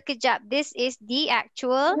sekejap. This is the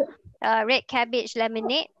actual red cabbage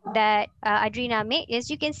lemonade that Adrina made.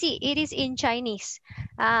 As you can see, it is in Chinese.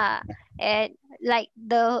 And like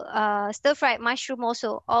the stir-fried mushroom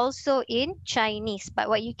also in Chinese. But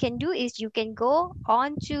what you can do is you can go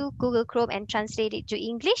on to Google Chrome and translate it to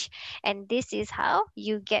English. And this is how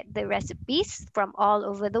you get the recipes from all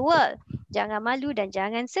over the world. Jangan malu dan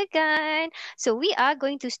jangan segan. So we are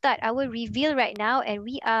going to start our reveal right now, and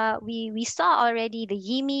we saw already the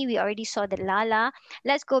Yimi, we already saw the Lala.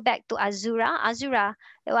 Let's go back to Azura. Azura,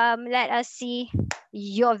 let us see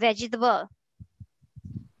your vegetable.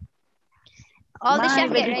 All the chefs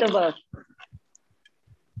get ready.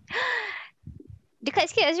 Dekat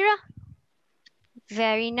sikit Azura.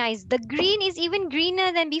 Very nice. The green is even greener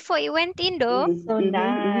than before it went in though. So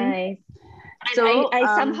nice. So I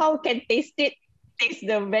somehow can taste the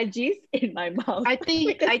veggies in my mouth. I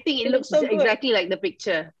think it looks so good. exactly like the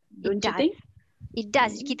picture. Don't you think? It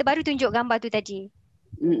does. Kita baru tunjuk gambar tu tadi.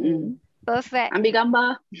 Perfect. Ambil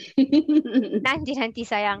gambar. Nanti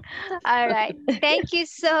sayang. Alright. Thank you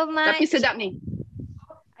so much. Tapi sedap ni.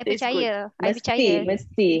 I percaya.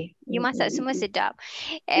 Mesti. You masak semua sedap.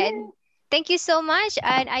 And thank you so much.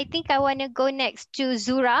 And I think I want to go next to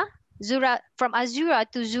Zura. Zura, from Azura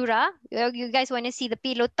to Zura. You guys want to see the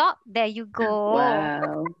pillow top? There you go.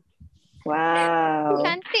 Wow. Wow.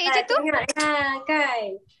 Cantik je tu. Tengok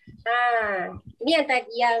kan. Ini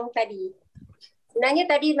yang tadi. Sebenarnya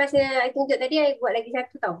tadi masa I tunjuk tadi, I buat lagi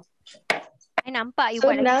satu tau. I nampak you So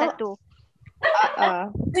buat lagi now- satu.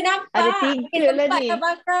 You nampak? Ada 3 lah ni.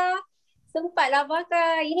 Sempatlah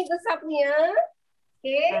bakar. Ini besar punya.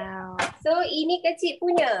 Okay. Wow. So ini kecil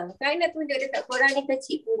punya. Saya nak tunjuk dekat korang ni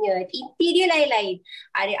kecil punya. Inti dia lain-lain.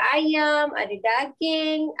 Ada ayam, ada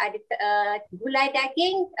daging, ada gulai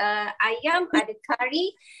daging, ayam, ada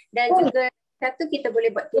kari dan juga satu kita boleh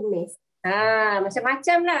buat tumis.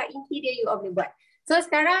 Macam-macam lah inti dia you all boleh buat. So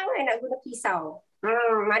sekarang I nak guna pisau.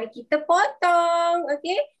 Mari kita potong.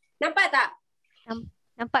 Okay. Nampak tak?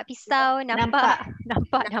 Nampak pisau, nampak.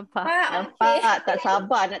 Tak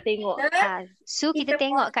sabar nak tengok. So kita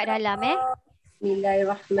tengok kat dalam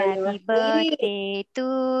Bismillahirrahmanirrahim. Happy birthday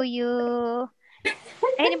to you.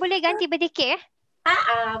 Ni boleh ganti birthday cake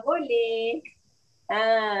Boleh.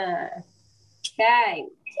 Kan.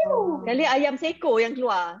 Kali ayam seko yang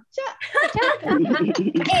keluar.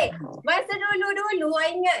 Masa dulu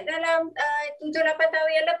I ingat dalam 7-8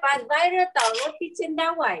 tahun yang lepas viral tau roti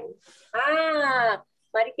cendawan.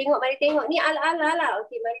 Mari tengok. Ni ala-ala lah.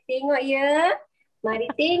 Okey, mari tengok ya.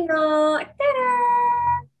 Mari tengok. Tada!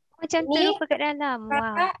 Macam terlupa kat dalam.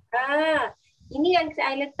 Wow. Ini yang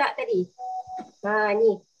saya letak tadi.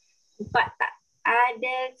 Ni. Nampak tak?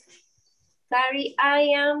 Ada kari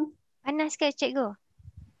ayam. Panas ke cikgu?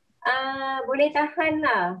 Boleh tahan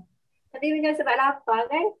lah. Tapi macam sebab lapar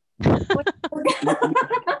kan.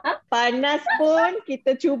 Panas pun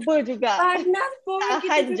kita cuba juga. Panas pun Tahan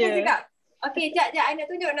kita cuba je. juga. Okey, jap. I nak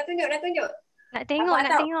tunjuk. Nak tengok.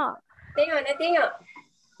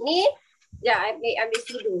 Ni, jap, ambil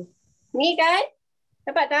dulu. Ni kan,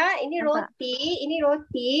 nampak tak? Ini Nampak.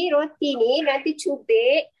 roti. Roti ni nanti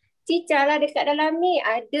cubit. Cicah lah dekat dalam ni.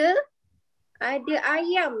 Ada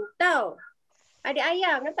ayam tau. Ada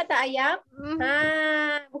ayam. Nampak tak ayam?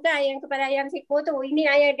 Bukan ayam kepada ayam seko tu. Ini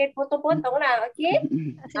ayam dia potong-potong lah. Okey?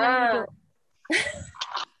 Senang duduk.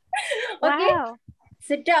 Okey. Wow.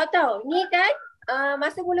 Sedap tau. Ni kan,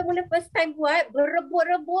 masa mula-mula first time buat,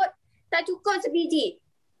 berebut-rebut, tak cukup sebiji.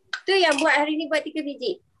 Tu yang buat hari ni buat 3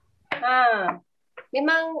 biji.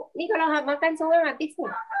 Memang ni kalau makan seorang habis ni.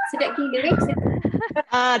 Sedap gila.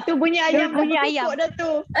 Tu bunyi ayam. Bunyi ayam. Dah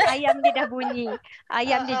tu. Ayam dia dah bunyi.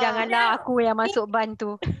 Ayam dia janganlah aku yang masuk ban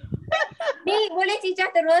tu. Ni boleh cicah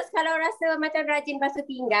terus kalau rasa macam rajin basuh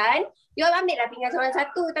pinggan. You ambil lah pinggan seorang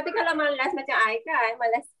satu. Tapi kalau malas macam I kan,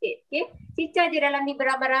 malas sikit. Okay? Cicah je dalam ni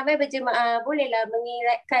beramai-ramai berjemaah. Bolehlah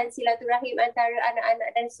mengeratkan silaturahim antara anak-anak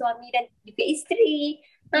dan suami dan juga isteri.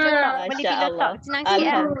 Boleh diletak senang sikit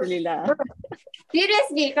lah. Alhamdulillah.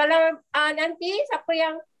 Seriously, kalau nanti siapa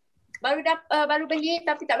yang baru beli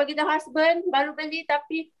tapi tak bagi tahu husband, baru beli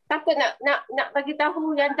tapi takut nak bagi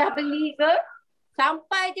tahu yang dah beli ke,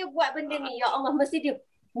 sampai dia buat benda ni, ya Allah, mesti dia,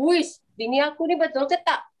 wish, bini aku ni betul ke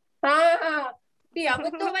tak? Dia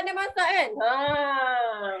betul pandai masak kan?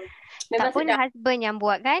 Tak pun husband yang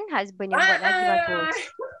buat kan? Husband yang buat lagi bagus.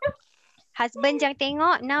 Husband jangan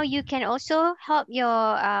tengok, now you can also help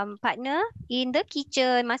your partner in the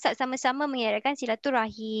kitchen, masak sama-sama mengeratkan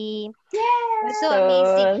silaturahim. So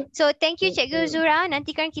amazing. So thank you Cikgu Zura.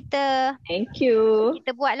 Nanti kan kita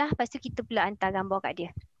buatlah, lepas tu kita pula hantar gambar kat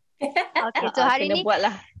dia. Okay, so hari ni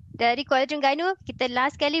buatlah. Dari Kuala Terengganu, kita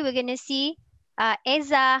last kali we're gonna see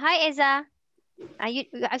Eza. Hi Eza.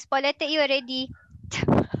 I've spotlighted you already.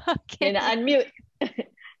 Okay. Dia nak unmute.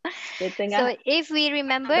 So if we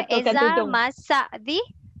remember, Eza masak the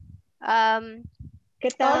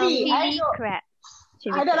chili crab.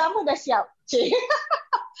 I dah lama dah siap.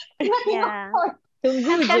 Yeah.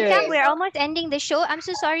 Tunggu je. We're almost ending the show. I'm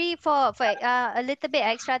so sorry for a little bit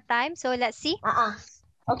extra time. So let's see.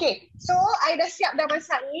 Okay, so I dah siap dah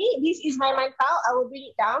masak ni. This is my mantau. I will bring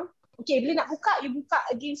it down. Okay, bila nak buka, you buka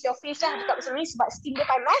against your face lah dekat macam ni sebab steam dia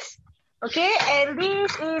panas. Okay, and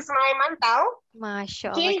this is my mantau.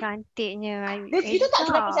 Masya Allah, cantiknya. Itu tak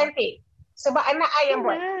cuma cantik. Sebab anak I yang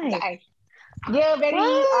buat. Dia very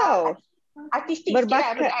artistic sikit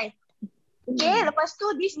lah bagi I. Okay, lepas tu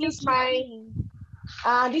this is my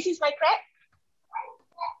crab.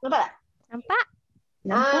 Nampak tak? Nampak?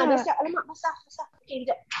 Dah siap. Alamak, basah. Okay,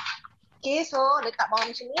 sekejap. Okay, so letak bawah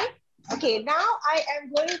macam ni. Okay, now I am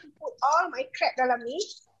going to put all my crab dalam ni.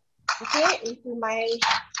 Okay, into my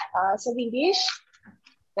serving dish.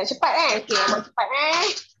 Nak cepat kan? Okay, nak cepat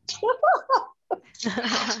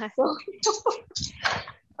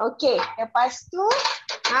Okay, lepas tu,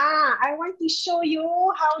 I want to show you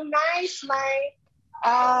how nice my,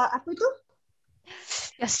 apa tu?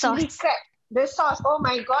 Your Chili sauce. crab. The sauce, oh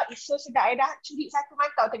my god, it's so sedap. I dah curi satu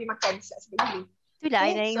mantau tadi makan. Sedap gila. Itulah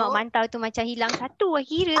I Okay, dah tengok mantau tu macam hilang satu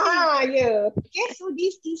kira tadi. Yeah. Okay, so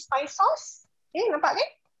this is my sauce. Okay, nampak kan?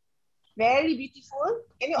 Very beautiful.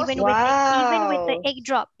 And Even also, with the egg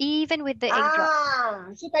drop. Even with the egg drop.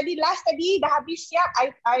 So tadi dah habis siap.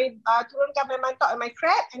 I turunkan my mantau and my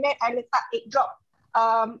crab, and then I letak egg drop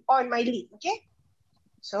on my lid. Okay.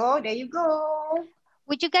 So there you go.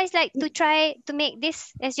 Would you guys like to try to make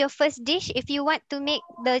this as your first dish? If you want to make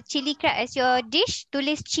the chili crab as your dish,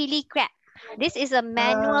 tulis chili crab. This is a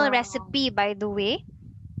manual recipe, by the way.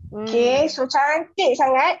 Okay, so cantik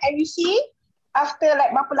sangat. And you see, after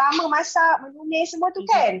like berapa lama masak, menumis semua tu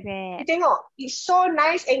kan. You tengok, it's so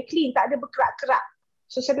nice and clean. Tak ada berkerak-kerak.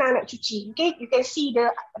 So senang nak cuci. Okay, you can see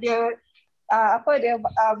the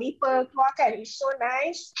vapor keluar kan. It's so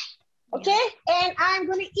nice. Okay, and I'm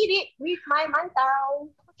going to eat it with my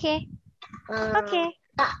mantau. Okay. Okay.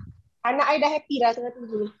 Anak I dah happy dah tengah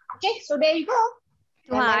tunggu. Okay, so there you go.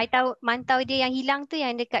 Tu I tahu mantau dia yang hilang tu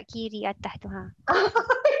yang dekat kiri atas tu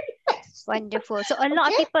Wonderful. So a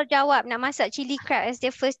lot of people jawab nak masak chili crab as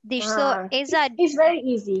their first dish. So Eza, it's very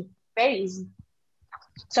easy. Very easy.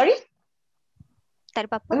 Sorry? Tak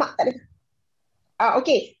ada apa-apa. Mak tak ada.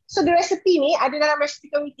 Okay. So the recipe ni ada dalam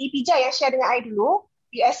recipe committee. Pija yang share dengan I dulu.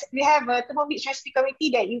 We have a Thermomix recipe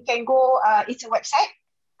committee that you can go, it's a website.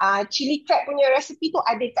 Chili crab punya recipe tu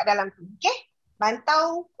ada kat dalam tu. Okay?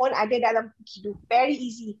 Mantau pun ada dalam Kukidu. Very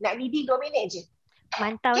easy. Nak ready 2 minit je.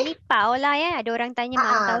 Mantau ni pau lah ya. Ada orang tanya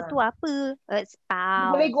mantau tu apa?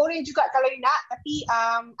 Pau. Boleh goreng juga kalau you nak. Tapi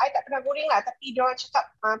I tak pernah goreng lah. Tapi dia orang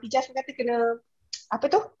cakap, Pijas kata kena, apa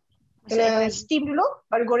tu? Kena steam dulu,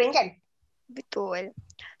 baru goreng kan? Betul.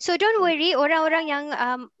 So don't worry, orang-orang yang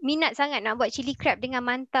minat sangat nak buat chili crab dengan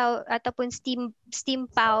mantau ataupun steam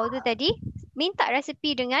pau tu tadi, minta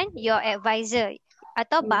resepi dengan your advisor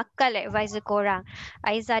atau bakal advisor korang.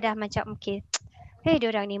 Aiza dah macam okay.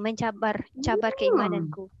 Diorang ni mencabar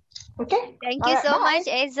keimananku. Okay. Thank you so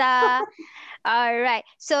much, Aiza. Alright,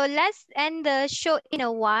 so let's end the show in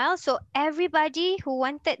a while. So everybody who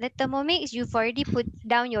wanted the Thermomix, you've already put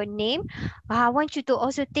down your name. I want you to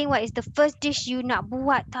also think what is the first dish you nak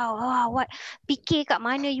buat tau. What fikir kat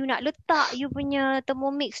mana you nak letak you punya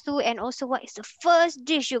Thermomix tu, and also what is the first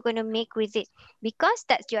dish you're going to make with it, because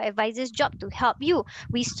that's your advisor's job to help you.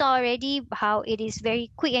 We saw already how it is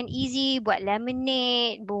very quick and easy, buat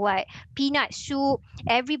lemonade, buat peanut soup.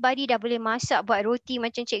 Everybody dah boleh masak, buat roti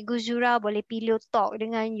macam Cikgu Zura, boleh pillow talk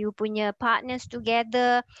dengan you punya partners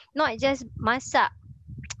together. Not just masak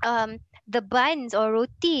the buns or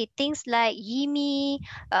roti, things like yimi,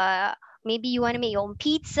 maybe you want to make your own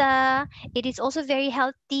pizza. It is also very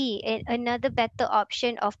healthy and another better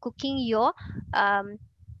option of cooking your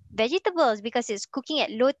vegetables, because it's cooking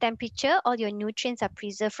at low temperature. All your nutrients are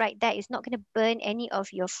preserved right there. It's not going to burn any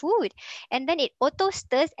of your food. And then it auto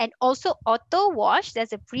stirs and also auto wash.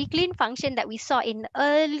 There's a pre-clean function that we saw in the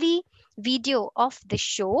early video of the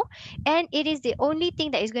show, and it is the only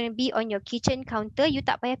thing that is going to be on your kitchen counter. You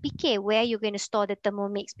tak payah fikir where you're going to store the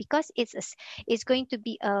Thermomix, because it's going to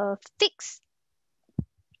be a fixed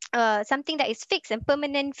something that is fixed and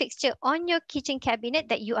permanent fixture on your kitchen cabinet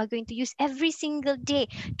that you are going to use every single day,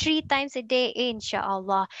 3 times a day,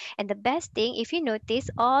 insyaAllah. And the best thing, if you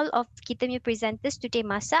notice, all of kita punya presenters today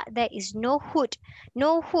masak, there is no hood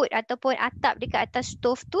ataupun atap dekat atas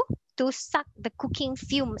stove tu to suck the cooking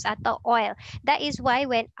fumes atau oil. That is why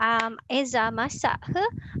when Eza masak her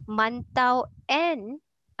mantau and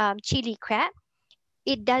chili crab,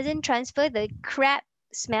 it doesn't transfer the crab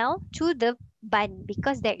smell to the bun,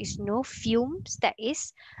 because there is no fumes that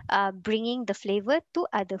is bringing the flavor to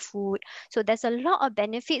other food. So there's a lot of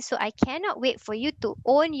benefits. So I cannot wait for you to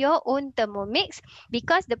own your own Thermomix,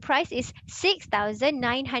 because the price is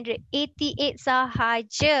 6,988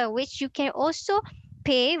 sahaja, which you can also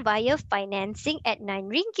pay via financing at 9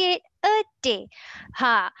 ringgit a day.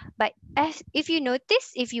 But if you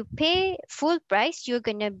notice, if you pay full price, you're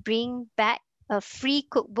gonna bring back a free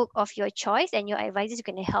cookbook of your choice, and your advisor is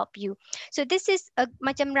going to help you. So this is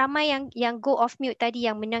macam ramai yang go off mute tadi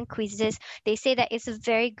yang menang quizzes. They say that it's a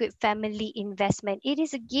very good family investment. It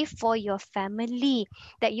is a gift for your family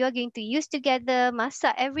that you are going to use together,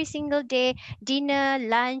 masak every single day, dinner,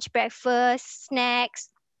 lunch, breakfast, snacks.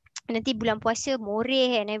 nanti bulan puasa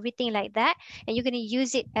moreh and everything like that, and you're going to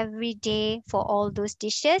use it every day for all those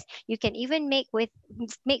dishes. You can even make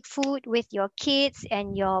food with your kids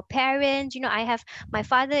and your parents. I have, my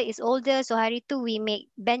father is older, so hari tu we make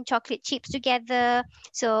Ben chocolate chips together.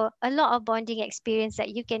 So a lot of bonding experience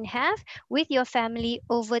that you can have with your family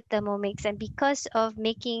over Thermomix. And because of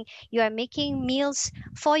you are making meals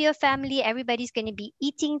for your family, everybody's going to be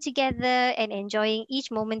eating together and enjoying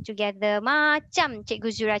each moment together. Macam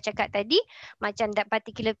Cikgu Zura cakap tadi, macam that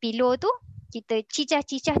particular pillow tu, kita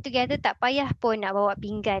cicah-cicah together, tak payah pun nak bawa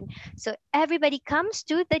pinggan. So everybody comes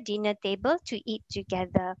to the dinner table to eat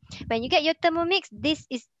together. When you get your Thermomix, this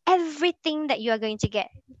is everything that you are going to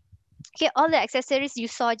get. Okay, all the accessories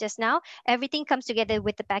you saw just now, everything comes together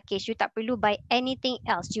with the package. You tak perlu buy anything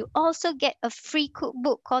else. You also get a free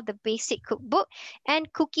cookbook called the Basic Cookbook,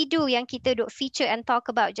 and Cookie Dough yang kita duk feature and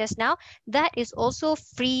talk about just now. That is also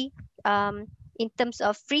free. In terms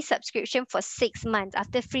of free subscription for 6 months.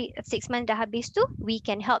 After 6 months dah habis tu, we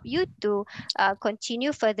can help you to continue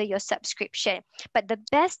further your subscription. But the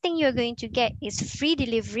best thing you're going to get is free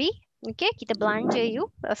delivery. Okay, kita belanja you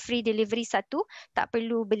a free delivery satu, tak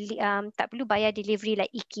perlu bayar delivery like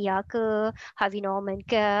IKEA ke, Harvey Norman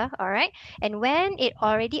ke, alright. And when it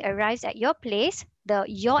already arrives at your place,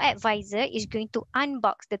 your advisor is going to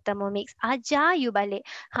unbox the Thermomix, ajar you balik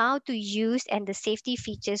how to use and the safety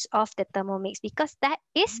features of the Thermomix, because that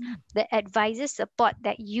is the advisor support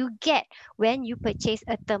that you get when you purchase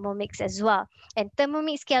a Thermomix as well. And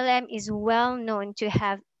TherMomixKLM is well known to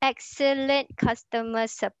have excellent customer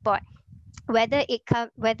support. Whether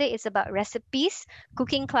it's about recipes,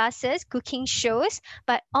 cooking classes, cooking shows,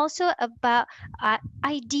 but also about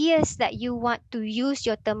ideas that you want to use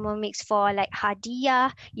your Thermomix for, like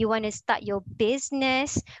hadiah, you want to start your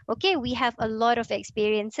business. Okay, we have a lot of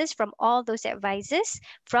experiences from all those advisors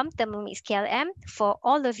from ThermomixKLM for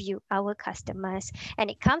all of you, our customers. And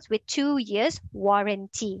it comes with 2 years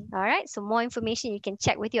warranty. All right, so more information you can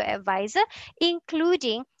check with your advisor,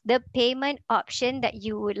 including the payment option that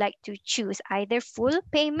you would like to choose, either full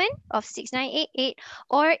payment of 6988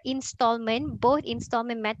 or installment. Both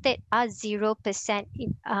installment method are 0%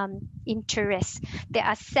 interest. There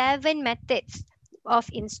are 7 methods of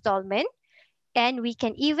installment, and we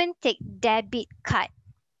can even take debit card.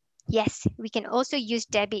 Yes, we can also use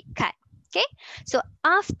debit card. Okay, so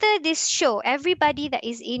after this show, everybody that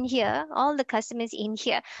is in here, all the customers in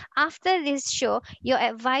here, after this show, your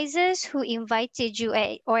advisors who invited you,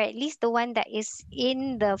 or at least the one that is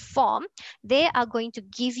in the form, they are going to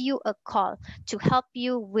give you a call to help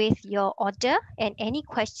you with your order and any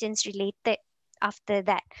questions related after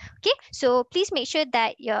that. Okay, so please make sure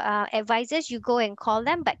that your advisors, you go and call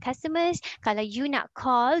them. But customers, kalau you nak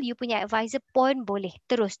call you punya advisor pun boleh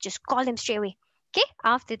terus, just call them straight away. Okay,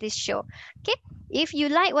 after this show. Okay, if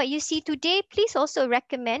you like what you see today, please also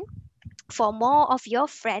recommend for more of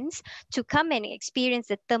your friends to come and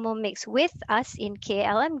experience the Thermomix with us in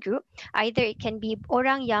KLM Group. Either it can be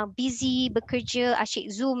orang yang busy, bekerja,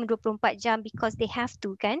 asyik Zoom 24 jam because they have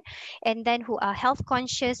to kan, and then who are health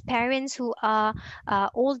conscious, parents who are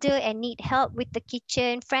older and need help with the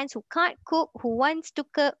kitchen, friends who can't cook, who wants to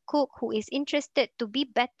cook, who is interested to be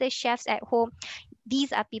better chefs at home.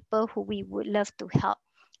 These are people who we would love to help.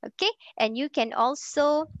 Okay, and you can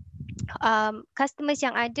also customers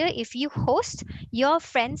yang ada, if you host your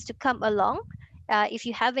friends to come along, if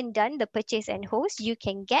you haven't done the purchase and host, you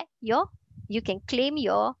can claim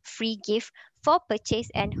your free gift for purchase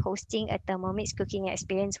and hosting a Thermomix cooking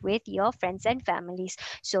experience with your friends and families.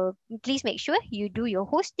 So please make sure you do your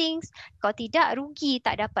hostings. Kalau tidak, rugi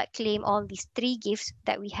tak dapat claim all these 3 gifts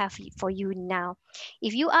that we have for you now.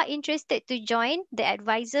 If you are interested to join the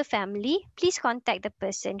advisor family, please contact the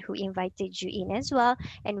person who invited you in as well,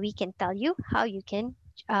 and we can tell you how you can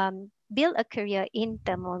build a career in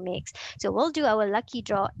Thermomix. So we'll do our lucky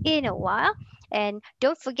draw in a while, and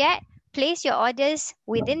don't forget, place your orders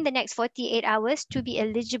within the next 48 hours to be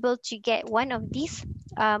eligible to get one of these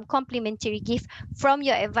complimentary gift from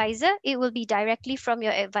your advisor. It will be directly from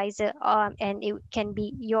your advisor, and it can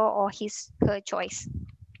be your or her choice.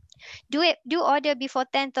 Do order before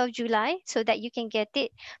 10th of July so that you can get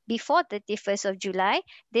it before 31st of July.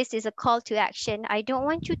 This is a call to action. I don't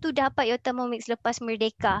want you to dapat your Thermomix lepas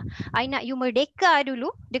merdeka. I nak you merdeka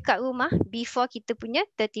dulu dekat rumah before kita punya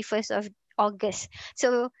 31st of August.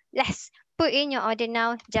 So let's put in your order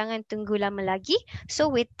now. Jangan tunggu lama lagi. So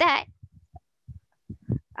with that,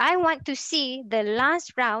 I want to see the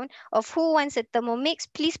last round of who wants a Thermomix.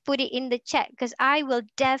 Please put it in the chat, because I will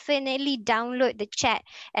definitely download the chat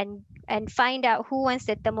and find out who wants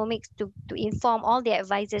the Thermomix to inform all the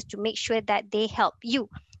advisors to make sure that they help you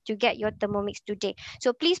to get your Thermomix today.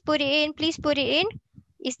 So please put it in. Please put it in.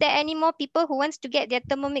 Is there any more people who wants to get their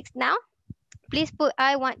Thermomix now? Please put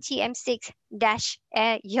I want TM6 dash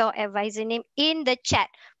your advisor name in the chat.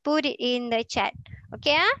 Put it in the chat.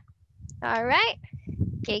 Okay, all right.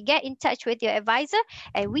 Okay, get in touch with your advisor,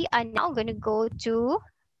 and we are now going to go to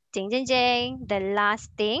ding ding ding, the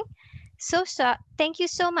last thing. So thank you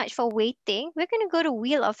so much for waiting. We're going to go to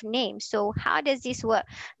Wheel of Names. So how does this work?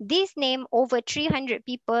 This name, over 300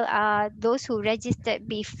 people are those who registered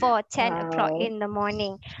before 10 o'clock in the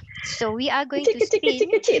morning. So we are going to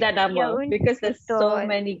spin. Kecil dah nama because there's so Betul.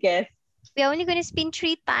 many guests. We are only going to spin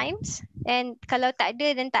 3 times. And kalau tak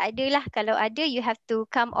ada, then tak ada lah. Kalau ada, you have to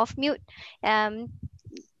come off mute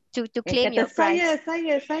to claim your prize.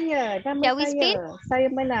 Saya. Nama Shall we spin? Saya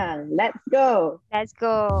menang. Let's go. Let's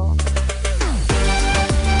go.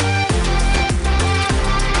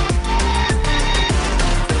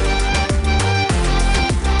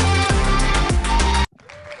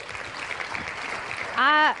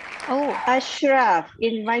 Ashraf,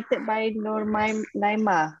 invited by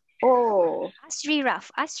Naima. Oh. Asri Raf.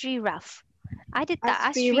 Ada tak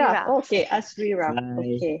Asri Raf? Raf? Okay, Asri Raf.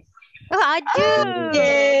 Okay. Oh, ada.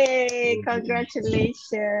 Yay!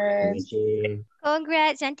 Congratulations.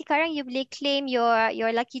 Congrats. Nanti sekarang you boleh claim your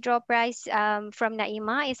lucky draw prize from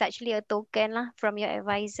Naima. It's actually a token lah from your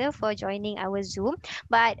advisor for joining our Zoom.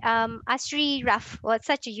 But Asri Raf, what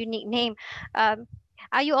such a unique name.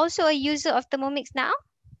 Are you also a user of Thermomix now?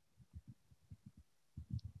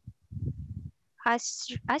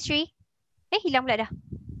 Asri? Hilang pula dah.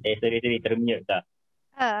 Sorry, termute tak?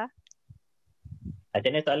 Macam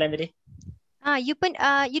mana soalan tadi? You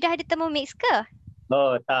dah ada Thermomix ke?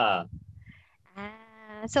 Oh, tak.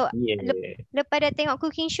 So, lepas dah tengok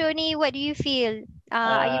cooking show ni, what do you feel?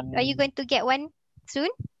 Are you going to get one soon?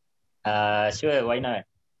 Sure, why not?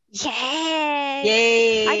 Yes!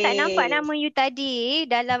 Yay! I tak nampak nama you tadi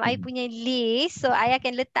dalam I punya list. So, I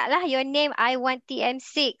akan letak lah your name. I want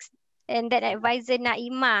TM6. And that advisor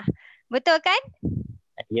Naimah. Betul kan?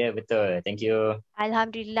 Yeah, betul. Thank you.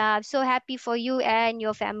 Alhamdulillah. I'm so happy for you and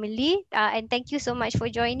your family. And thank you so much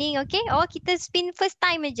for joining. Okay? Oh, kita spin first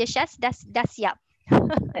time aja, Syaz. Dah siap.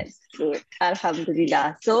 That's good.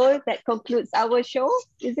 Alhamdulillah. So that concludes our show,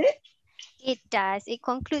 is it? It does. It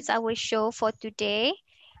concludes our show for today.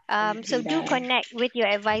 So do connect with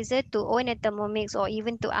your advisor to own a Thermomix or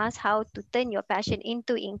even to ask how to turn your passion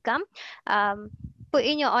into income. Put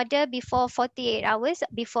in your order before 48 hours,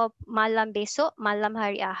 before malam besok, malam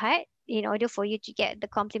hari Ahad, in order for you to get the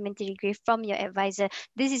complimentary gift from your advisor.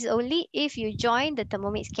 This is only if you join the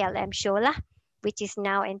TherMomixKLM show lah, which is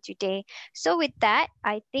now and today. So with that,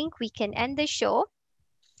 I think we can end the show.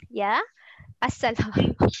 Yeah.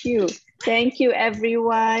 Assalamualaikum. Thank you,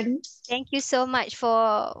 everyone. Thank you so much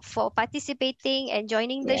for participating and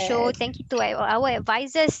joining the show. Thank you to our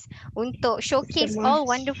advisors untuk showcase all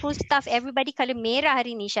wonderful stuff. Everybody colour merah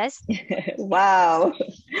hari ni, Syaz. Wow.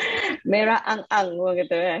 Merah ang-ang orang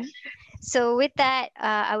kata. So with that,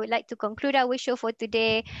 I would like to conclude our show for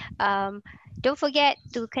today. Don't forget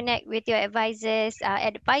to connect with your advisors.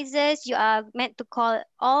 Advisors, you are meant to call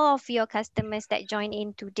all of your customers that join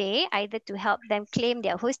in today, either to help them claim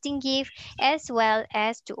their hosting gift as well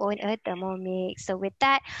as to own a Thermomix. So with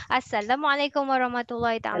that, Assalamualaikum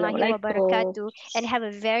warahmatullahi wabarakatuh, and have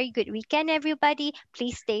a very good weekend, everybody.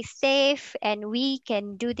 Please stay safe, and we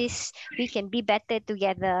can do this. We can be better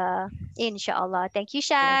together, inshallah. Thank you,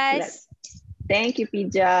 Shaz. Thank you,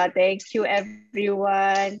 Pija. Thank you,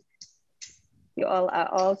 everyone. You all are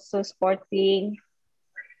also supporting.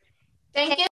 Thank you.